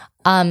 Oh,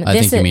 I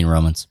think you mean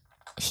Romans.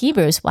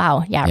 Hebrews.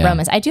 Wow. Yeah, Yeah.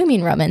 Romans. I do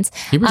mean Romans.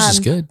 Hebrews is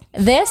good.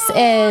 This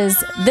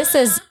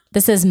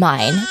is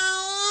mine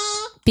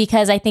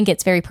because I think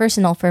it's very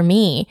personal for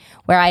me,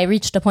 where I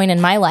reached a point in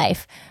my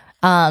life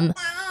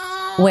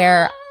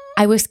where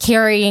I was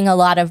carrying a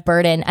lot of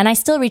burden, and I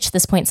still reach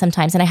this point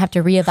sometimes, and I have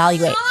to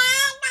reevaluate.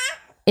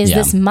 Is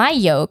this my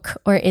yoke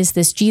or is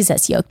this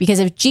Jesus' yoke? Because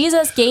if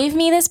Jesus gave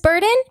me this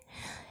burden,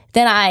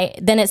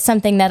 then it's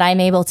something that I'm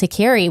able to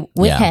carry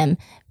with him.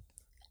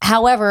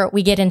 However,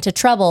 we get into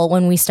trouble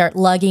when we start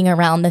lugging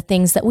around the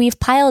things that we've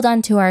piled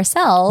onto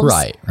ourselves.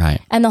 Right.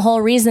 And the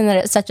whole reason that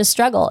it's such a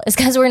struggle is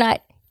because we're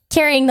not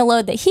carrying the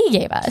load that he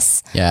gave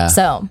us. Yeah.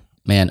 So,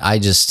 man,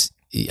 this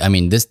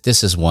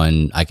is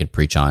one I could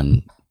preach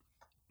on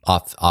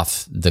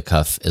off the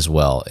cuff as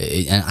well.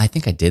 And I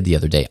think I did the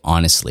other day,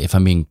 honestly, if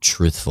I'm being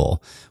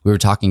truthful. We were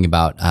talking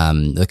about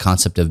the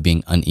concept of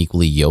being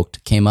unequally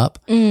yoked came up.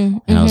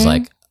 And I was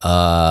like,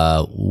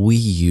 we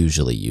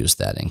usually use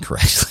that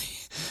incorrectly.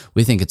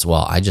 We think it's,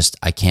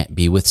 I can't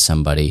be with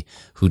somebody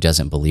who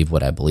doesn't believe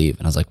what I believe.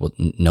 And I was like, well,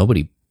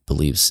 nobody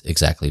believes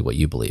exactly what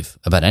you believe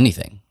about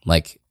anything.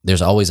 Like,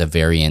 there's always a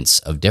variance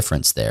of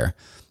difference there.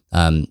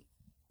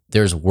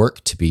 There's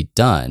work to be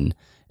done,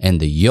 and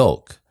the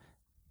yoke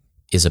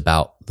is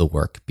about the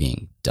work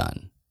being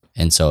done.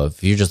 And so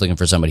if you're just looking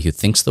for somebody who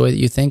thinks the way that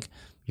you think,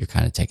 you're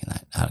kind of taking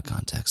that out of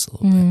context a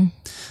little bit.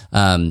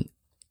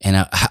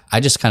 And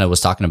I just kind of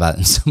was talking about it,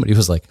 and somebody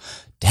was like,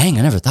 dang,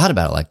 I never thought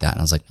about it like that. And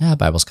I was like,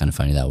 Bible's kind of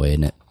funny that way,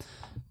 isn't it?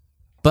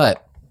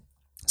 But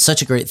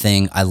such a great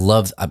thing. I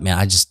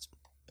just,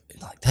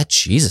 like, that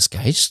Jesus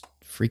guy, he just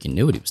freaking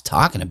knew what he was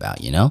talking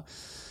about, you know?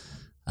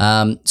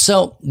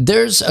 So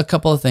there's a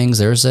couple of things.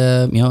 There's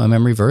a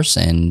memory verse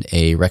and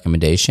a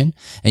recommendation,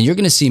 and you're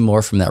going to see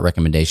more from that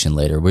recommendation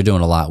later. We're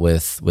doing a lot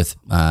with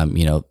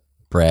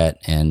Brett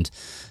and,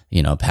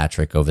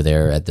 Patrick over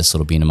there at This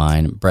Little Bean of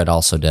Mine. Brett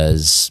also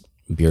does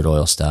beard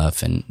oil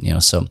stuff, and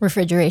so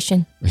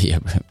refrigeration. Yeah,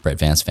 Brett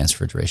Vance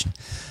Refrigeration.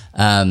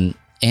 And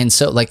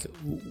so, like,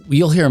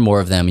 you'll hear more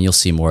of them, and you'll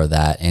see more of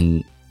that.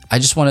 And I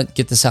just want to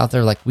get this out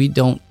there. Like, we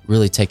don't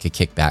really take a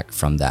kickback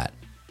from that.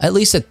 At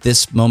least at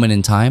this moment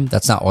in time,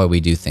 that's not why we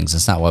do things.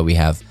 That's not why we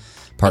have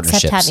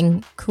partnerships. Except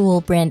having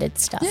cool branded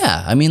stuff.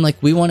 Yeah, I mean,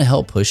 like, we want to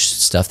help push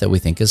stuff that we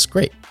think is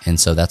great, and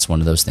so that's one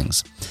of those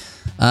things.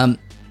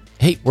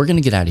 Hey, we're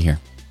gonna get out of here.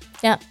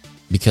 Yeah.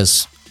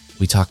 Because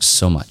we talked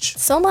so much.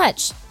 So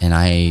much. And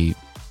I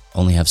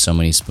only have so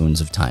many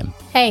spoons of time.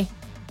 Hey,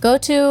 go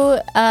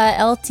to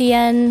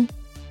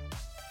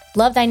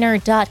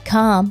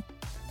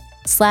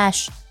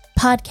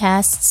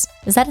ltnlovethinerd.com/podcasts.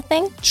 Is that a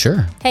thing?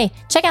 Sure. Hey,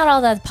 check out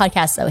all the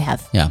podcasts that we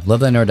have. Yeah,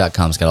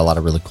 lovethynerd.com's got a lot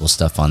of really cool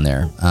stuff on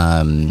there.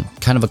 Kind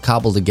of a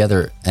cobbled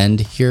together end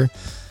here.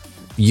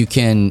 You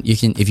can,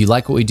 if you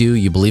like what we do,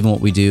 you believe in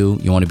what we do,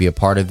 you want to be a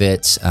part of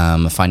it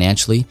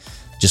financially,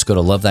 just go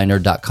to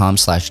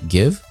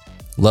lovethynerd.com/give.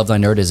 Love Thy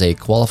Nerd is a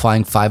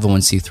qualifying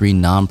 501c3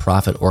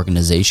 nonprofit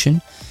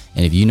organization.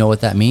 And if you know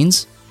what that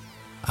means,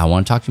 I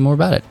want to talk to you more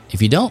about it.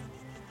 If you don't,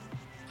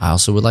 I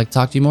also would like to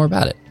talk to you more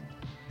about it.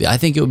 I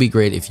think it would be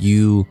great if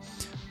you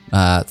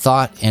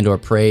thought and or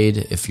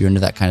prayed, if you're into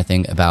that kind of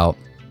thing, about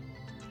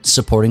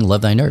supporting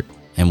Love Thy Nerd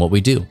and what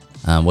we do,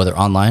 whether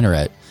online or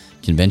at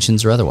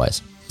conventions or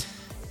otherwise.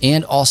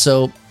 And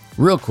also,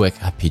 real quick,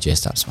 PJ,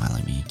 stop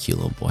smiling at me, you cute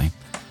little boy.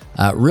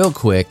 Real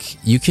quick,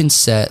 you can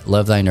set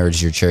Love Thy Nerd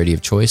as your charity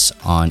of choice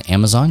on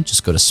Amazon.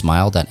 Just go to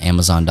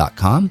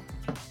smile.amazon.com,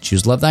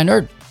 choose Love Thy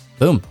Nerd.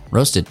 Boom,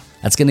 roasted.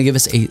 That's going to give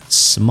us a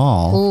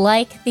small...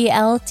 Like the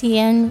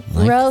LTN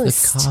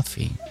roast. The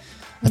coffee.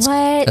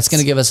 What? That's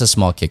going to give us a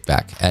small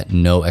kickback at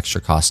no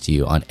extra cost to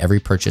you on every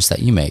purchase that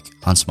you make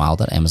on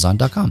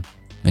smile.amazon.com.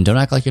 And don't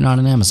act like you're not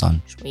on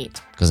Amazon.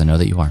 Sweet. Because I know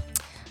that you are.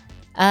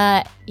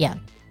 Yeah.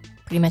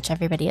 Pretty much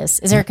everybody is.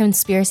 Is there a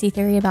conspiracy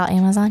theory about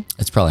Amazon?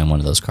 It's probably on one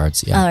of those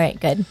cards, yeah. All right,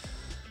 good.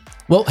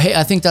 Well, hey,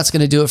 I think that's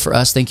going to do it for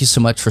us. Thank you so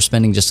much for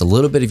spending just a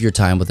little bit of your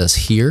time with us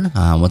here.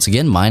 Once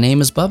again, my name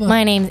is Bubba.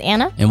 My name's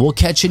Anna. And we'll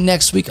catch you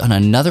next week on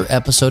another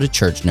episode of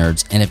Church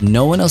Nerds. And if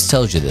no one else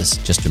tells you this,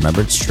 just remember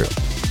it's true.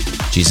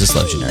 Jesus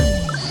loves you,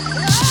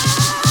 nerd.